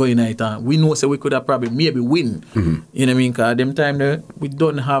Clash or go in it, and we know, so we could have probably maybe win. You know what I mean? Because at them time there, we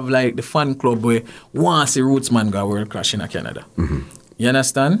don't have like the fan club where once a ROOTSMAN go World Clash in Canada. You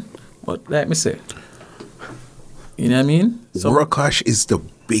understand? But like me say, you know what I mean? So, World Clash is the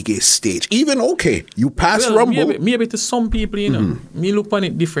biggest stage. Even okay, you pass Rumble. Maybe to some people, you know, me look on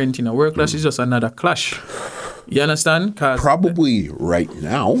it different. You know, World Clash is just another clash. You understand? Probably right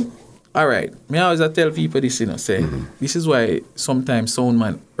now. All right. Me always tell people this, you know, say, this is why sometimes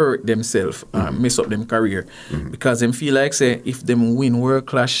soundman hurt themselves and mess up them career. Because them feel like, say, if them win World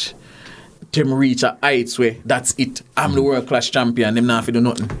Clash, them reach a heights where that's it. I'm the World Clash champion, them not have to do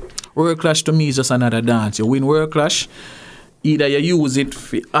nothing. World Clash to me is just another dance. You win World Clash, either you use it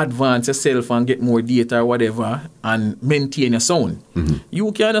to advance yourself and get more data or whatever and maintain your sound.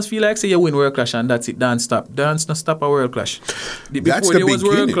 You can just feel like, say, you win World Clash and that's it, dance stop. Dance not stop a World Clash. Before there was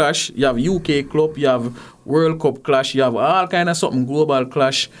World Clash, you have UK Club, you have World Cup Clash, you have all kind of something, Global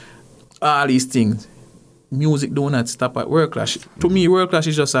Clash, all these things. Music do not stop at World Clash. To me, World Clash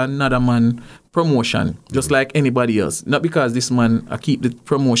is just another man promotion, just like anybody else. Not because this man keep the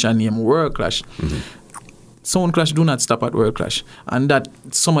promotion name World Clash. Sound Clash do not stop at World Clash. And that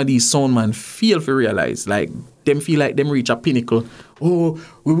some of these sound man feel to realize, like, them feel like them reach a pinnacle. Oh,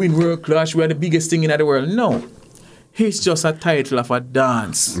 we win World Clash, we are the biggest thing in the world. No. It's just a title of a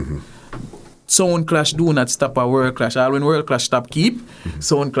dance. Sound Clash do not stop at World Clash. All when World Clash stop keep,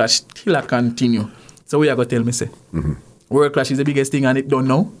 Sound Clash still a continue. So what you going to tell me, say? World Clash is the biggest thing and it don't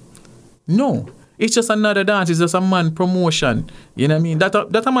know? No. It's just another dance. It's just a man promotion. You know what I mean?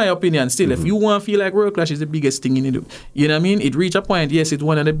 That's my opinion still. If you want to feel like World Clash is the biggest thing in it, you know what I mean? It reach a point, yes, it's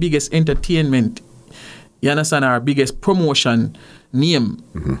one of the biggest entertainment, you understand, our biggest promotion name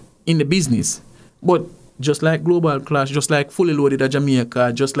in the business. But just like Global Clash, just like Fully Loaded at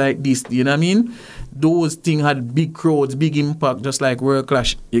Jamaica, just like this, you know what I mean? Those things had big crowds, big impact, just like World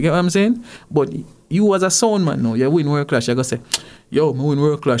Clash. You get what I'm saying? But you as a sound man now, you win World Clash, you go say, yo, me win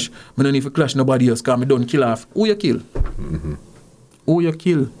World Clash, me don't need to clash nobody else because me don't kill off. Who you kill? Who you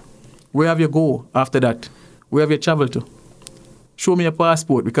kill? Where have you go after that? Where have you travel to? Show me your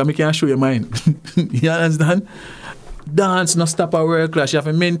passport because me can't show you mine. You understand? Dance no stop a World Clash. You have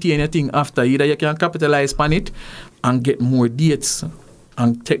to maintain your thing after. Either you can capitalize on it and get more dates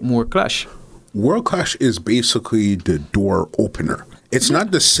and take more clash. World Clash is basically the door opener. It's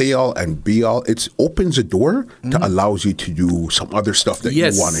not the say-all and be-all. It opens a door to allows you to do some other stuff that you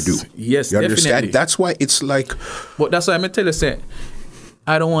want to do. Yes, you understand? definitely. That's why it's like... But that's why I'm tell you, say,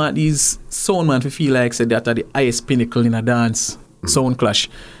 I don't want these sound man to feel like, say, that are the highest pinnacle in a dance sound clash.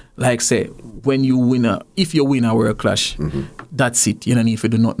 Like, say, when you win if you win a World Clash, that's it. You don't need to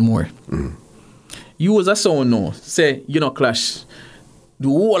do nothing more. You as a sound now, say, you know, clash, the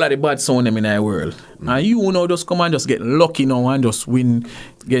whole of the bad sound them in the world. And you know just come and just get lucky now and just win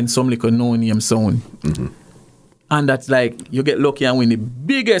against some little no-name sound. And that's like, you get lucky and win the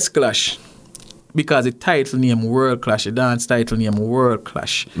biggest clash. Because the title name World Clash, the dance title name World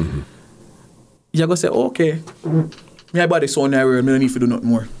Clash. You're going to say, okay, my body sound in the world, I don't need to do nothing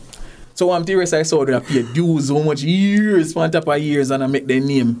more. So I'm serious, I saw they pay dues so much years on top of years and I make their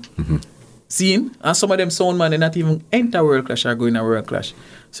name. Seeing? And some of them sound man, they not even enter World Clash or go in a World Clash.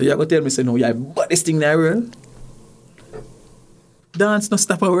 So you're going to tell me, say, no, you're baddest thing in the world. Dance no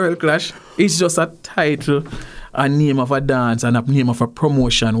stop a World Clash. It's just a title, a name of a dance and a name of a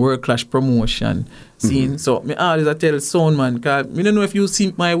promotion, World Clash promotion. Seeing? So me always I tell sound man, because I don't know if you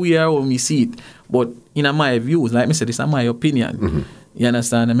see my way or me see it, but in my views, like me say, this is my opinion. You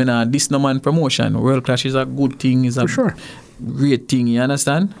understand? I mean, this no man promotion. World Clash is a good thing, is a great thing, you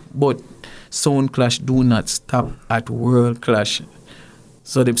understand? But Sound Clash do not stop at World Clash.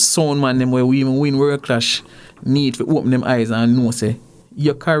 So the sound man, them where we even win World Clash, need to open them eyes and know, say,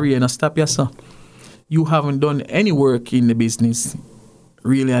 your career not stop yourself. You haven't done any work in the business,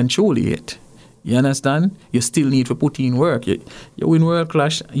 really and truly yet. You understand? You still need to put in work. You win World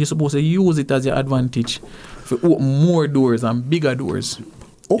Clash, you're supposed to use it as your advantage to open more doors and bigger doors.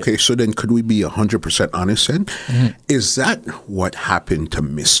 Okay, so then could we be 100% honest then? Is that what happened to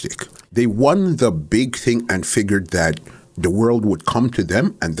Mystic? They won the big thing and figured that the world would come to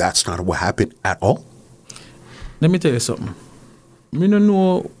them, and that's not what happened at all? Let me tell you something. I don't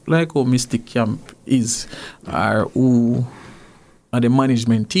know like how Mystic Camp is or who are the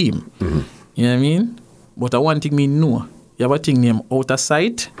management team. You know what I mean? But one thing me know, you have a thing named out of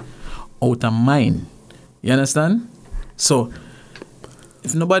sight, out of mind. You understand? So,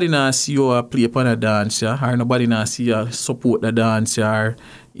 if nobody now see you play upon a dance, or nobody now see you support the dance, or,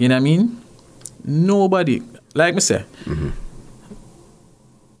 you know what I mean? Nobody, like me say,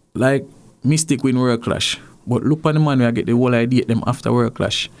 like Mystic win World Clash, but look on the man where I get the whole idea them after World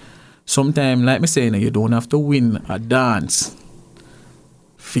Clash. Sometimes, like me saying, you don't have to win a dance,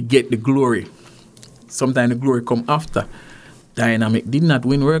 forget the glory. Sometimes the glory come after. Dynamic did not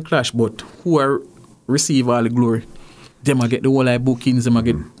win World Clash, but who are receive all the glory? Them I get the whole like bookings, them I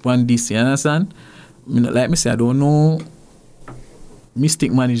get one this, you understand? I mean, like me say, I don't know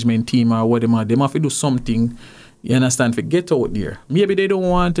Mystic management team or what them are. Them have to do something, you understand, for get out there. Maybe they don't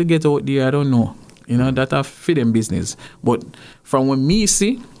want to get out there, I don't know. You know, that have for them business. But from what me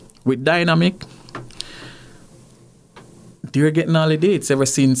see, with Dynamic, they're getting all the dates ever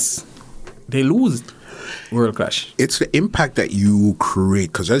since they lose World Clash. It's the impact that you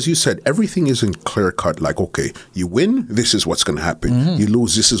create, because as you said, everything isn't clear cut. Like, okay, you win, this is what's going to happen. You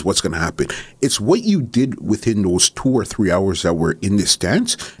lose, this is what's going to happen. It's what you did within those 2 or 3 hours that were in this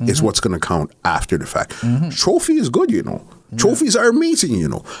dance is what's going to count after the fact. Trophy is good, you know. Trophies are amazing, you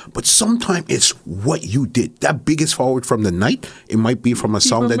know. But sometimes it's what you did. That biggest forward from the night, it might be from a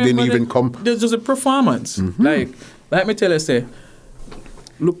song that didn't even come. There's just a performance. Like me tell you, say,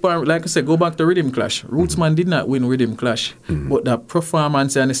 look, like I said, go back to Rhythm Clash. ROOTSMAN did not win Rhythm Clash, but the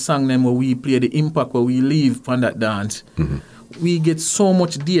performance and the song them where we play, the impact where we leave on that dance, we get so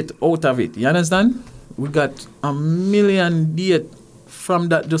much date out of it. You understand? We got 1 million date from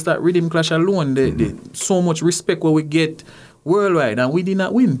that, just that Rhythm Clash alone. The so much respect where we get worldwide, and we did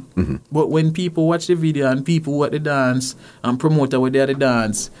not win. But when people watch the video and people watch the dance and promoter where they are the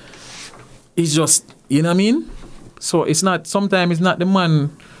dance, it's just, you know what I mean? So it's not, sometimes it's not the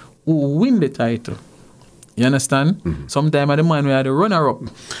man who win the title. You understand? Sometimes the man who are the runner-up.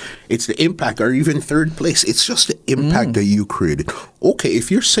 It's the impact, or even third place. It's just the impact that you created. Okay,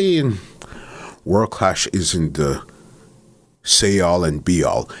 if you're saying World Clash isn't the say-all and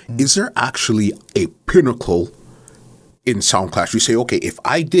be-all, is there actually a pinnacle in Sound Clash? You say, okay, if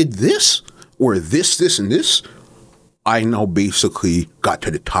I did this, or this, this, and this, I now basically got to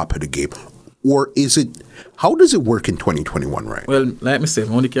the top of the game. Or is it, how does it work in 2021, right? Well, like I said,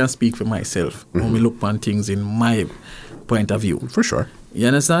 I only can speak for myself when we look on things in my point of view. For sure. You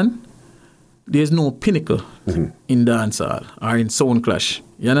understand? There's no pinnacle in dancehall or in Sound Clash.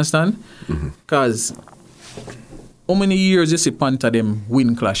 You understand? Because how many years you see Panther them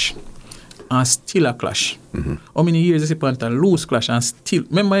win Clash and still a clash? How many years you see Panther lose Clash and still,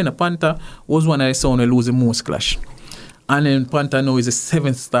 remember in the Panther was one of the sound that lose the most Clash. And then Panther now is a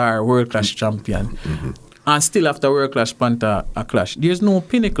 7-star World Clash champion. And still after World Clash, Panther a clash. There's no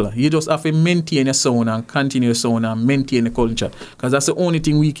pinnacle. You just have to maintain your sound and continue your sound and maintain the culture. Because that's the only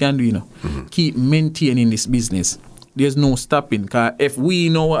thing we can do, you know. Keep maintaining this business. There's no stopping. Because if we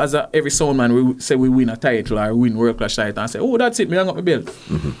know as every sound man, we say we win a title or win World Clash title and say, oh, that's it, me hang up my belt.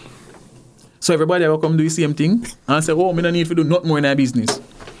 So everybody will come do the same thing and say, oh, me don't need to do nothing more in our business.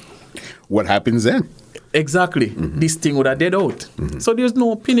 What happens then? Exactly. This thing would have dead out. So there's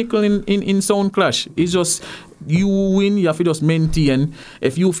no pinnacle in Sound Clash. It's just you win, you have to just maintain.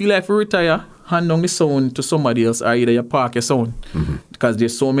 If you feel like you retire, hand down the sound to somebody else, or either you park your sound. because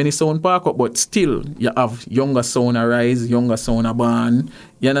there's so many sound park up, but still you have younger sound arise, younger sound a born.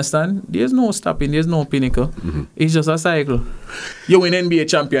 You understand? There's no stopping, there's no pinnacle. It's just a cycle. You win NBA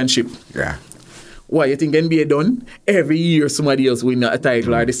championship. Yeah. Why you think NBA done? Every year somebody else win a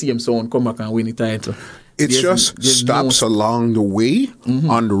title or the same sound come back and win the title. It just stops along the way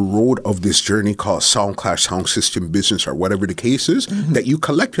on the road of this journey called sound clash, sound system business, or whatever the case is, that you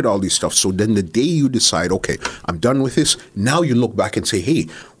collected all these stuff. So then the day you decide, okay, I'm done with this, now you look back and say, hey,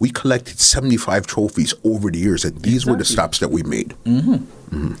 we collected 75 trophies over the years, and these were the stops that we made.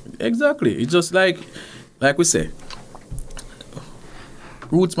 Exactly. It's just like we say,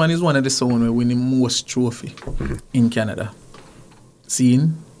 ROOTSMAN is one of the sound who win the most trophy in Canada.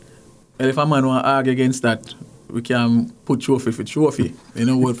 Seen? Well, if a man want to argue against that, we can put trophy for trophy. You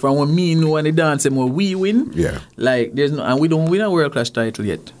know what? From what me know when they dance, and what we win, like there's no, and we don't win a world class title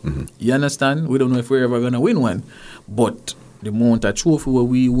yet. You understand? We don't know if we're ever gonna win one, but the amount of trophy where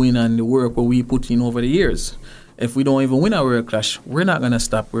we win and the work where we put in over the years. If we don't even win a world clash, we're not gonna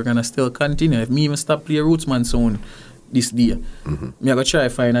stop. We're gonna still continue. If me even stop play ROOTSMAN sound this day, me I go try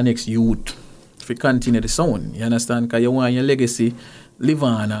find the next youth if we continue the sound. You understand? Because you want your legacy live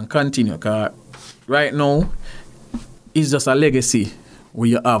on and continue. Because right now, it's just a legacy where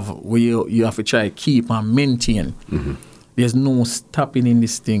you have to try to keep and maintain. There's no stopping in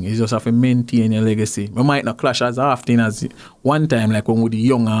this thing. You just have to maintain your legacy. We might not clash as often as one time, like when we were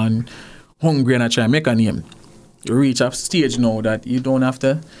young and hungry and I try to make a name. You reach a stage now that you don't have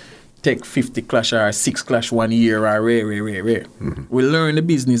to take 50 clash or 6 clash 1 year or rare. We learn the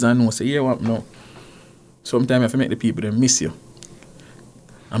business and know, say, yeah, what no. Sometimes you have to make the people them miss you.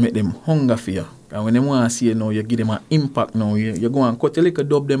 And make them hunger for you. And when they want to see you now, you give them an impact now. You go and cut a little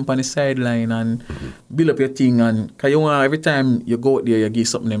dub them on the sideline and build up your thing. And because you want every time you go out there, you give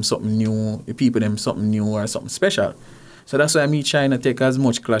something new, the people them something new or something special. So that's why me trying to take as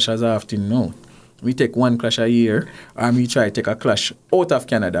much clash as I often now. We take 1 clash a year, or me try to take a clash out of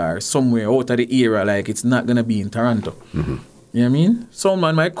Canada or somewhere out of the area, like it's not going to be in Toronto. You know what I mean? Some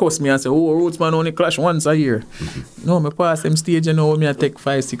man might cuss me and say, oh, ROOTSMAN only clash once a year. No, me pass them stage, you know, me I take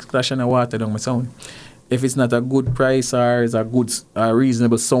 5-6 clash and I water down my sound. If it's not a good price or it's a good,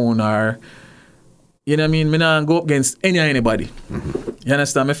 reasonable sound or, you know what I mean? Me not go up against anybody. You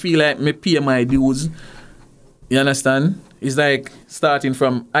understand? Me feel like me pay my dues. You understand? It's like starting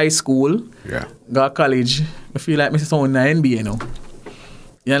from high school, go to college. I feel like me sound in the NBA now.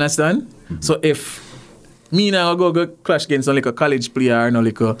 You understand? So if me now go clash against like a college player or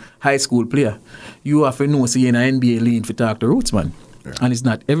like a high school player, you have to know see in an NBA league to talk to ROOTSMAN. And it's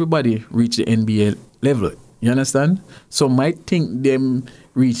not everybody reach the NBA level. You understand? So might think them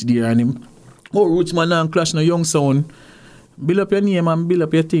reach there and him, ROOTSMAN now clash no young sound. Build up your name and build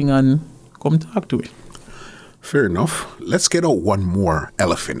up your thing and come talk to it. Fair enough. Let's get out one more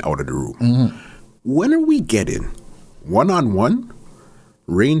elephant out of the room. When are we getting one-on-one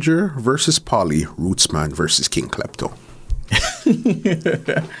Ranger versus Polly, ROOTSMAN versus King Klepto?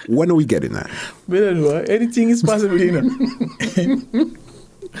 When are we getting that? I don't know. Anything is possible, you know.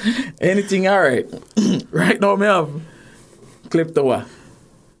 Anything all right. Right now, me have Klepto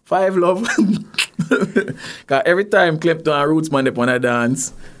 5 love. Because every time Klepto and ROOTSMAN they wanna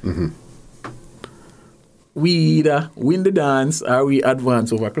dance, we either win the dance or we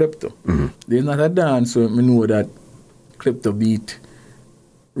advance over Klepto. There's not a dance so we know that Klepto beat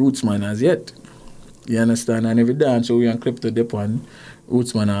ROOTSMAN as yet. You understand? And every dance so we and Klepto dip on,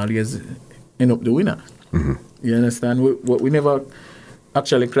 ROOTSMAN always end up the winner. You understand? We never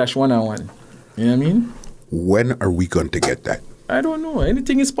actually clash one-on-one. You know what I mean? When are we going to get that? I don't know.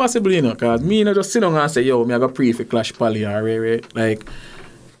 Anything is possible, you know, because me, you know, just sit down and say, yo, me I got pray for clash Polly or Ray. Like,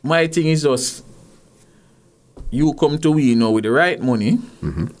 my thing is just you come to we, you know, with the right money,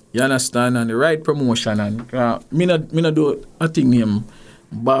 you understand, and the right promotion, and me not do a thing named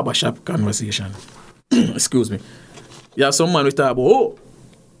barbershop conversation. Excuse me. You have some man we talk about, oh,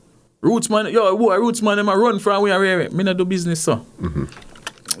 ROOTSMAN, yo, boy, ROOTSMAN, them a run from where I me not do business, so.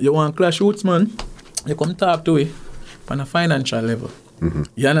 You want clash ROOTSMAN, you come talk to it on a financial level.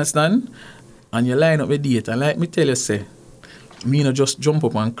 You understand? And you line up the date, and like me tell you, say, me not just jump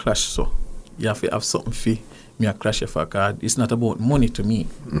up and clash, so. You have to have something for me a clash for card. It's not about money to me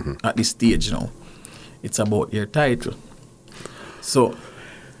at this stage now. It's about your title. So,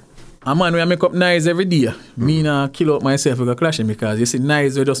 a man when I make up nice every day, me not kill out myself with a clashing because you see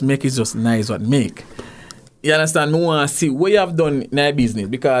nice we just make it just nice what make. You understand? Me want to see what you have done in your business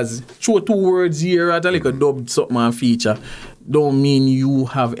because throw 2 words here at a like a dub something and feature don't mean you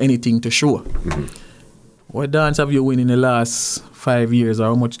have anything to show. What dance have you win in the last 5 years or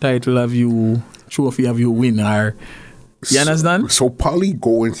how much title have you, trophy have you win or You understand? So Polly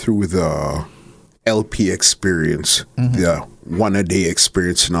going through the LP experience, the one a day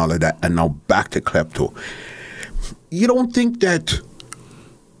experience and all of that, and now back to Klepto. You don't think that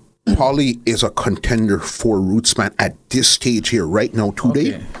Polly is a contender for Rootsman at this stage here right now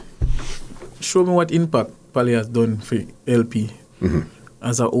today? Okay. Show me what impact Polly has done for LP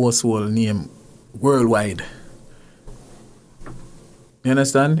as a household name worldwide. You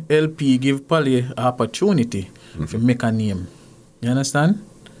understand? LP give Polly an opportunity to make a name. You understand?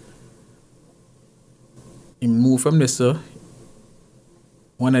 He move from this,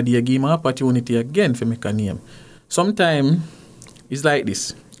 one of the give him an opportunity again to make a name. Sometimes it's like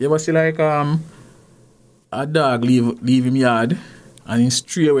this. You ever see like a dog leave him yard and he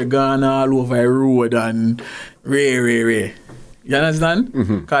stray away gone all over the road and ray. You understand?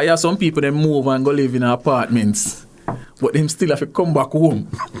 Because you have some people that move and go live in apartments, but them still have to come back home.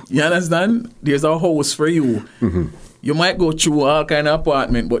 You understand? There's a house for you. You might go through all kind of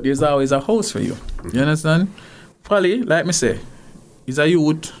apartment, but there's always a house for you. You understand? Polly, like me say, is a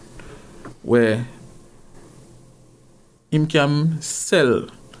youth where him can sell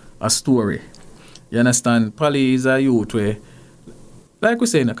a story. You understand? Polly is a youth where, like we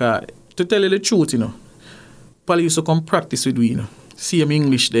say, to tell you the truth, Polly used to come practice with we, See him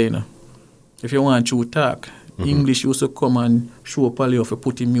English there, If you want to talk, English used to come and show Polly how to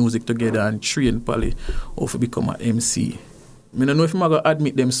put him music together and train Polly how to become an MC. I don't know if I'm going to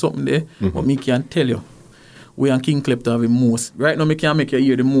admit them something there, but me can tell you. We and King Klepto have the most. Right now, me can make you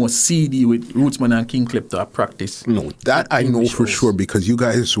hear the most CD with Rootsman and King Klepto at practice. No, that I know for sure because you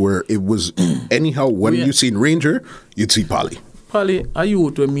guys were, it was, anyhow, when you seen Ranger, you'd see Polly. Polly, a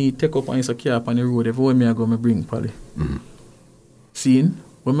youth when me take up and use a car up on the road, everywhere me I go, me bring Polly. Seeing,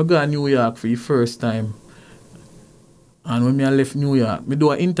 when me go to New York for the first time, and when me I left New York, me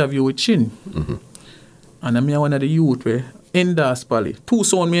do an interview with Chin. And I one of the youth where endorse Polly. 2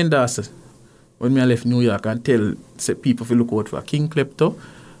 sound me endorse when me I left New York and tell people to look out for King Klepto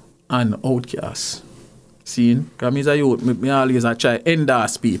and Outcast. Seeing? Because me as a youth, me always I try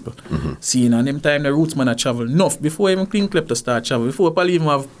endorse people. Seeing? And them time the Rootsman a travel enough before even King Klepto start travel, before Polly even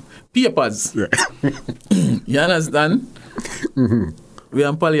have papers. You understand? We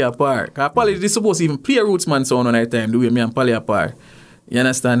and Polly apart. Because Polly is supposed to even play Rootsman sound on that time, the way me and Polly apart. You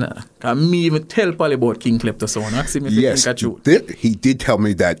understand? Because me even tell Polly about King Klepto sound. Ask him if yes, he think I he did tell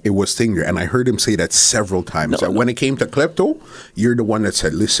me that it was Stinger, and I heard him say that several times. When it came to Klepto, you're the one that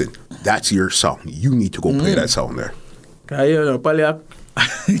said, listen, that's your song. You need to go play that song there. Because, Polly,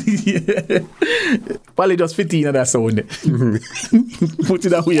 Polly just fit in that sound there. Put it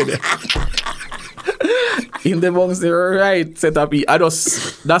that way there. In the amongst the right setup, I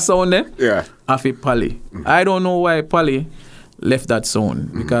just, that sound there, I feel Polly. I don't know why Polly left that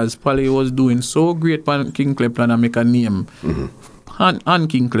sound, because Polly was doing so great on King Klepto and I make a name on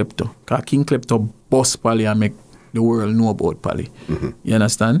King Klepto. Because King Klepto boss Polly and make the world know about Polly. You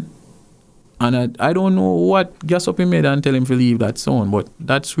understand? And I don't know what gas up he made and tell him to leave that sound, but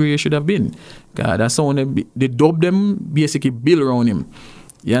that's where he should have been. Because that sound, they dub them, basically build around him.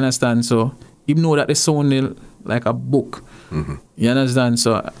 You understand? So, he know that the sound like a book. You understand?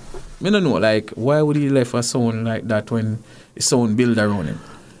 So, I don't know, like, why would he left a sound like that when the sound build around him?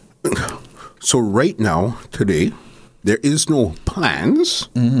 So right now, today, there is no plans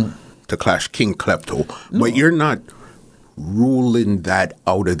to clash King Klepto, but you're not ruling that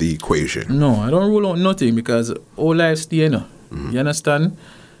out of the equation. No, I don't rule out nothing because all life stay, You understand?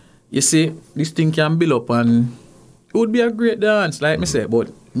 You see, this thing can build up and it would be a great dance, like me say,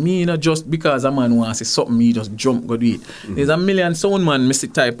 but me, just because a man wants to see something, me just jump, go do it. There's a million sound man, me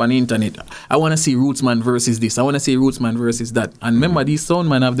type on the internet. I want to see Rootsman versus this. I want to see Rootsman versus that. And remember, these sound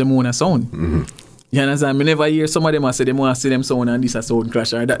man have them own sound. You understand? Me never hear some of them say they want to see them sound and this a sound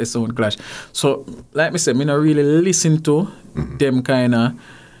clash or that a sound clash. So, like me say, me not really listen to them kind of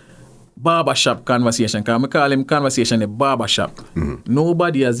barbershop conversation. Because I call them conversation a barbershop.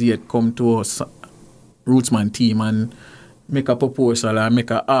 Nobody has yet come to us, Rootsman team, and make a proposal or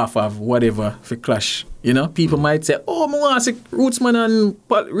make a half of whatever for clash. People might say, oh, I want to see Rootsman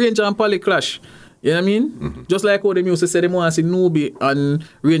and Ranger and Polly clash. You know what I mean? Just like how they used to say they want to see Nubi and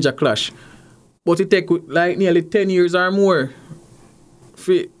Ranger clash. But it take like nearly 10 years or more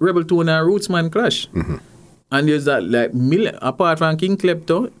for Rebel Tone and Rootsman clash. And there's that like million, apart from King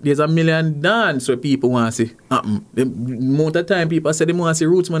Klepto, there's a million dance where people want to see happen. The amount of time people say they want to see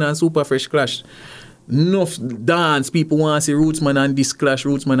Rootsman and Super Fresh clash. Enough dance, people want to see Rootsman and this clash,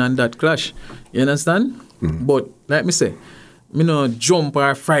 Rootsman and that clash. You understand? But like me say, me no jump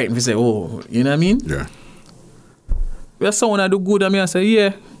or frighten me say, oh, you know what I mean? Yeah. Where someone I do good and me I say,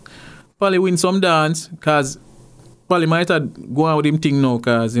 yeah, probably win some dance, because Pally might have go on with him thing now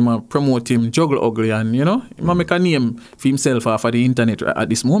because he might promote him Juggle Ugly and, you know, he might make a name for himself off of the internet at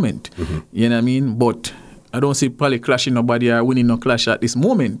this moment. You know what I mean? But I don't see Pally clashing nobody or winning no clash at this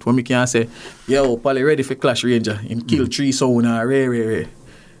moment. When we can say, yo, Pally ready for Clash Ranger. Him kill 3 sound or rare.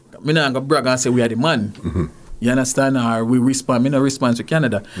 Me not gonna brag and say we are the man. You understand? Or we respond. Me not respond to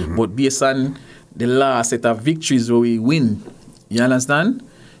Canada. But based on the last set of victories where we win, you understand?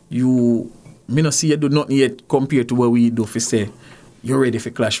 Me not see you do nothing yet compared to what we do for say, you're ready for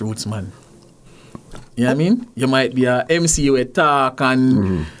Clash ROOTSMAN. You know what I mean? You might be a MC with talk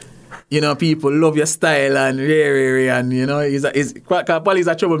and you know, people love your style and and you know, Pally is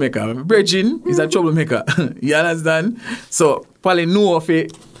a troublemaker. Bridging is a troublemaker. You understand? So Pally know of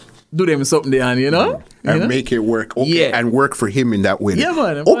it, do them something there, and you know? And make it work. Okay. Yeah. And work for him in that way. Yeah,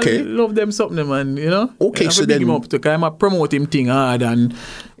 man. Okay. Pally love them something, man, you know? Okay, so then... him up to kind of promote him thing hard, and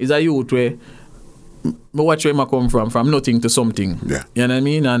he's a youth where me watch where I come from nothing to something. Yeah. You know what I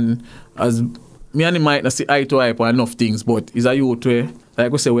mean? And as me and him might not see eye to eye for enough things, but he's a youth where,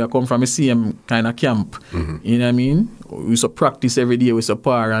 like we say, we come from a same kind of camp. You know what I mean? We used to practice every day, we used to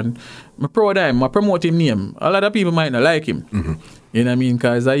par, and I'm proud of him, I promote him name. A lot of people might not like him. You know what I mean?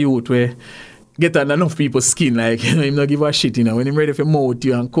 Because a youth where get on enough people's skin, like, you know, him not give a shit, you know, when him ready for mouth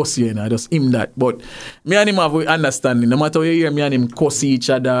you and cuss you, you know, just him that. But me and him have understanding. No matter how you hear me and him cuss each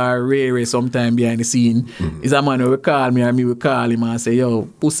other, rare sometime behind the scene, is a man who will call me and me will call him and say, yo,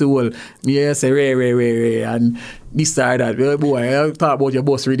 pussy hole, me here say rare, and this or that. Well, boy, I'll talk about your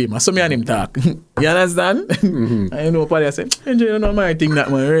boss redeemer. So me and him talk. You understand? I know Pally, I say, you don't know my thing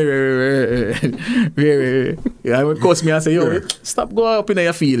that man, rare. I will cuss me and say, yo, stop going up in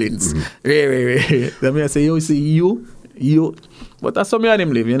your feelings. Rare. Then me I say, yo, see, you. But that's how me and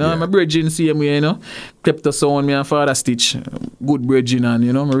him live, you know. My bridging same way, you know. Klepto sound, me and Father Stitch. Good bridging, and,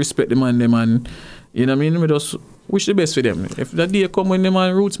 you know, I respect them and them, and, you know what I mean? I just wish the best for them. If that day come when them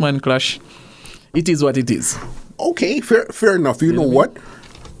and ROOTSMAN clash, it is what it is. Okay, fair enough. You know what?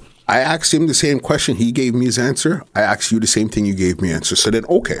 I asked him the same question. He gave me his answer. I asked you the same thing. You gave me answer. So then,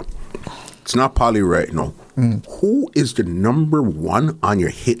 okay, it's not Pally right now. Who is the number one on your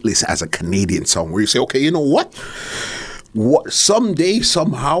hit list as a Canadian song where you say, okay, you know what? Someday,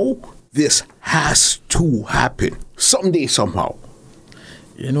 somehow, this has to happen. Someday, somehow.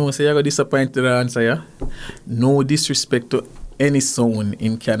 You know, so you got disappointed answer, yeah? No disrespect to any sound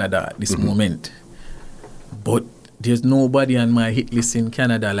in Canada at this moment. But there's nobody on my hit list in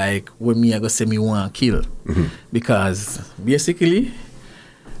Canada like when me I go say me want to kill. Because basically,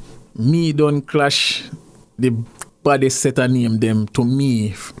 me don't clash the baddest set of name them to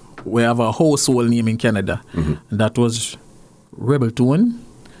me. We have a household name in Canada. That was Rebel Tone,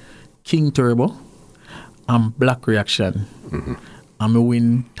 King Turbo, and Black Reaction. And we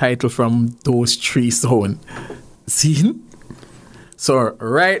win title from those 3 sound. See? So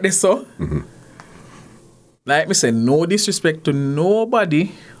right there, so like me say, no disrespect to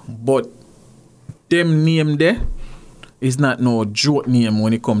nobody, but them name there is not no joke name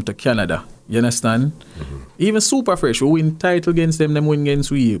when it come to Canada. You understand? Even Super Fresh, we win title against them win against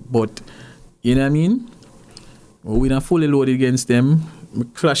we. But, you know what I mean? We win a fully loaded against them. We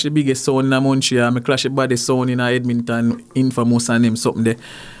clash the biggest sound in Montreal. We clash the baddest sound in Edmonton, Infamous and them something there.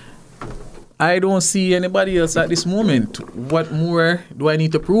 I don't see anybody else at this moment. What more do I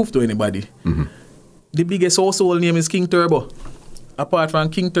need to prove to anybody? The biggest household name is King Turbo. Apart from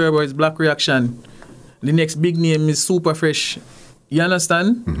King Turbo, is Black Reaction. The next big name is Super Fresh. You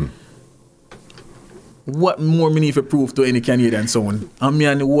understand? What more me need to prove to any Canadian sound? And me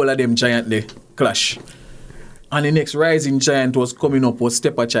and the whole of them giant they clash. And the next rising giant was coming up was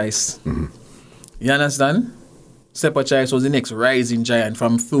Stepper Choice. You understand? Stepper Choice was the next rising giant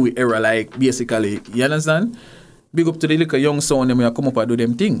from Fluid era, like basically. You understand? Big up to the little young sound them who come up and do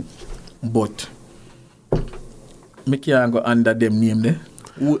them thing. But me can't go under them name there.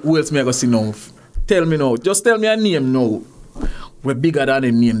 Who else me I go see now? Tell me now. Just tell me a name now. We're bigger than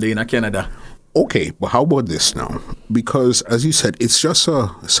them name there in Canada. Okay, but how about this now? Because as you said, it's just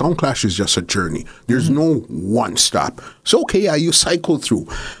sound clash is just a journey. There's no one stop. So okay, yeah, you cycle through.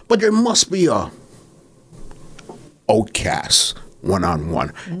 But there must be a outcast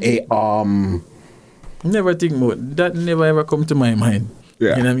one-on-one. Never think about that. Never ever come to my mind.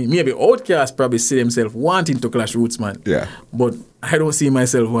 Yeah. You know what I mean? Maybe Outcast probably see themselves wanting to clash ROOTSMAN. Yeah. But I don't see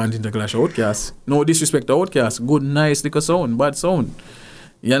myself wanting to clash Outcast. No disrespect to Outcast. Good, nice, little sound, bad sound.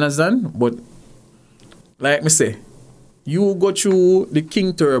 You understand? But like me say, you go through the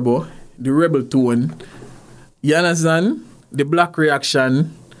King Turbo, the Rebel Tone, you understand? The Black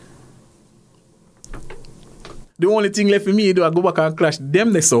Reaction, the only thing left for me to do, I go back and clash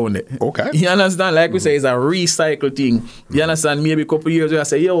them the sound. Okay. You understand? Like we say, it's a recycle thing. You understand? Maybe a couple of years ago, I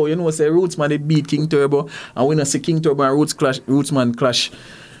say, yo, you know, say Rootsman, they beat King Turbo, and we not see King Turbo and Rootsman clash.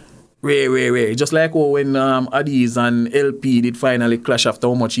 Way. Just like when Addies and LP did finally clash after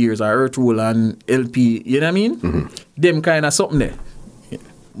how much years, or Earth Rule and LP, you know what I mean? Them kind of something there.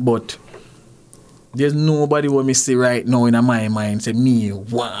 But there's nobody what me see right now in my mind say me,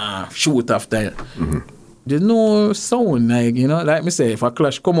 wow, shoot after. There's no sound, like, you know, like me say, if a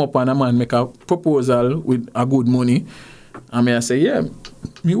clash come up and a man make a proposal with a good money, and me I say, yeah,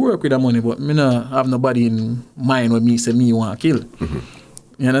 me work with the money, but me not have nobody in mind when me say me want to kill.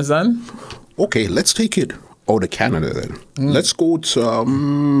 You understand? Okay, let's take it out of Canada then. Let's go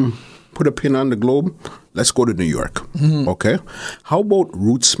to, put a pin on the globe. Let's go to New York. Okay? How about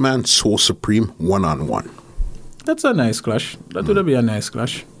Rootsman Soul Supreme one-on-one? That's a nice clash. That would be a nice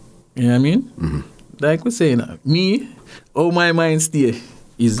clash. You know what I mean? Like we're saying, me, all my mind stay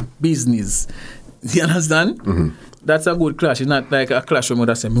is business. You understand? That's a good clash. It's not like a clash where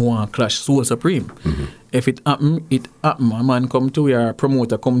I say, me want to clash Soul Supreme. If it happen, it happen. A man come to you, or a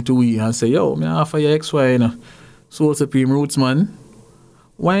promoter come to you and say, yo, me offer you XY, you know, Soul Supreme Rootsman.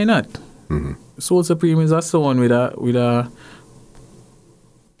 Why not? Soul Supreme is a sound we have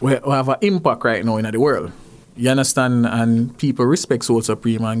an impact right now in the world. You understand? And people respect Soul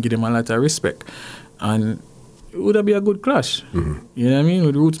Supreme and give them a lot of respect. And it would be a good clash. You know what I mean?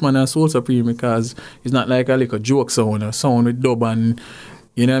 With Rootsman and Soul Supreme, because it's not like a joke sound, a sound with dub and,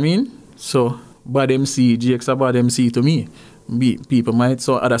 you know what I mean? So, bad MC, GX a bad MC to me. People might,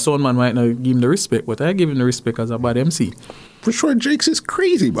 so other soundman might not give him the respect, but I give him the respect as a bad MC. For sure, Jakes is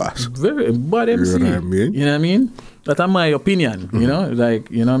crazy, boss. Very bad MC. You know what I mean? You know what I mean? That's my opinion, you know? Like,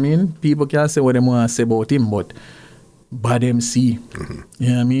 you know what I mean? People can say what they want to say about him, but bad MC. You know what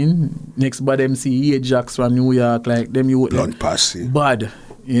I mean? Next bad MC, Ajax from New York, like them you Blunt Posse. bad.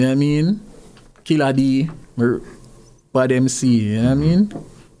 You know what I mean? Killer D, bad MC, you know what I mean?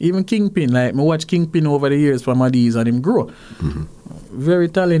 Even Kingpin, like, I watch Kingpin over the years from Addies and him grow. Very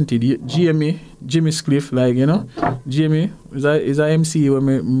talented. Jimmy Cliff, like, you know, Jimmy is a MC where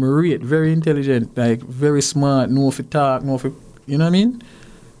me rate, very intelligent, like, very smart, know if talk, know if, you know what I mean?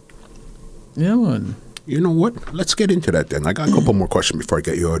 Yeah, man. You know what? Let's get into that then. I got a couple more questions before I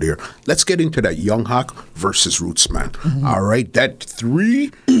get you out of here. Let's get into that Young Hawk versus Rootsman. All right, that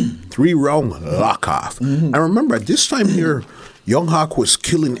three round lock off. And remember, at this time here, Young Hawk was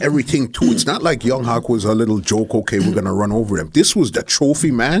killing everything too. It's not like Young Hawk was a little joke, okay, we're going to run over him. This was the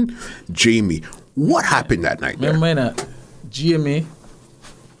trophy man, Jamie. What happened that night there? Remember that, Jamie,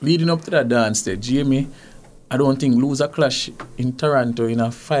 leading up to that dance there, Jamie, I don't think lose a clash in Toronto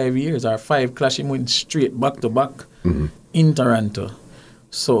in 5 years, or 5 clash him went straight back to back in Toronto.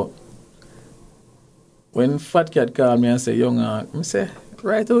 So, when Fat Cat called me and say, Young Hawk, I say,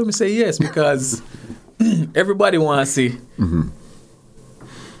 right away, I say yes, because everybody want to see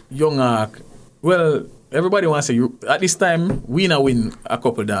Young Hawk. Well, everybody want to see, at this time, we not win a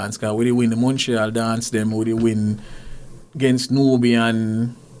couple dance, because we did win the Montreal dance, them, we did win against Nubi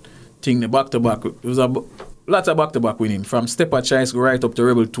and thing, the back-to-back. It was lots of back-to-back winning, from Stepper Choice right up to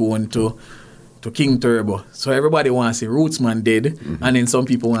Rebel Tone to King Turbo. So everybody want to see Rootsman dead, and then some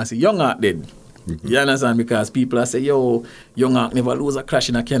people want to see Young Hawk dead. You understand? Because people are say, yo, Young Hawk never lose a clash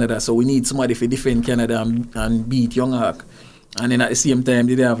in Canada, so we need somebody to defend Canada and beat Young Hawk. And then at the same time,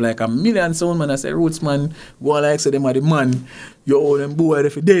 they have like a million soundmen. I say, Rootsman, go on like say them are the man. Yo, them boy,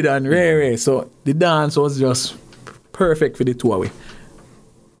 if they dead and rare. So the dance was just perfect for the two away.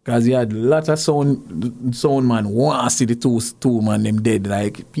 Because he had lots of sound man want to see the two man them dead.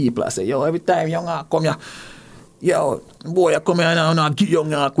 Like people say, yo, every time Young Hawk come here, yo, boy, I come here now and I give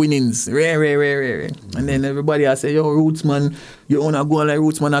Young Hawk winnings. Rare. And then everybody I say, yo, Rootsman, you wanna go like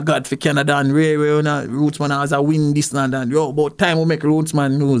Rootsman a god for Canada and rare, Rootsman has a win this and that. Yo, about time we make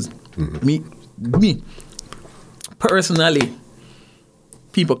Rootsman news. Me, personally,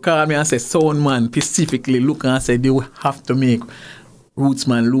 people call me and say, sound man specifically look and say they will have to make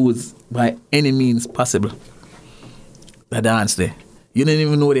Rootsman lose by any means possible. The dance there. You don't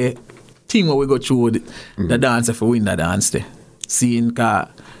even know the thing what we go through the dance if we win the dance there. Seeing car.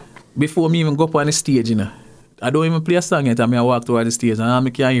 Before me even go up on the stage, you know, I don't even play a song yet, and I walk toward the stage and all I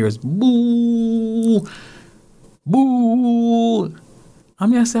can hear is boo, boo.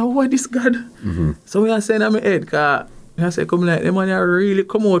 And I say, oh, what this God? So I say in my head, cause I say, come like, them man really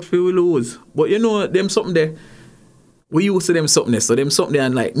come out for we lose. But you know, them something there. We used to them something there, so them something there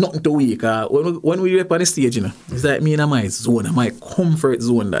and like nothing to weak. When we up on the stage, you know, it's like me in my zone, my comfort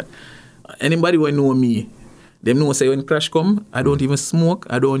zone that. Anybody who know me Them know say when clash come, I don't even smoke,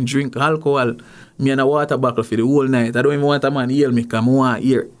 I don't drink alcohol. Me and a water bottle for the whole night. I don't even want a man hear me, because I want to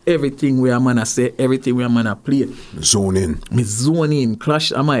hear everything where a man a say, everything where a man a play. Zone in. Me zone in.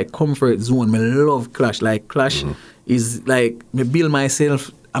 Clash am my comfort zone. Me love clash. Like clash is like me build myself.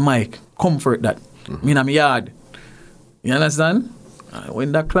 Am my comfort that. Me in my yard. You understand?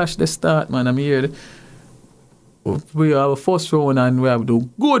 When that clash they start, man, I'm here. We have a first round and we have do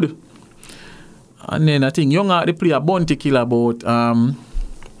good. And then I think Young Art they play a bounty kill about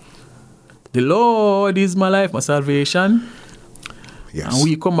the Lord is my life, my salvation. Yes. And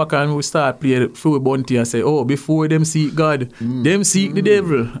we come back and we start play through a bounty and say, oh, before them seek God, them seek the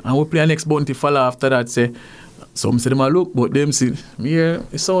devil. And we play a next bounty follow after that, say, some say them a look, but them see, me here,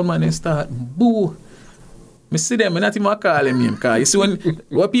 the sound man they start, boo. Me see them, I not even call them name, because you see when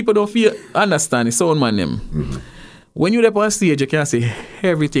what people don't feel, understand, the sound man name. When you're up on stage, you can see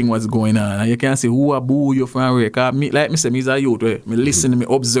everything what's going on. And you can see who a boo you from where. Cause me, like me say, me is a youth. Me listen, me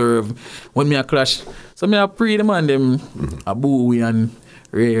observe. When me a clash. So me a pray them and them a boo we and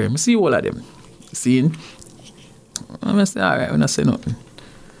rare. Me see all of them. Seeing? I say, alright, we not say nothing.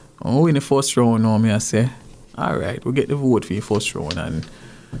 Oh, in the first round now, me I say, alright, we get the vote for the first round. And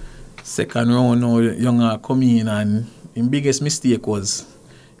second round now, Younger come in and his biggest mistake was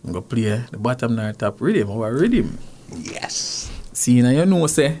I'm going to play the bottom or top rhythm, our rhythm. Yes. See, now you know,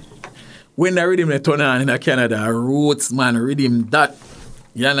 say, when the rhythm they turn on in Canada, ROOTSMAN rhythm that,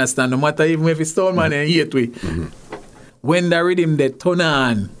 you understand, no matter even if it's stone man and hate we. When the rhythm they turn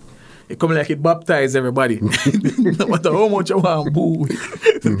on, it come like it baptize everybody. No matter how much you want boo.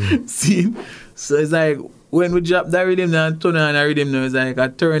 See? So it's like, when we drop that rhythm and turn on the rhythm now, it's like a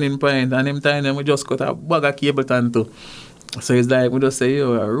turning point, and them time then we just cut a bag of cable too. So it's like, we just say,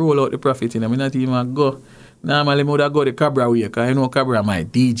 yo, I roll out the profit in. I mean, not even go. Normally, I would go the Cabra way, because I know Cabra my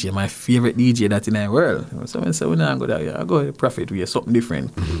DJ, my favorite DJ that's in the world. So I say, we not go that way. I go the profit way, something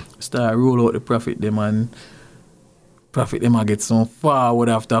different. Start roll out the profit them, and profit them I get some forward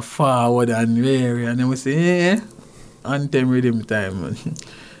after forward and rare. And then we say, anthem rhythm time. Man.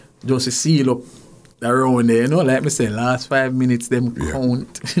 Just to seal up around there, you know, like me say, last 5 minutes, them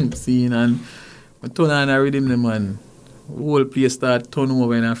count. Seeing, and we turn on a rhythm them, man. Whole place start turn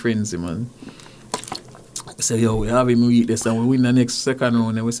over in our frenzy, man. We say, yo, we have him week this and we win the next second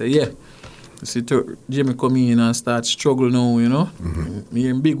round. And we say, yeah. You see Jimmy come in and start struggle now, you know. Me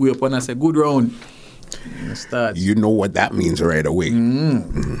in big way up and I say, good round. And start. You know what that means right away.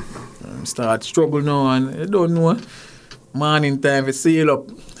 Start struggle now and you don't know. Morning time, we sail up.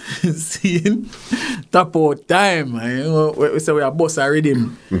 Seeing top out time. You know, we say we are boss a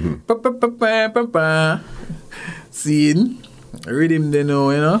rhythm. Seeing rhythm they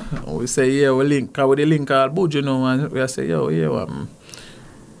know, you know. We say, yeah, we link, with the link called Budge, you know, and we say, yo, yeah,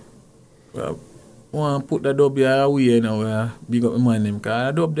 we want to put the dub here away, you know, we big up the man, them,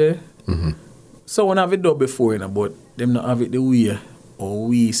 because the dub there. So we have it dub before, you know, but them not have it the way, or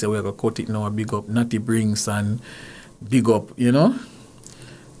we say we're going to cut it now, big up Natty Brinks and big up, you know.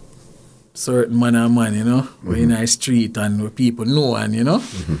 Certain man and man, you know, we're in the street and where people know, and you know.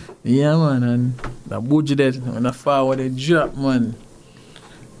 Yeah, man, and the budget when I forward the drop, man,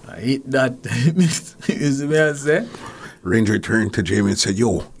 I hit that. You see what I say? Ranger turned to Jamie and said,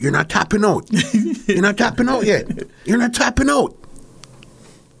 yo, you're not tapping out. You're not tapping out yet. You're not tapping out.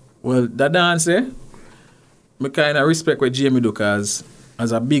 Well, that dance, I kind of respect what Jamie do, because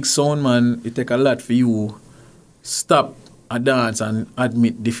as a big sound man, it take a lot for you stop a dance and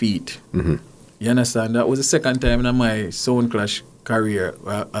admit defeat. You understand? That was the second time in my sound clash career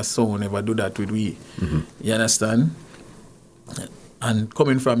a sound ever do that with we. You understand? And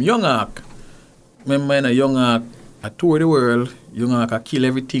coming from Young Ark, remember in a Young Ark, I tour the world, Young Ark I kill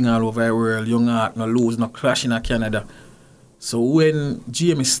everything all over the world, Young Ark no lose, no clash in Canada. So when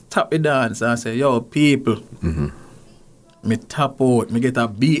Jamie stop the dance and say, yo, people, me tap out, me get a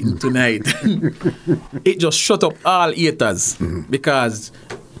beating tonight. It just shut up all haters. Because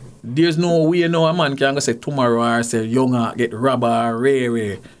there's no way no a man can go say tomorrow or say Young Art get robbed or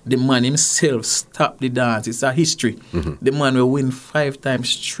rare. The man himself stop the dance. It's a history. The man will win 5 times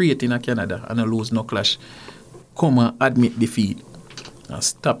straight in Canada and lose no clash. Come and admit defeat. And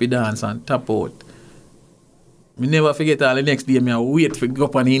stop the dance and tap out. Me never forget all the next day, I wait for go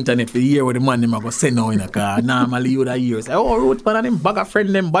up on the internet for hear what the man them are going to say now in a car. Normally you would hear, say, oh, ROOTSMAN and them bag a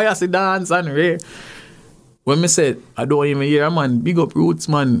friend them buy us the dance and rare. When me said, I don't even hear a man, big up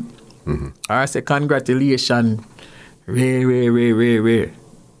ROOTSMAN. Or I say, congratulations, rare.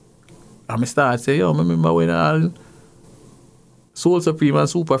 And me start say, yo, I remember when all Soul Supreme and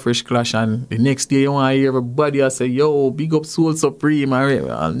Super Fresh clash, and the next day you want to hear everybody say, yo, big up Soul Supreme.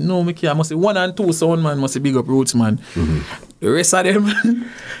 And no, me care. I must say 1 and 2 sound man must say big up ROOTSMAN. The rest of them,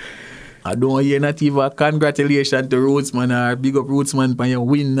 I don't hear not even congratulations to ROOTSMAN or big up ROOTSMAN for your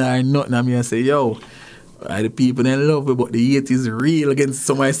win or nothing. I mean, I say, yo, the people they love it, but the hate is real against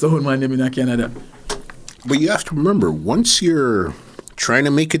some of my sound man in Canada. But you have to remember, once you're trying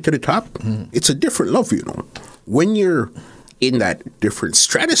to make it to the top, it's a different love, you know. When you're in that different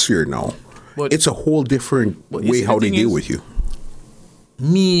stratosphere now, but it's a whole different way how they deal with you.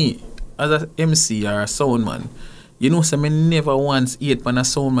 Me, as a MC or a sound man, you know, so me never once hate on a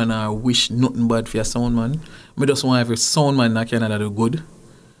sound man or wish nothing bad for a sound man. Me just want every sound man in Canada do good.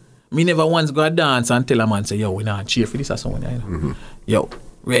 Me never once go a dance and tell a man, say, yo, we not cheer for this or sound, you know. Yo,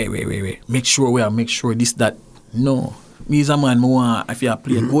 wait. Make sure this, that. No. Me as a man, me want, if you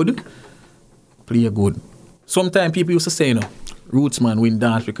play good, play good. Sometimes people used to say, you know, ROOTSMAN win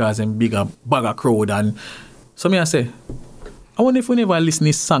dance because them bigger bag of crowd. And so me I say, I wonder if we never listen to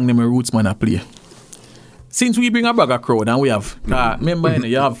this song them ROOTSMAN a play. Since we bring a bag of crowd and we have, remember, you know,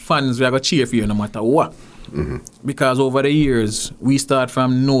 you have fans who are going to cheer for you no matter what. Because over the years, we start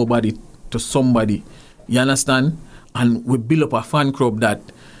from nobody to somebody. You understand? And we build up a fan club that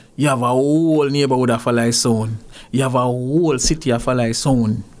you have a whole neighborhood of follow sound. You have a whole city of follow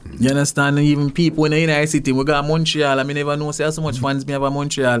sound. You understand? Even people in the United City, we got Montreal. I mean, never know say so much fans me have a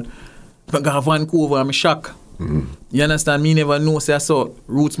Montreal. I got Vancouver, I'm shocked. You understand? Me never know say so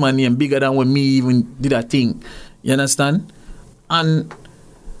ROOTSMAN name bigger than when me even did a thing. You understand? And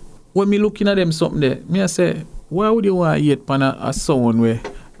when me looking at them something there, me I say, why would you want to hate pan a sound where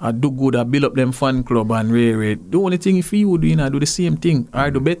I do good, I build up them fan club and the only thing if you would do, you know, do the same thing or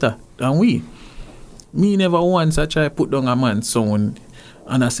do better than we. Me never once I try put down a man sound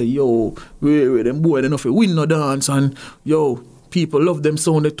and I say, yo, them boy, they don't win no dance and yo, people love them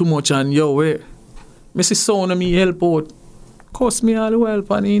sound too much and yo, me see sound of me help out. Cost me all the while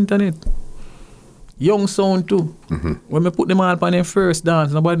on the internet. Young sound too. When me put them all on their first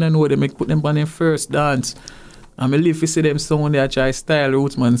dance, nobody know them, me put them on their first dance. And I live to see them sound there, try style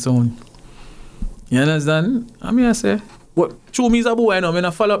ROOTSMAN sound. You understand? I mean, I say, but true me is a boy, I know, I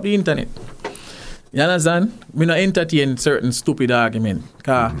not follow up the internet. You understand? I not entertain certain stupid argument.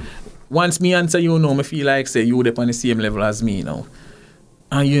 Because once me answer you know, I feel like say you up on the same level as me now.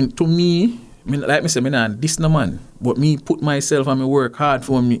 And you, to me, like me say, I not this no man. But me put myself and me work hard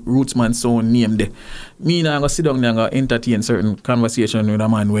for me ROOTSMAN sound name there. Me not gonna sit down there and go entertain certain conversation with a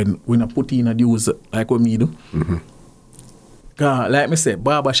man when I put in a dues like what me do. Like me say,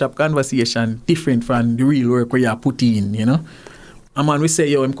 barbershop conversation different from the real work where you put in, you know. A man we say,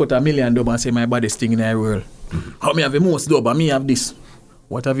 yo, I'm cut $1 million and say my baddest thing in the world. How me have the most dub and me have this.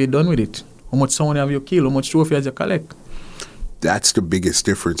 What have you done with it? How much sound have you killed? How much trophy have you collect? That's the biggest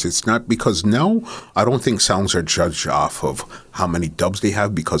difference. It's not because now I don't think sounds are judged off of how many dubs they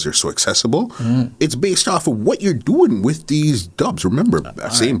have because they're so accessible. It's based off of what you're doing with these dubs. Remember,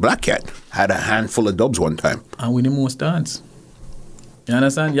 same Black Cat had a handful of dubs one time. And win the most dance. You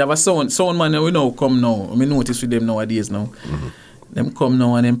understand? You have a sound man that we know come now. I mean, notice with them nowadays now. Them come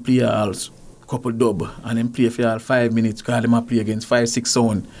now and them play all couple dub and them play for all 5 minutes because them play against 5-6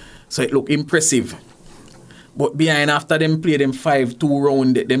 sound. So it look impressive. But behind after them play them 2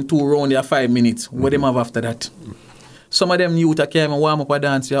 round, them 2 round they are 5 minutes. What them have after that? Some of them youth can't even warm up a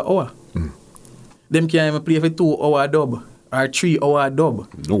dance for an hour. Them can't even play for 2 hour dub or 3 hour dub.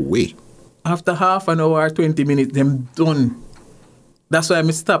 No way. After half an hour or 20 minutes, them done. That's why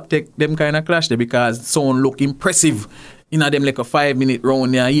I stop take them kind of clash there because sound look impressive. You know them like a 5 minute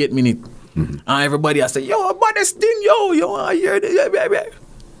round there, 8 minute. And everybody has say, yo, baddest thing, yo, you want to hear this?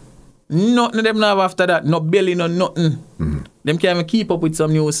 Nothing of them have after that. No belly, no nothing. Them can't even keep up with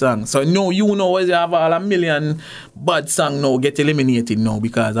some new songs. So no, you know you have all 1 million bad songs now get eliminated now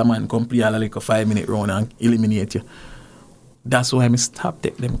because a man come play all like a 5 minute round and eliminate you. That's why I stop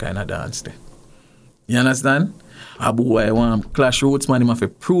take them kind of dance there. You understand? A boy want clash ROOTSMAN, he have to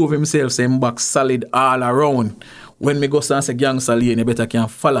prove himself, say him back solid all around. When me go and say gangster lane, you better can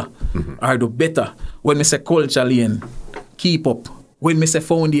follow or do better. When me say culture lane, keep up. When me say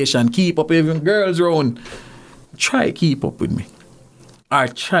foundation, keep up. Even girls round, try keep up with me. Or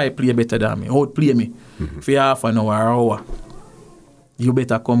try play better than me. Outplay me for half an hour or hour. You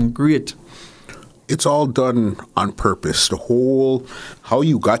better come great. It's all done on purpose. The whole, how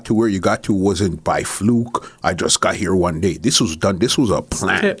you got to where you got to wasn't by fluke. I just got here one day. This was done. This was a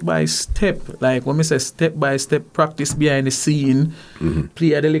plan. Step by step. Like when me say step by step, practice behind the scene,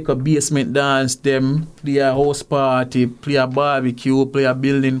 play a little basement dance, them, play a house party, play a barbecue, play a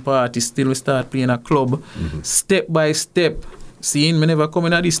building party, still we start playing a club. Step by step, Seeing me never come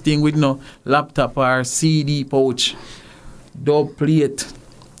in at this thing with no laptop or CD pouch. Dub plate.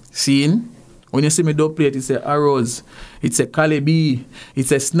 Seeing? When you see me dub plate, it's a Arrows, it's a Calibi,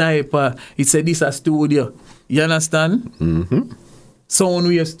 it's a Sniper, it's a this a studio. You understand? Mm-hmm.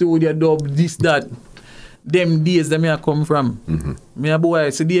 Soundwave studio, dub, this, that. Them days that me a come from. Me a boy,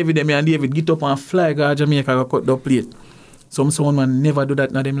 see David, me and David get up and fly go to Jamaica go cut dub plate. Some sound man never do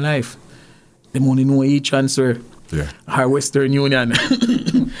that in them life. Them only know e-transfer. Yeah. Our Western Union.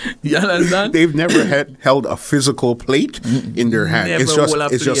 You understand? They've never held a physical plate in their hand. Never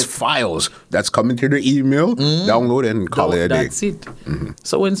It's just files that's coming to their email, download and call it a day. That's it.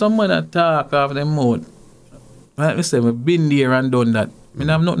 So when someone talk off them mouth, like I say, I've been there and done that. I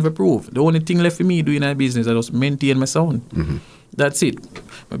have nothing to prove. The only thing left for me doing my business is just maintain my sound. That's it.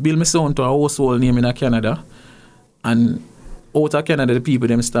 I build my sound to a household name in Canada, and out of Canada, the people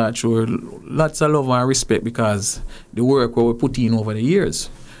them start show lots of love and respect because the work we put in over the years.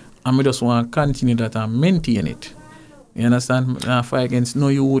 And we just want to continue that and maintain it. You understand? I fight against no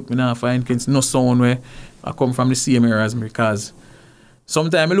youth, I fight against no sound where I come from the same area as me, because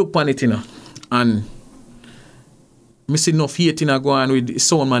sometimes I look upon it, and I see enough hate go on with the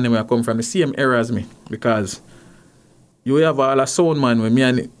sound man where I come from the same area as me, because you have all a sound man with me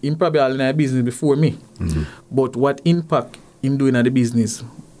and him probably all in a business before me. But what impact him doing at the business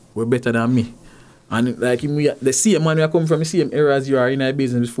were better than me. And like him, the same man who come from the same area as you are in a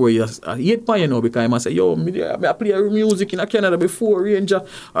business before you. I hate pan, because I must say, yo, I play music in Canada before Ranger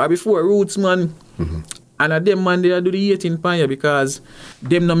or before ROOTSMAN. And them man, they do the hating pan because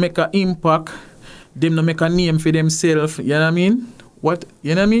them not make an impact, them not make a name for themselves. You know what I mean? What?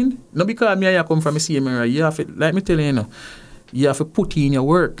 You know what I mean? Not because me I come from the same area. You have to, like me telling you, you have to put in your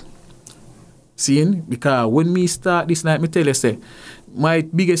work. Seeing? Because when me start this night, me tell you, say, my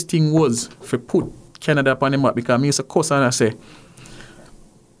biggest thing was to put Canada upon the map, because me used to cuss and I say,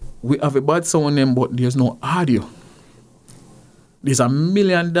 we have a bad sound name, but there's no audio. There's a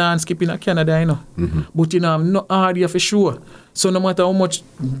million dance skipping in Canada, but have no audio for sure. So no matter how much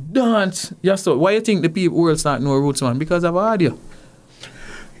dance, why you think the people world start know ROOTSMAN? Because of audio.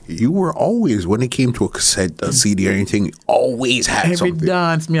 You were always, when it came to a cassette, a CD or anything, you always had something. Every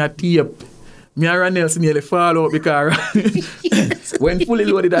dance, me a tape. Me and Ron Nelson nearly fall out because when fully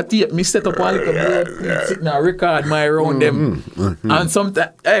loaded that tape, me set up one little board, sitting and record my around them. And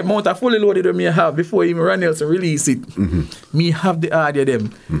sometimes, amount of fully loaded that me have before even Ron Nelson release it, me have the audio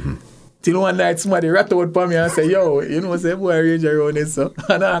them. Till one night somebody rat out for me and say, yo, say boy range around it, so.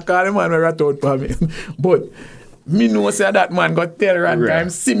 And I call the man rat out for me. But me know say that man got tell Ron time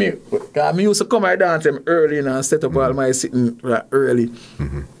see me. Because me used to come and dance him early and set up all my sitting early.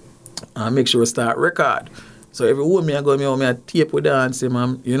 And make sure I start record. So every woman I go, me a tape with dance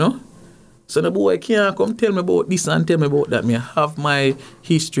him, So the boy can't come tell me about this and tell me about that. Me have my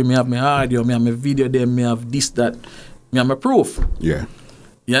history, me have my audio, me have my video them, me have this, that. Me have my proof. Yeah.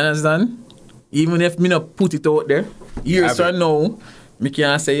 You understand? Even if me not put it out there, years from now, me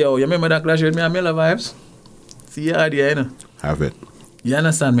can't say, yo, you remember that clash with me and Miller Vibes? See your idea, Have it. You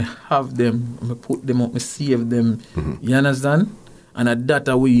understand? Me have them, me put them up, me save them. You understand? And at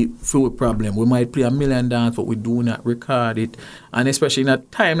that we feel a problem. We might play a million dance, but we do not record it. And especially in a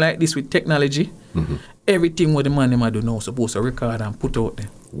time like this with technology, everything what the man them do now supposed to record and put out there.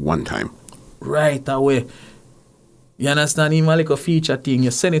 One time. Right away. You understand? Even like a feature thing,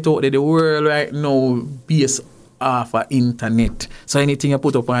 you send it out there, the world right now based off of internet. So anything you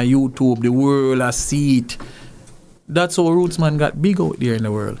put up on YouTube, the world will see it. That's how ROOTSMAN got big out there in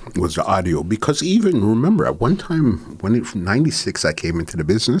the world. Was the audio. Because even, remember, at one time, when it, 96 I came into the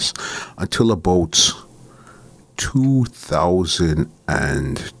business, until about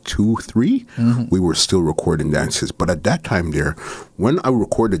 2002, 3, we were still recording dances. But at that time there, when I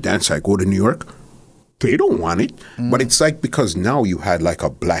record a dance, I go to New York, they don't want it. But it's like, because now you had like a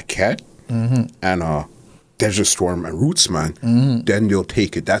Black Cat and a Desert Storm and ROOTSMAN, then they'll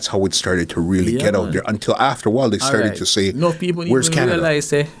take it. That's how it started to really get out there. Until after a while, they started to say, no people where's even Canada?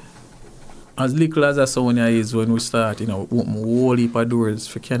 Realize, as little as a sound is when we start, open a whole heap of doors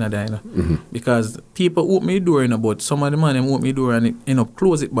for Canada, because people open me door, but some of the man them open me door and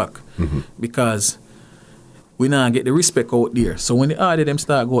close it back, because we now get the respect out there. So when the order them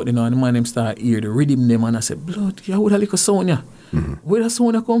start go out, and the man them start hear the rhythm them, and I say, blood, you would have like a sound, where the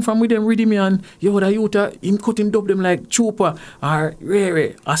sound come from with them rhythm, and you would have youth him cut him dub them like Chupa or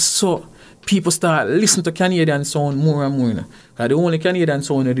Rere. I saw people start listening to Canadian sound more and more, because the only Canadian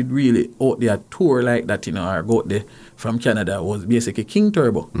sound that did really out there tour like that, or go out there from Canada was basically King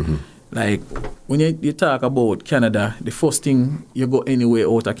Turbo. Like, when you talk about Canada, the first thing you go anywhere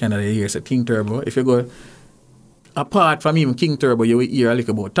out of Canada, you hear is King Turbo. If you go apart from even King Turbo, you will hear a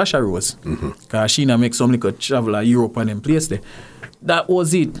little about Tasha Rose. Because she now make some little travel to Europe and them place there. That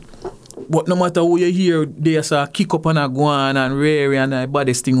was it. But no matter who you hear, there's a kick up and a go on and rare and a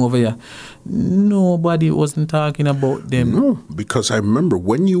baddest thing over here. Nobody wasn't talking about them. No, because I remember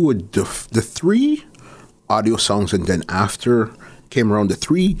when you would, the 3 audio songs and then after came around, the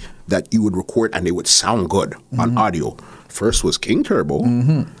 3 that you would record and they would sound good on audio. First was King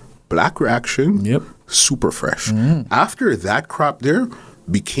Turbo, Black Reaction, Super Fresh. After that crop there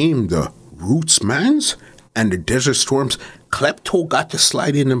became the ROOTSMANs and the Desert Storms. Klepto got to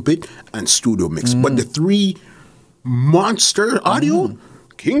slide in a bit and Studio Mix. But the 3 monster audio,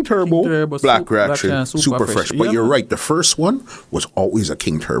 King Turbo, Black Reaction, Super Fresh. But you're right, the first one was always a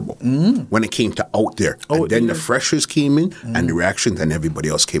King Turbo when it came to Out There. And then the Freshers came in and the Reactions and everybody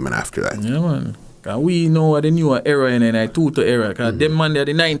else came in after that. Yeah, man. Cause we know the newer era and the Tutu era. Because them man, they're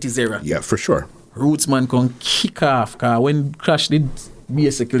the 90s era. Yeah, for sure. ROOTSMAN can kick off. Because when Clash did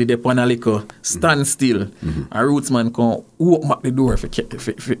basically they on a little standstill, and ROOTSMAN can open up the door for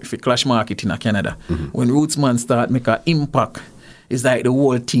Clash market in Canada. When ROOTSMAN start make an impact, it's like the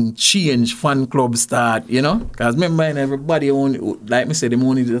whole thing change, fan club start, you know? Because remember, everybody only, like me said, they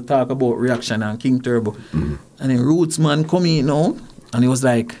only to talk about Reaction and King Turbo. And then ROOTSMAN come in now, and it was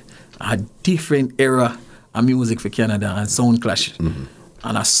like a different era of music for Canada and sound clash.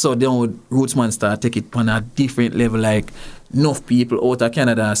 And I saw them ROOTSMAN start take it on a different level, like enough people out of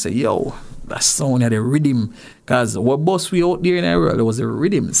Canada and say, yo, that sound of the rhythm. Because what boss we out there in the world, there was the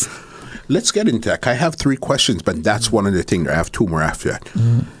rhythms. Let's get into that. I have 3 questions, but that's one of the things. I have 2 more after that.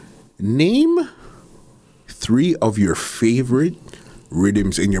 Name 3 of your favorite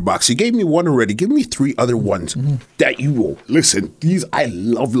rhythms in your box. You gave me 1 already. Give me 3 other ones that you will. Listen, these, I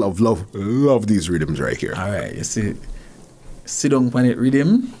love these rhythms right here. All right, you see, sit down on it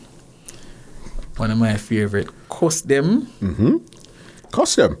rhythm. One of my favorite. Custom.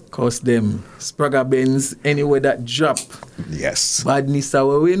 Custom. Spragga Benz, anywhere that drop. Yes. Badness,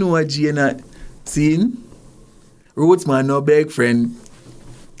 we know what G not seen. ROOTSMAN, no big friend.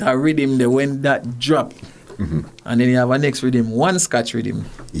 That rhythm, they when that drop. And then you have a next rhythm, one scotch rhythm.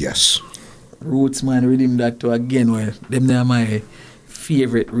 Yes. ROOTSMAN rhythm that too again, well, them are my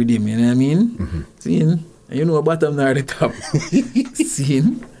favorite rhythm, you know what I mean? Seeing? You know bottom or the top.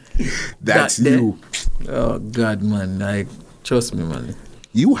 Seeing? That's you. Oh God, man. Like, trust me, man.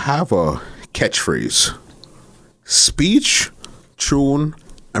 You have a catchphrase. Speech, tune,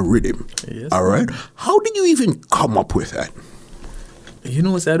 and rhythm. Yes. All right? How did you even come up with that? You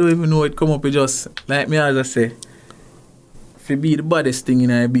know, so I don't even know it come up with just, like me as I say, if you be the baddest thing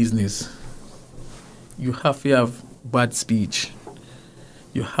in our business, you have to have bad speech.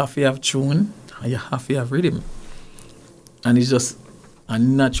 You have to have tune, and you have to have rhythm. And it's just a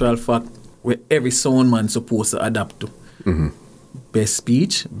natural fact where every sound man supposed to adapt to. Best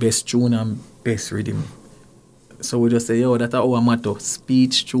speech, best tune, and best rhythm. So we just say, yo, that's our motto.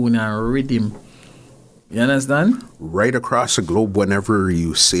 Speech, tune, and rhythm. You understand? Right across the globe, whenever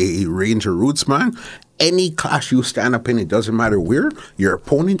you say Ranger ROOTSMAN, any clash you stand up in, it doesn't matter where, your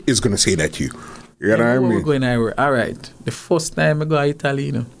opponent is going to say that to you. You know what I mean? We're going all right. The first time I go to Italy,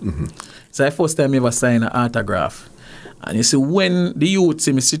 you know. So the first time I ever sign an autograph. And you see, when the youth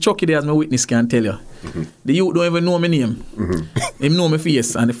see me, see Chucky there as my witness can tell you. The youth don't even know my name. Him know my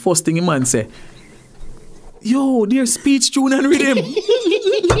face. And the first thing the man say, yo, there's speech, tune, and rhythm.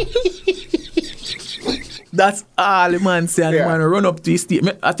 That's all the man say. And the man run up to his stage.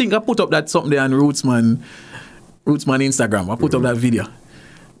 I think I put up that something there on ROOTSMAN Instagram. I put up that video.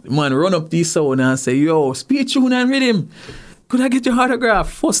 The man run up to his sound and say, yo, speech, tune, and rhythm. Could I get your autograph?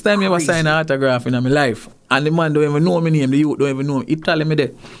 First time I ever signed an autograph in my life. And the man don't even know my name. The youth don't even know me. He tell me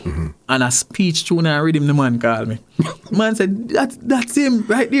that. And a speech, tune, and rhythm, the man called me. The man said, that's him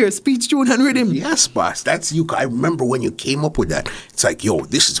right there. Speech, tune, and rhythm. Yes, boss. That's you. I remember when you came up with that. It's like, yo,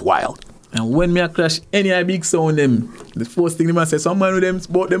 this is wild. And when me a clash any big sound them, the first thing the man said, some man with them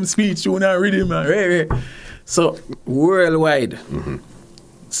about them speech, tune, and rhythm. And so worldwide,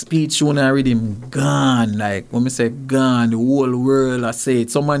 speech, tune, and rhythm gone. Like when me say gone, the whole world I say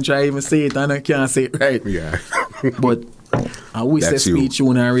it. Someone try even say it and I can't say it right. Yeah. But I we say speech,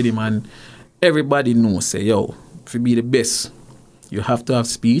 tune, and rhythm, and everybody knows say, yo, if you be the best, you have to have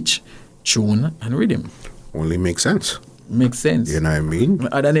speech, tune, and rhythm. Only makes sense. Makes sense. You know what I mean?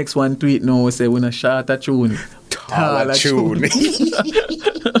 The next one tweet now say when a short a tune. Tall tune.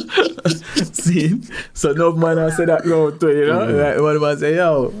 See? So no man has said that now too, you know? Like one man say,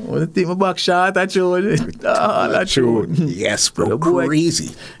 yo, when you think my back short a tune, tall a tune. Yes, bro.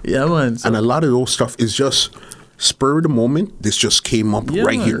 Crazy. Yeah, man. So. And a lot of those stuff is just spur of the moment, this just came up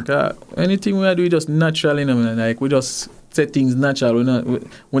right man, here. Anything we do, we just natural, you know, man. Like, we just set things natural. We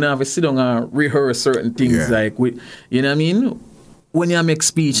don't have to sit down and rehearse certain things. Like, you know what I mean? When you make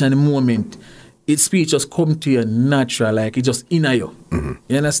speech and the moment, speech just come to you natural, like it just inner you.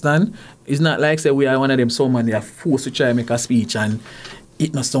 You understand? It's not like, say, we are one of them someone they are forced to try to make a speech and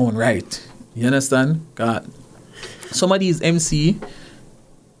it not sound right. You understand? Some of these MC,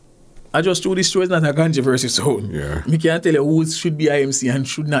 I just through this show is not a controversy zone. Yeah. Me can't tell you who should be a MC and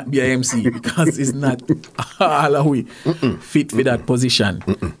should not be a MC because it's not all the way fit for that position.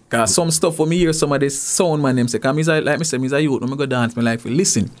 Because some stuff for me hear some of the sound man them say, because like me say, I'm a youth, when I go dance, me like to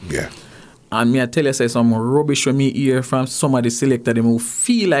listen. Yeah. And me I tell you say some rubbish when me hear from some of the selector them who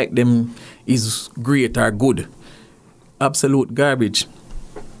feel like them is great or good. Absolute garbage.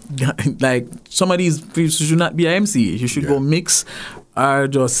 Like some of these people should not be a MC. You should go mix or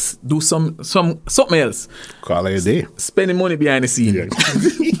just do something else. Call it a day. Spending money behind the scene.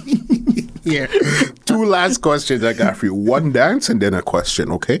 Yeah. Two last questions I got for you. One dance and then a question,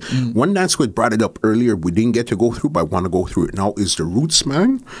 okay? One dance we brought it up earlier. We didn't get to go through, but I want to go through it now. Is the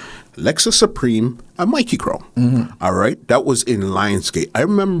ROOTSMAN, Lexus Supreme, and Mikey Crow. All right? That was in Lionsgate. I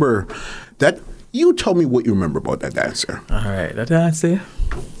remember that. You tell me what you remember about that dancer. All right. That dancer.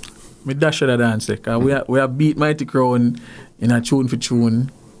 Me dash of that dancer. Because we have beat Mighty Crow in a tune for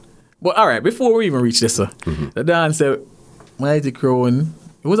tune. But all right, before we even reach this, the dancer, Mighty Crow, it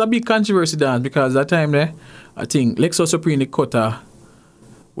was a big controversy dance because that time there, I think Lexus Supreme the cutter,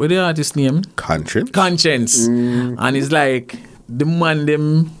 what the artist name? Conscience. And it's like the man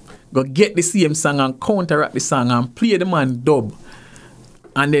them go get the same song and counteract the song and play the man dub.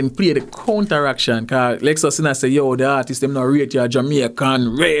 And then play the counteraction. Because Lexus and I say, yo, the artist them not rate you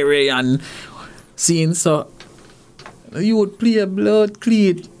Jamaican, Ray, and seeing so you would play a blood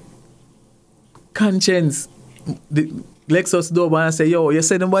cleat Conscience. The Lexus dub and say, yo, you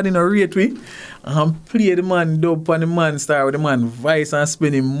say nobody no rate we and play the man dub and the man star with the man voice and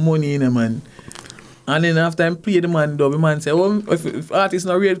spending money in the man. And then after I play the man dub, the man say, oh, if artists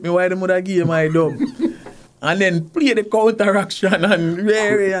not rate me, why the mother give my dub? And then play the counteraction and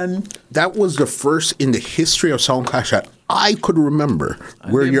rare and... That was the first in the history of Sound Clash that I could remember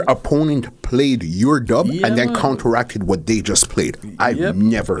where your opponent played your dub and then counteracted what they just played. I've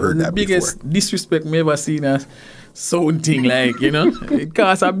never heard that before. The biggest disrespect me ever seen as sound thing, like, you know. It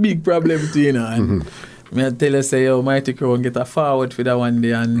caused a big problem to you know. And me I tell you, say, yo, Mighty Crow get a forward for that one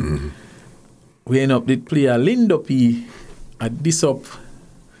day and we end up did play a Linda P at this up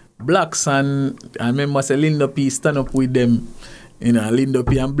Blacks and I remember say Linda P stand up with them, you know, Linda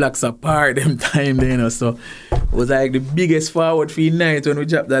P and Blacks apart them time there, you know, so it was like the biggest forward for night when we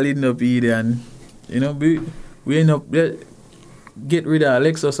dropped the Linda P there and, you know, we end up get rid of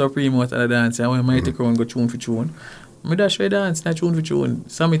Lexus Supreme out of the dance and when Mighty Crow go tune for tune. I dash for dance, not tune for tune.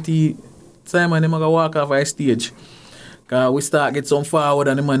 Simon them go walk off our stage. Cause we start get some forward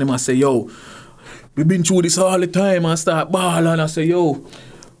and the man them say, yo, we been through this all the time and start ball and I say, yo,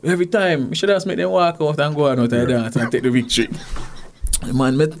 every time, we should just make them walk out and go out of the dance and take the victory.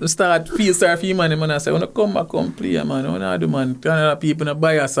 Man, me start feel sorry for you, man. The man I say, when I come back, come play, man. When I do, man, Canada people in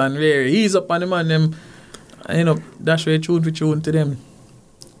bias and rare. He's up on the man, them, and, you know, that's where tune for tune to them.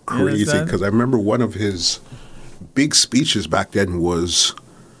 Crazy, because I remember one of his big speeches back then was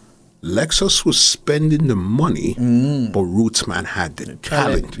Lexus was spending the money, but ROOTSMAN had the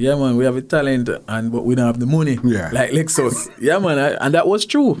talent. Yeah, man, we have a talent, but we don't have the money like Lexus. Yeah, man, and that was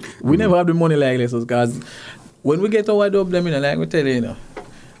true. We never have the money like Lexus, because when we get our dub them, you know, like we tell you, you know,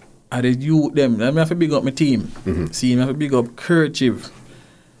 I did you them. I have to big up my team. See, I have to big up Kerchief,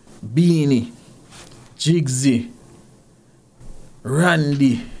 Beanie, Jigsy,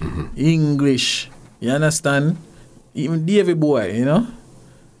 Randy, English. You understand? Even Davey Boy, you know.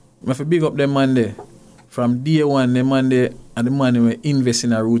 I have to big up them man there. From day one, them man there and the man who invest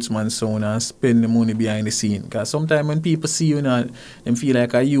in a ROOTSMAN sound and spend the money behind the scene. Because sometimes when people see you now, them feel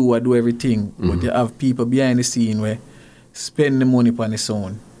like you do everything. But you have people behind the scene where spend the money on the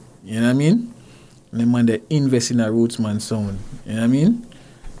sound. You know what I mean? And the man they invest in a ROOTSMAN sound. You know what I mean?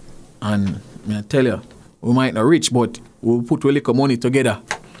 And I tell you, we might not rich, but we'll put a little money together.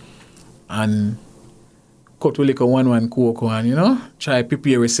 And cut a little one cocoa and, you know, try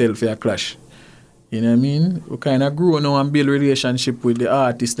prepare yourself for a clash. You know what I mean? We kind of grow now and build relationship with the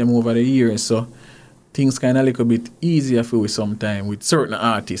artists them over the years, so things kind of a little bit easier for us sometimes with certain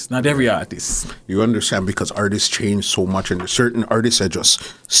artists, not every artist. You understand, because artists change so much and there's certain artists that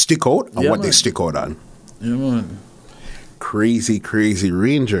just stick out on what they stick out on. Yeah, man. Crazy, crazy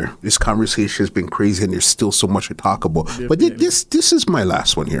Ranger. This conversation has been crazy and there's still so much to talk about. Definitely. But this is my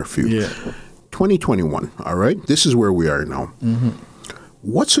last one here for you. Yeah. 2021, all right? This is where we are now.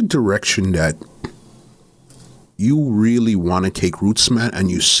 What's a direction that you really want to take ROOTSMAN and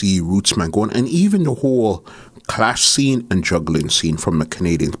you see ROOTSMAN going, and even the whole clash scene and juggling scene from a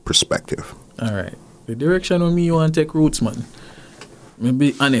Canadian perspective? All right. The direction of me you want to take ROOTSMAN, to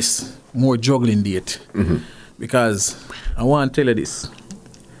be honest, more juggling date. Because I want to tell you this.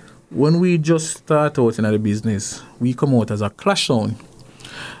 When we just start out in the business, we come out as a clash sound.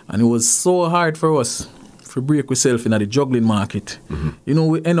 And it was so hard for us to break ourselves in the juggling market. You know,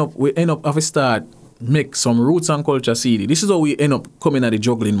 we end up having start make some roots and culture CD. This is how we end up coming at the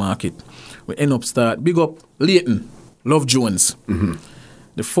juggling market. We end up start big up Leighton, Love Jones.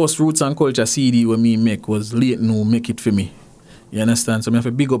 The first roots and culture CD when me make was Leighton who make it for me. You understand? So I have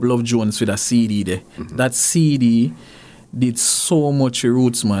to big up Love Jones for that CD there. That CD did so much for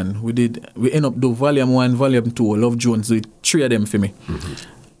ROOTSMAN. We end up do volume 1, volume 2, Love Jones did 3 of them for me.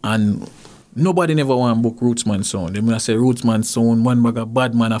 And nobody never want to book ROOTSMAN sound. They when I say ROOTSMAN sound, one bag of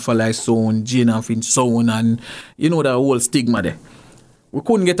bad man, a fly sound, Jane and Finch sound, and you know that whole stigma there. We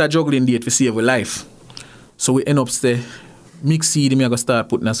couldn't get a juggling date to save our life. So we end up stay mix CD, me I go start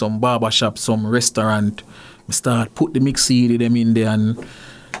putting in some barber shop, some restaurant. We start put the mix CD them in there and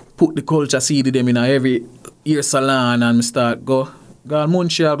put the culture CD them in every ear salon, and me start go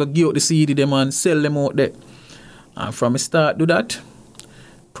Montreal, go give out the CD them and sell them out there. And from me start do that,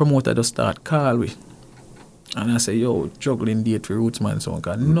 promoter just start call we. And I say, yo, juggling date for ROOTSMAN sound,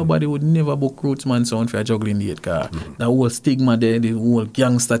 because nobody would never book ROOTSMAN sound for a juggling date, because the whole stigma there, the whole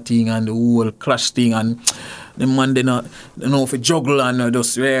gangster thing and the whole clash thing, and the man they know if you juggle and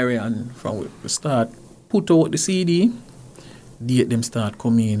just swear, and from we start put out the CD, date them start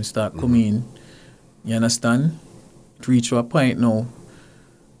coming. You understand? It reach to a point now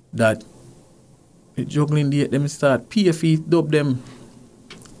that the juggling date them start PFE dub them.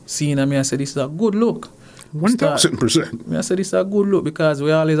 Seeing me, I said, this is a good look. 1,000%. I said, this is a good look, because we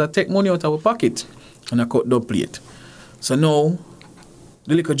always take money out of our pocket and I cut dub plate. So now,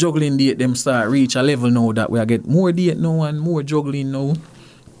 the little juggling date them start reach a level now that we get more date now and more juggling now.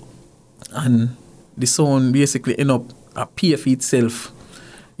 And the sound basically end up a PFE itself.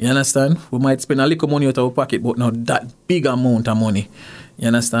 You understand? We might spend a little money out of our pocket, but not that big amount of money. You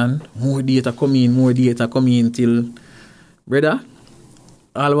understand? More data come in till, brother,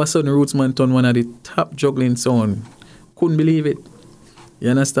 all of a sudden ROOTSMAN turned one of the top juggling sound. Couldn't believe it. You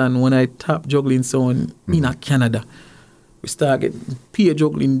understand? When I top juggling sound in Canada, we start getting pay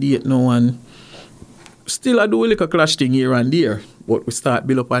juggling date now, and still I do a little clash thing here and there, but we start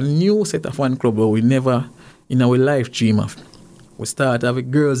build up a new set of fan club where we never in our life dream of. We start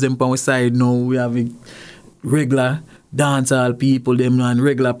having girls them on our side now, we have regular dancehall people them and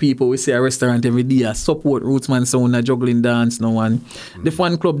regular people we see a restaurant every day support ROOTSMAN sound a juggling dance now, and the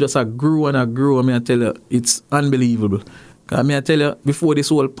fan club just grew and grew. I mean, I tell you, it's unbelievable. Cause I mean, I tell you, before this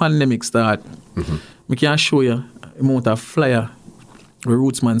whole pandemic start, we can show you the amount of flyer where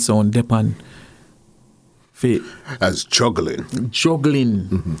ROOTSMAN sound depend as juggling.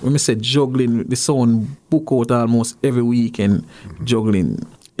 When I say juggling, the sound book out almost every weekend. Juggling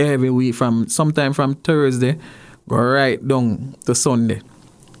every week, from sometime from Thursday go right down to Sunday.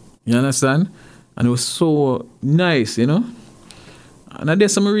 You understand? And it was so nice, you know. And I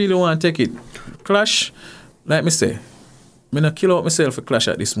guess I really want to take it. Clash, like me say, I not kill out myself for clash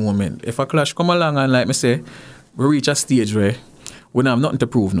at this moment. If a clash come along and like me say, we reach a stage where we don't have nothing to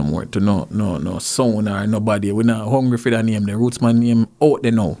prove no more to no sound or nobody. We're not hungry for that name. The ROOTSMAN name out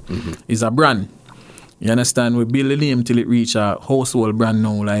there now. It's a brand. You understand? We build the name till it reach a household brand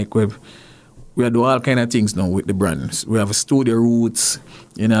now. Like we do all kind of things now with the brands. We have a studio roots,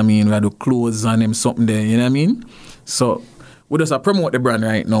 you know what I mean? We have the clothes and them something there, you know what I mean? So we just promote the brand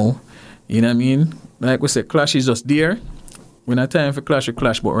right now, you know what I mean? Like we said, clash is just there. We're not time for clash,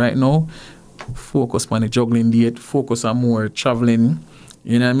 but right now, focus on the juggling date, focus on more traveling,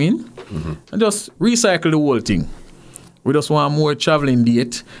 you know what I mean? And just recycle the whole thing. We just want more traveling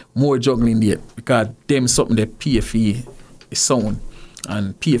date, more juggling date, because them something that PFE is sound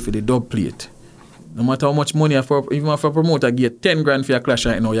and pay for the dub plate. No matter how much money, even if a promoter get 10 grand for your clash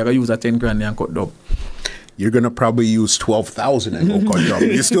right now, you're going to use that 10 grand and cut dub. You're going to probably use 12,000 and go cut dub.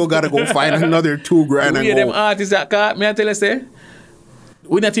 You still got to go find another 2 grand and go. Them artists that car, may I tell you, say,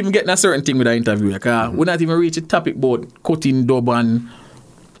 we're not even getting a certain thing with our interview. We're not even reaching topic about cutting dub and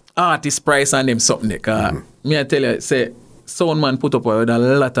artist price and them something there. May I tell you, say, Soundman put up a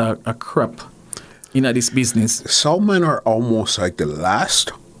lot of crap in this business. Soundmen are almost like the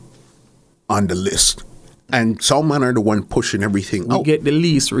last on the list. And Soundman are the one pushing everything out. We get the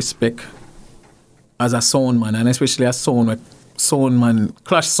least respect as a soundman, and especially a soundman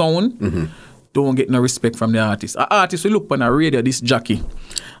clash sound. don't get no respect from the artist. An artist will look on a radio, this jockey,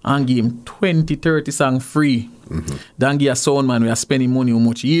 and give him 20, 30 songs free. Then give a sound man, we are spending money how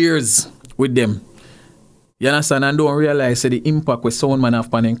much years with them. You understand? And don't realize the impact with sound man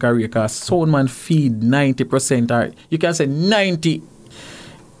have on their career, because sound man feed 90%, or you can say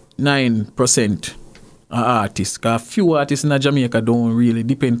 99% artists. Because few artists in Jamaica don't really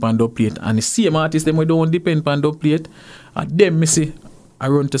depend on dubplate. And the same artists them we don't depend on dubplate. Them me see I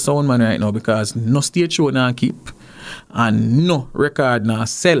run to sound man right now, because no stage show now keep and no record now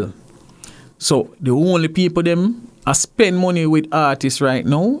sell. So the only people them I spend money with artists right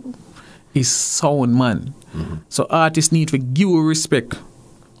now is sound man. So artists need to give respect.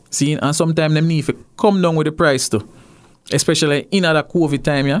 See, and sometimes them need to come down with the price too. Especially in the COVID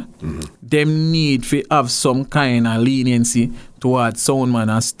time, yeah. Them need to have some kind of leniency towards sound man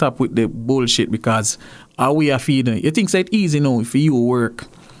and stop with the bullshit, because how we are feeding. You think it's easy now if you work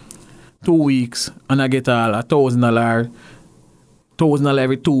 2 weeks and I get all $1,000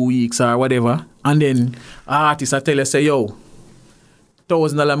 every 2 weeks or whatever, and then artists I tell you say, yo,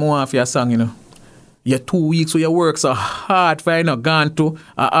 $1,000 more for your song, you know. Your 2 weeks where you work so hard for, you know, gone to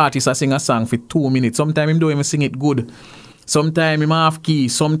an artist I sing a song for 2 minutes. Sometimes him don't even sing it good. Sometimes him half key.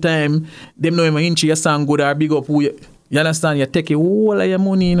 Sometimes them don't even inch your song good or big up who you understand? You take a whole of your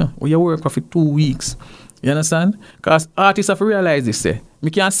money, you know, where you work for 2 weeks. You understand? Because artists have to realize this. Me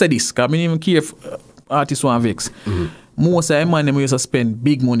can't say this, because I don't even care if artists want vex. Most of them man them used to spend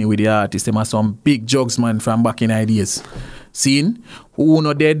big money with the artists. Them are some big jugs man from back in the days. Seeing who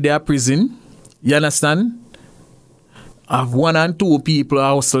no dead, they are prison. You understand? Have 1 and 2 people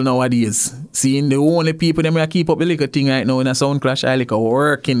hustle nowadays. Seeing the only people them we keep up the little thing right now in a sound clash, I like a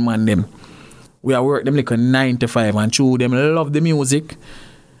working man them. We are work them like a 9 to 5, and true them love the music.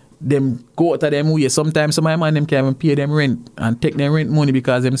 Them go to them way. Sometimes some of my man them can't even pay them rent and take them rent money,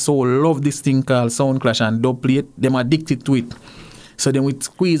 because them so love this thing called sound clash and dubplate. Them addicted to it. So then we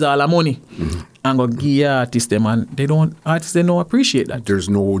squeeze all the money and go give artists them, and artists they don't appreciate that.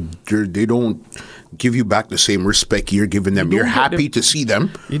 They don't give you back the same respect you're giving them. You're happy to see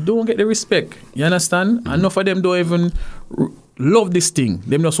them. You don't get the respect. You understand? Enough of them don't even love this thing.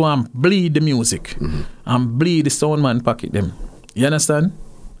 Them just want to bleed the music and bleed the sound man pocket them. You understand?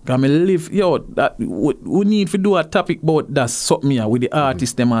 Because me live, we need to do a topic about that something here with the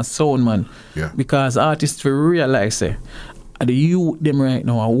artists them and sound man. Yeah. Because artists will realize the youth them right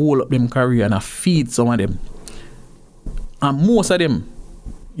now, I hold up them career and I feed some of them. And most of them,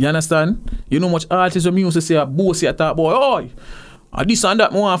 you understand? You know much artists who used to say, bossy at that boy, oh, this and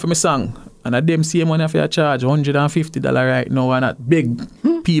that more for my song. And at them same money if you charge $150 right now, and that big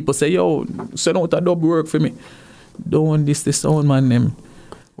people say, yo, send out a dub work for me. Don't this sound man them.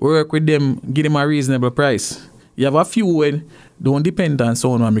 Work with them, give them a reasonable price. You have a few when don't depend on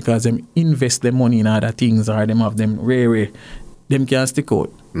sound man, because them invest their money in other things, or them have them rare. Them can stick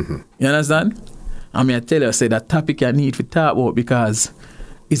out. You understand? I mean, I tell you, I say that topic I need to talk about, because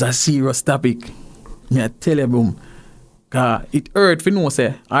it's a serious topic. I tell you, boom. Because it hurt for know,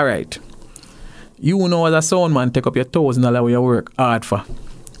 say, all right, you know as a sound man, take up your $1,000 where you work hard for.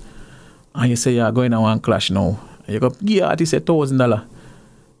 And you say you're going to one clash now. You go give artist $1,000.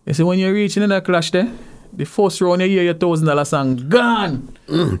 You see, when you reach in that clash there, the first round you hear your $1,000 song gone.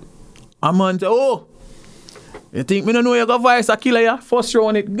 A man say, oh, you think me don't know you got voice a killer ya? First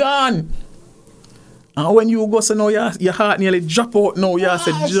round it gone. And when you go so now your heart nearly drop out now. You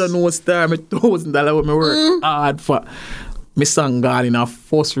say, just no star, me $1,000 when me work hard for. Me song gone in a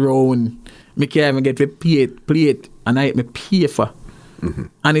first round. Me can't even get to play it, and I me pay for.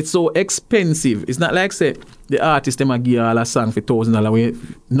 And it's so expensive. It's not like say the artist them a give all a song for $1,000 where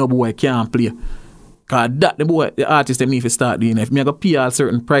no boy can't play. Cause that the artist them need to start doing. If me go pay a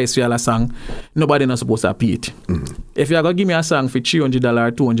certain price for all a song, nobody not supposed to pay it. If you go give me a song for $300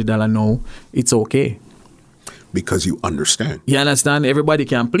 or $200 now, it's okay. Because you understand. You understand? Everybody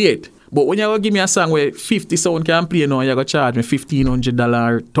can play it. But when you go give me a song where 50 sound can play now, you go charge me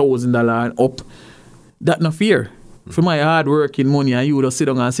 $1,500, $1,000 and up. That no fear. For my hard working money, and you just sit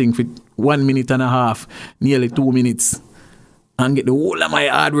down and sing for 1.5 minutes, nearly 2 minutes, and get the whole of my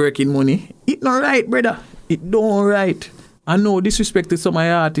hard working money. It not right, brother. It don't right. I know disrespect to some of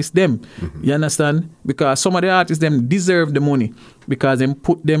my artists, them. You understand? Because some of the artists, them deserve the money. Because them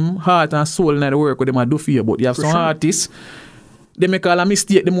put them heart and soul in the work what them a do for you. But you have some artists, they make all a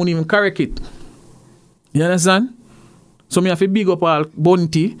mistake, they won't even correct it. You understand? So me have to big up all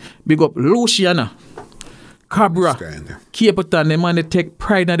Bunty, big up Luciana, Cabra, Capleton, them man they take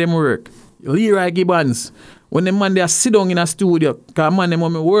pride in them work. Leroy Gibbons, when them man they sit down in a studio, because man them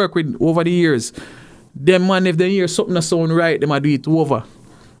when me work with over the years, them man if they hear something that sound right, them a do it over.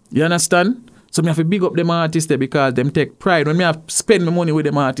 You understand? So me have to big up them artists there because them take pride. When me have spend my money with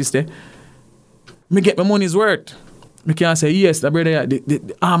them artists there, me get my money's worth. Me can say, yes, the brother,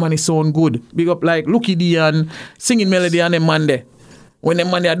 the harmony sound good. Big up like Lucky D and Singing Melody and them man there. When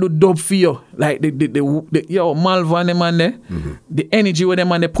them man there do dub for you, like the Malva and them man there, the energy with them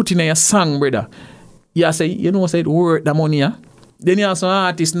man they put in your song, brother. You say, you know, say it worth the money, yeah? Then you have some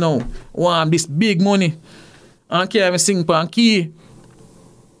artists now, want this big money, and can't even sing pan key.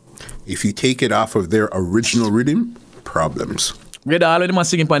 If you take it off of their original rhythm, problems. Whether all of them are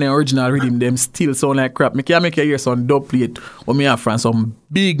singing pan the original rhythm, them still sound like crap. Me can't make you hear some dub plate or me have from some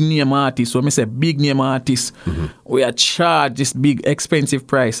big name artists. So me say big name artists, we are charge this big expensive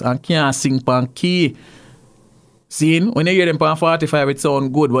price and can't sing pan key. See, when you hear them pan 45, it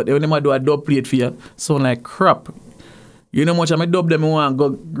sound good, but when they do a dub plate for you, sound like crap. You know how much I dub them, I want to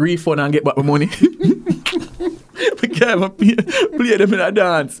go refund and get back my money. We can't play them in a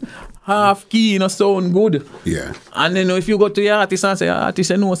dance. Half key, you know, sound good. Yeah. And then if you go to your artist and say,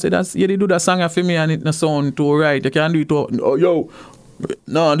 artist, you know, say that's, you do that song for me and it no sound too right. You can't do it. Oh, yo,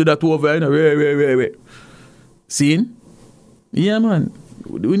 no, do that over, you know, wait. See? Yeah, man.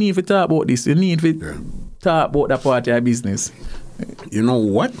 We need to talk about this. We need to talk about that part of our business. You know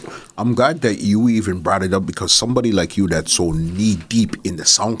what? I'm glad that you even brought it up because somebody like you that's so knee deep in the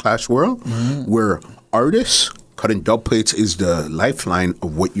sound clash world, where artists cutting dub plates is the lifeline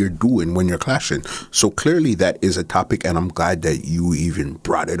of what you're doing when you're clashing. So clearly that is a topic, and I'm glad that you even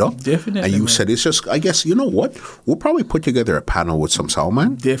brought it up. Definitely. And you said it's just, I guess, you know what? We'll probably put together a panel with some sound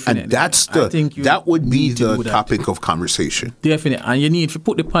man. Definitely. And that's that would be the topic of conversation. Definitely. And you need to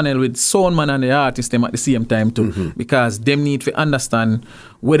put the panel with sound man and the artist them at the same time too, because them need to understand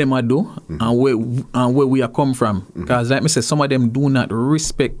where them are do and where we are come from. Because like me say, some of them do not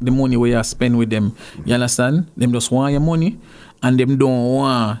respect the money where you spend with them. You understand? Them just want your money and them don't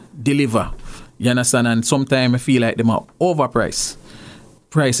want deliver. You understand? And sometimes I feel like them are overpriced.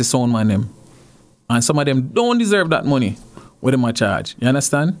 Price is sound man them. And some of them don't deserve that money where them are charge. You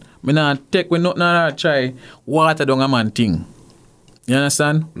understand? Me not take when not try water down a man thing. You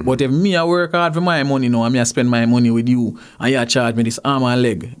understand? But if me I work hard for my money now and me I spend my money with you and you charge me this arm and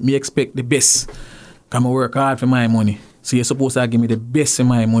leg, me expect the best. Because I work hard for my money. So you're supposed to give me the best of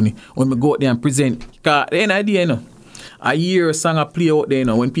my money. When I go out there and present, because the end idea, you know, I hear a song I play out there, you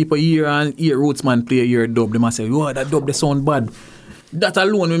know, when people hear ROOTSMAN play a dub, they must say, oh, that dub, they sound bad. That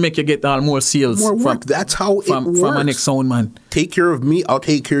alone will make you get all more sales. More work. That's how it works. From a next sound man. Take care of me, I'll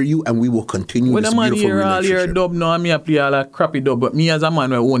take care of you, and we will continue when this beautiful beautiful relationship. When a man hear all your dub now, me I play all a crappy dub, but me as a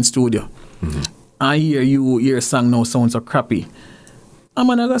man with own studio, I hear you hear a song now sounds so crappy. I'm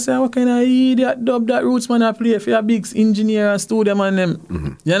gonna say, what kind of idiot dub that ROOTSMAN I play for a big engineer and studio man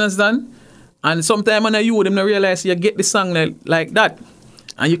them. You understand? And sometimes when you them not realize you get the song like that.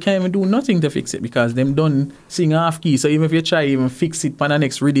 And you can't even do nothing to fix it because them done sing half key. So even if you try even fix it on the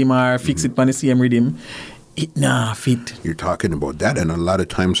next rhythm or fix it on the same rhythm, it nah fit. You're talking about that, and a lot of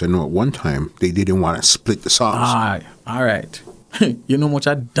times I know at one time they didn't want to split the songs. All right. You know much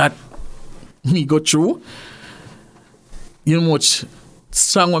of that me go through? You know much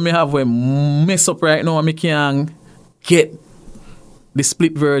song what me have where mess up right now and me can't get the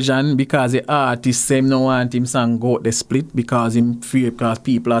split version because the artist same no want him song go out the split because him fear because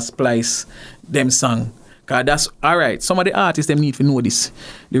people are splice them song. Cause that's alright. Some of the artists them need to know this.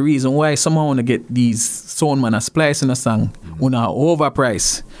 The reason why someone wanna get these sound man a splice in a song on a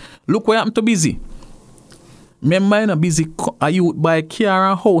overprice. Look what happened to Busy. Remember you know Busy a youth buy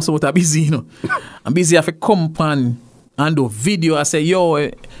car and house out of Busy, you know. And Busy have to come and do video and say, yo,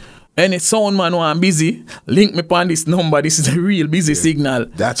 any sound man want Busy, link me on this number. This is a real Busy signal.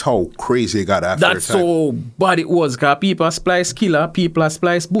 That's how crazy it got after That's how bad it was. Because people splice Killer, people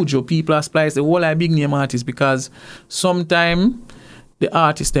splice Bujo, people splice the whole big name artists because sometimes the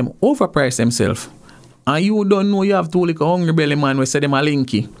artists them overprice themselves. And you don't know you have to like a hungry belly man we say them a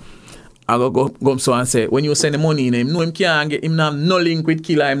linky. I go so and say, when you send the money in him, know him can't get him have no link with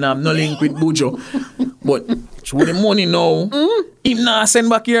Killer, him have no link with Bujo. But through the money now, him not send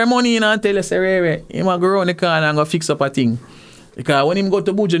back your money in and tell us, hey, him a go around the corner and go fix up a thing. Because when him go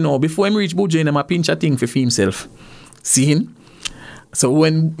to Bujo now, before him reach Bujo, him a pinch a thing for himself. See him? So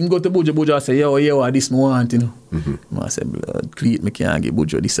when him go to Bujo, I say, yo, this me want, you know. I say, blood, cleat, me can't get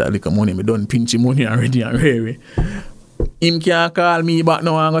Bujo this like money, me done pinch money already and rare. Him can't call me back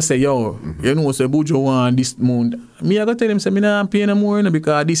now and go say, yo, you know, say Bujo want this month. Me I go tell him, say, me not pay no more, you know,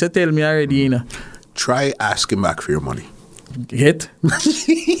 because this tell me already, you know. Try asking back for your money. Get.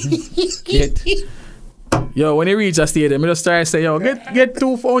 Yo, when he reach a stadium, I just try to say, yo, get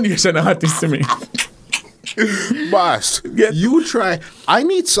 2 foundation artists to me. Boss, you try. I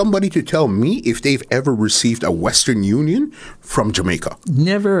need somebody to tell me if they've ever received a Western Union from Jamaica.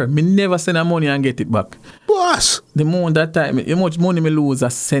 Never. Me never send a money and get it back. Boss. The amount that time, how much money me lose, I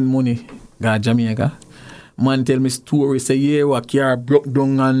send money to Jamaica. Man tell me story, say, yeah, what car broke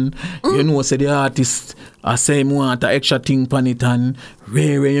down and, you know, say the artist, I say, I want an extra thing pan it and,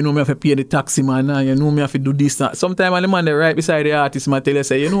 you know, me have to pay the taxi man and, you know, me have to do this. Sometimes the man they right beside the artist, I tell you,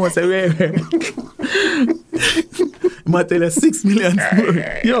 say, you know, say, I tell you 6 million story.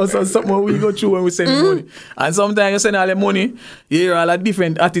 Yo, so something we go through when we send money. And sometimes you send all the money, you hear all a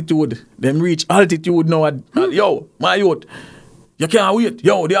different attitude. Them reach altitude now. Yo, my youth. You can't wait.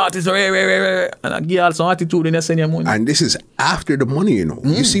 Yo, the artist, and I give all some attitude and you send your money. And this is after the money, you know.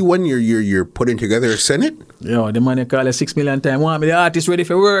 You see when you're putting together a Senate? Yo, the money call it 6 million times. Want me the artist ready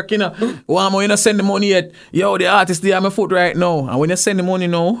for work, you know. Want me, you know, send the money yet. Yo, the artist there on my foot right now. And when you send the money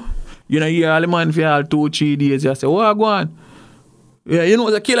now, you know, you all the man for all 2-3 days. You say, what go on? Yeah, you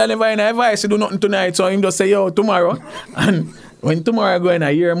know, the killer never in advice to do nothing tonight. So him just say, yo, tomorrow. And when tomorrow I go in,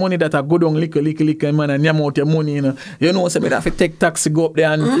 I hear money that I go down lick, man, and yam out your money, you know. You know, say, me have to take taxi, go up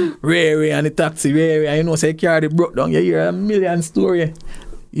there and rare, and the taxi, rare, and you know, say, you carry the broke down, you hear a million story.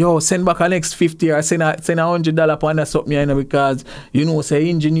 Yo, send back a next 50 or send $100 upon that something, you know, because, you know, say,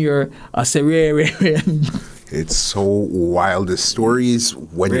 engineer, I say, rare. It's so wild. The stories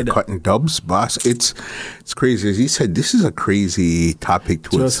when you're cutting dubs, boss, it's crazy. As he said, this is a crazy topic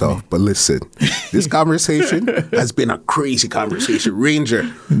to itself. But listen, this conversation has been a crazy conversation. Ranger,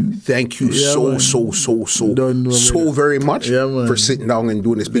 thank you so very much for sitting down and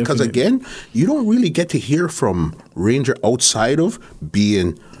doing this. Because again, you don't really get to hear from Ranger outside of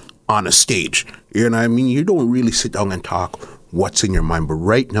being on a stage. You know what I mean? You don't really sit down and talk what's in your mind. But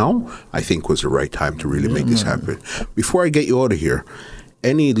right now, I think was the right time to really make this happen. Before I get you out of here,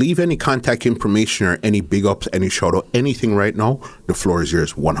 leave any contact information or any big ups, any shout out, anything right now, the floor is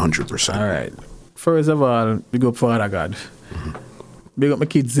yours 100%. All right. First of all, big up Father God. Big up my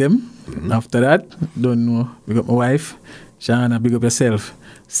kids them. After that, don't know. Big up my wife. Shana, big up yourself.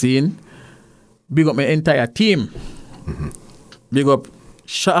 Seeing. Big up my entire team. Big up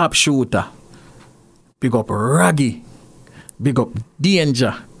Sharpshooter. Big up Raggy. Big up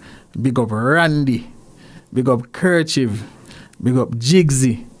Danger, big up Randy, big up Kerchief, big up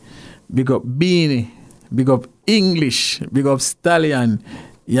Jigsy, big up Beanie, big up English, big up Stallion.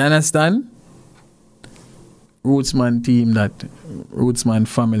 You understand? Rootsman team, that Rootsman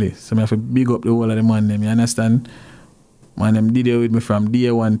family. So I have to big up the whole of the man them. You understand? Man them did it with me from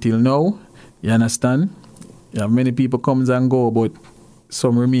day one till now. You understand? You have many people comes and go, but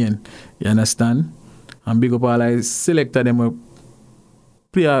some remain. You understand? And big up all I selected them will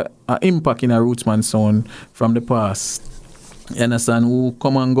play an impact in a Rootsman sound from the past. You understand? Who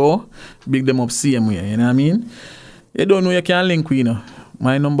come and go, big them up same way. You know what I mean? You don't know you can link with, you know.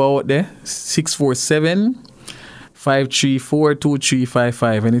 My number out there,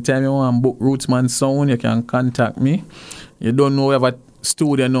 647-534-2355. Anytime you want to book Rootsman sound, you can contact me. You don't know we have a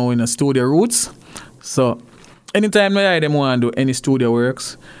studio now in a Studio Roots. So anytime them want to do any studio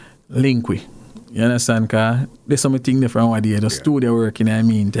works, link with. You understand? Because there's something from what they do studio work in the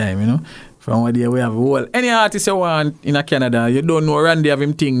meantime, you know. From what they we have whole any artist you want in Canada, you don't know Randy have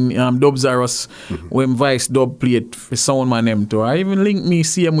him thing Dubs are us when Vice dub plate for sound man them too. I even link me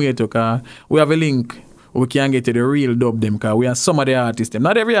same way too, cause we have a link we can get to the real dub them, cause we have some of the artists them.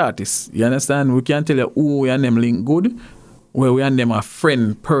 Not every artist. You understand? We can tell you who we and them link good. Where we and them a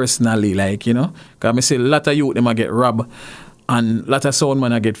friend personally, like, you know. Cause I say a lot of youth them a get robbed and a lot of sound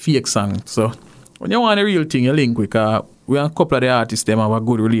man a get fake song. So when you want a real thing, you link with, we have a couple of the artists them have a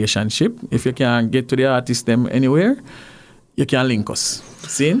good relationship. If you can get to the artists them anywhere, you can link us.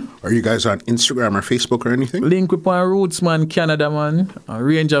 See? Are you guys on Instagram or Facebook or anything? Link with on ROOTSMAN Canada, man.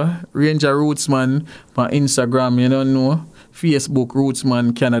 Ranger ROOTSMAN on Instagram, you don't know. Facebook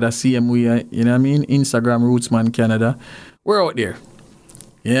ROOTSMAN Canada, same way, you know what I mean? Instagram ROOTSMAN Canada. We're out there.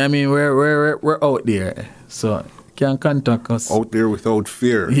 You know what I mean? We're out there. So can contact us. Out there without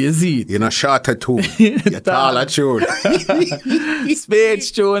fear. Is it? You're not short at tune. You're tall at tune.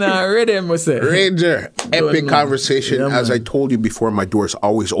 Speech tune and rhythm, we say. Ranger, epic conversation. As I told you before, my door is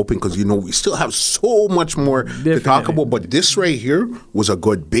always open because, you know, we still have so much more to talk about. But this right here was a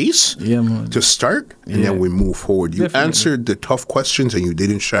good base to start, and then we move forward. You answered the tough questions and you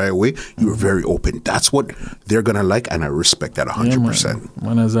didn't shy away. You were very open. That's what they're going to like, and I respect that 100%.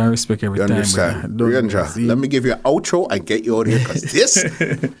 Man, as I respect every time. You understand? Ranger, let me give you an outro and get you out of here because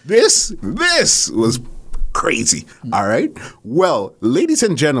this was Crazy. All right. Well, ladies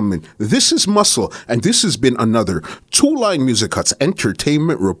and gentlemen, this is Muscle, and this has been another Two Line Music Hut's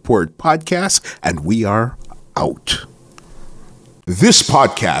Entertainment Report podcast, and we are out. This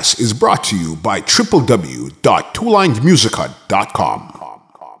podcast is brought to you by www.twolinemusichut.com.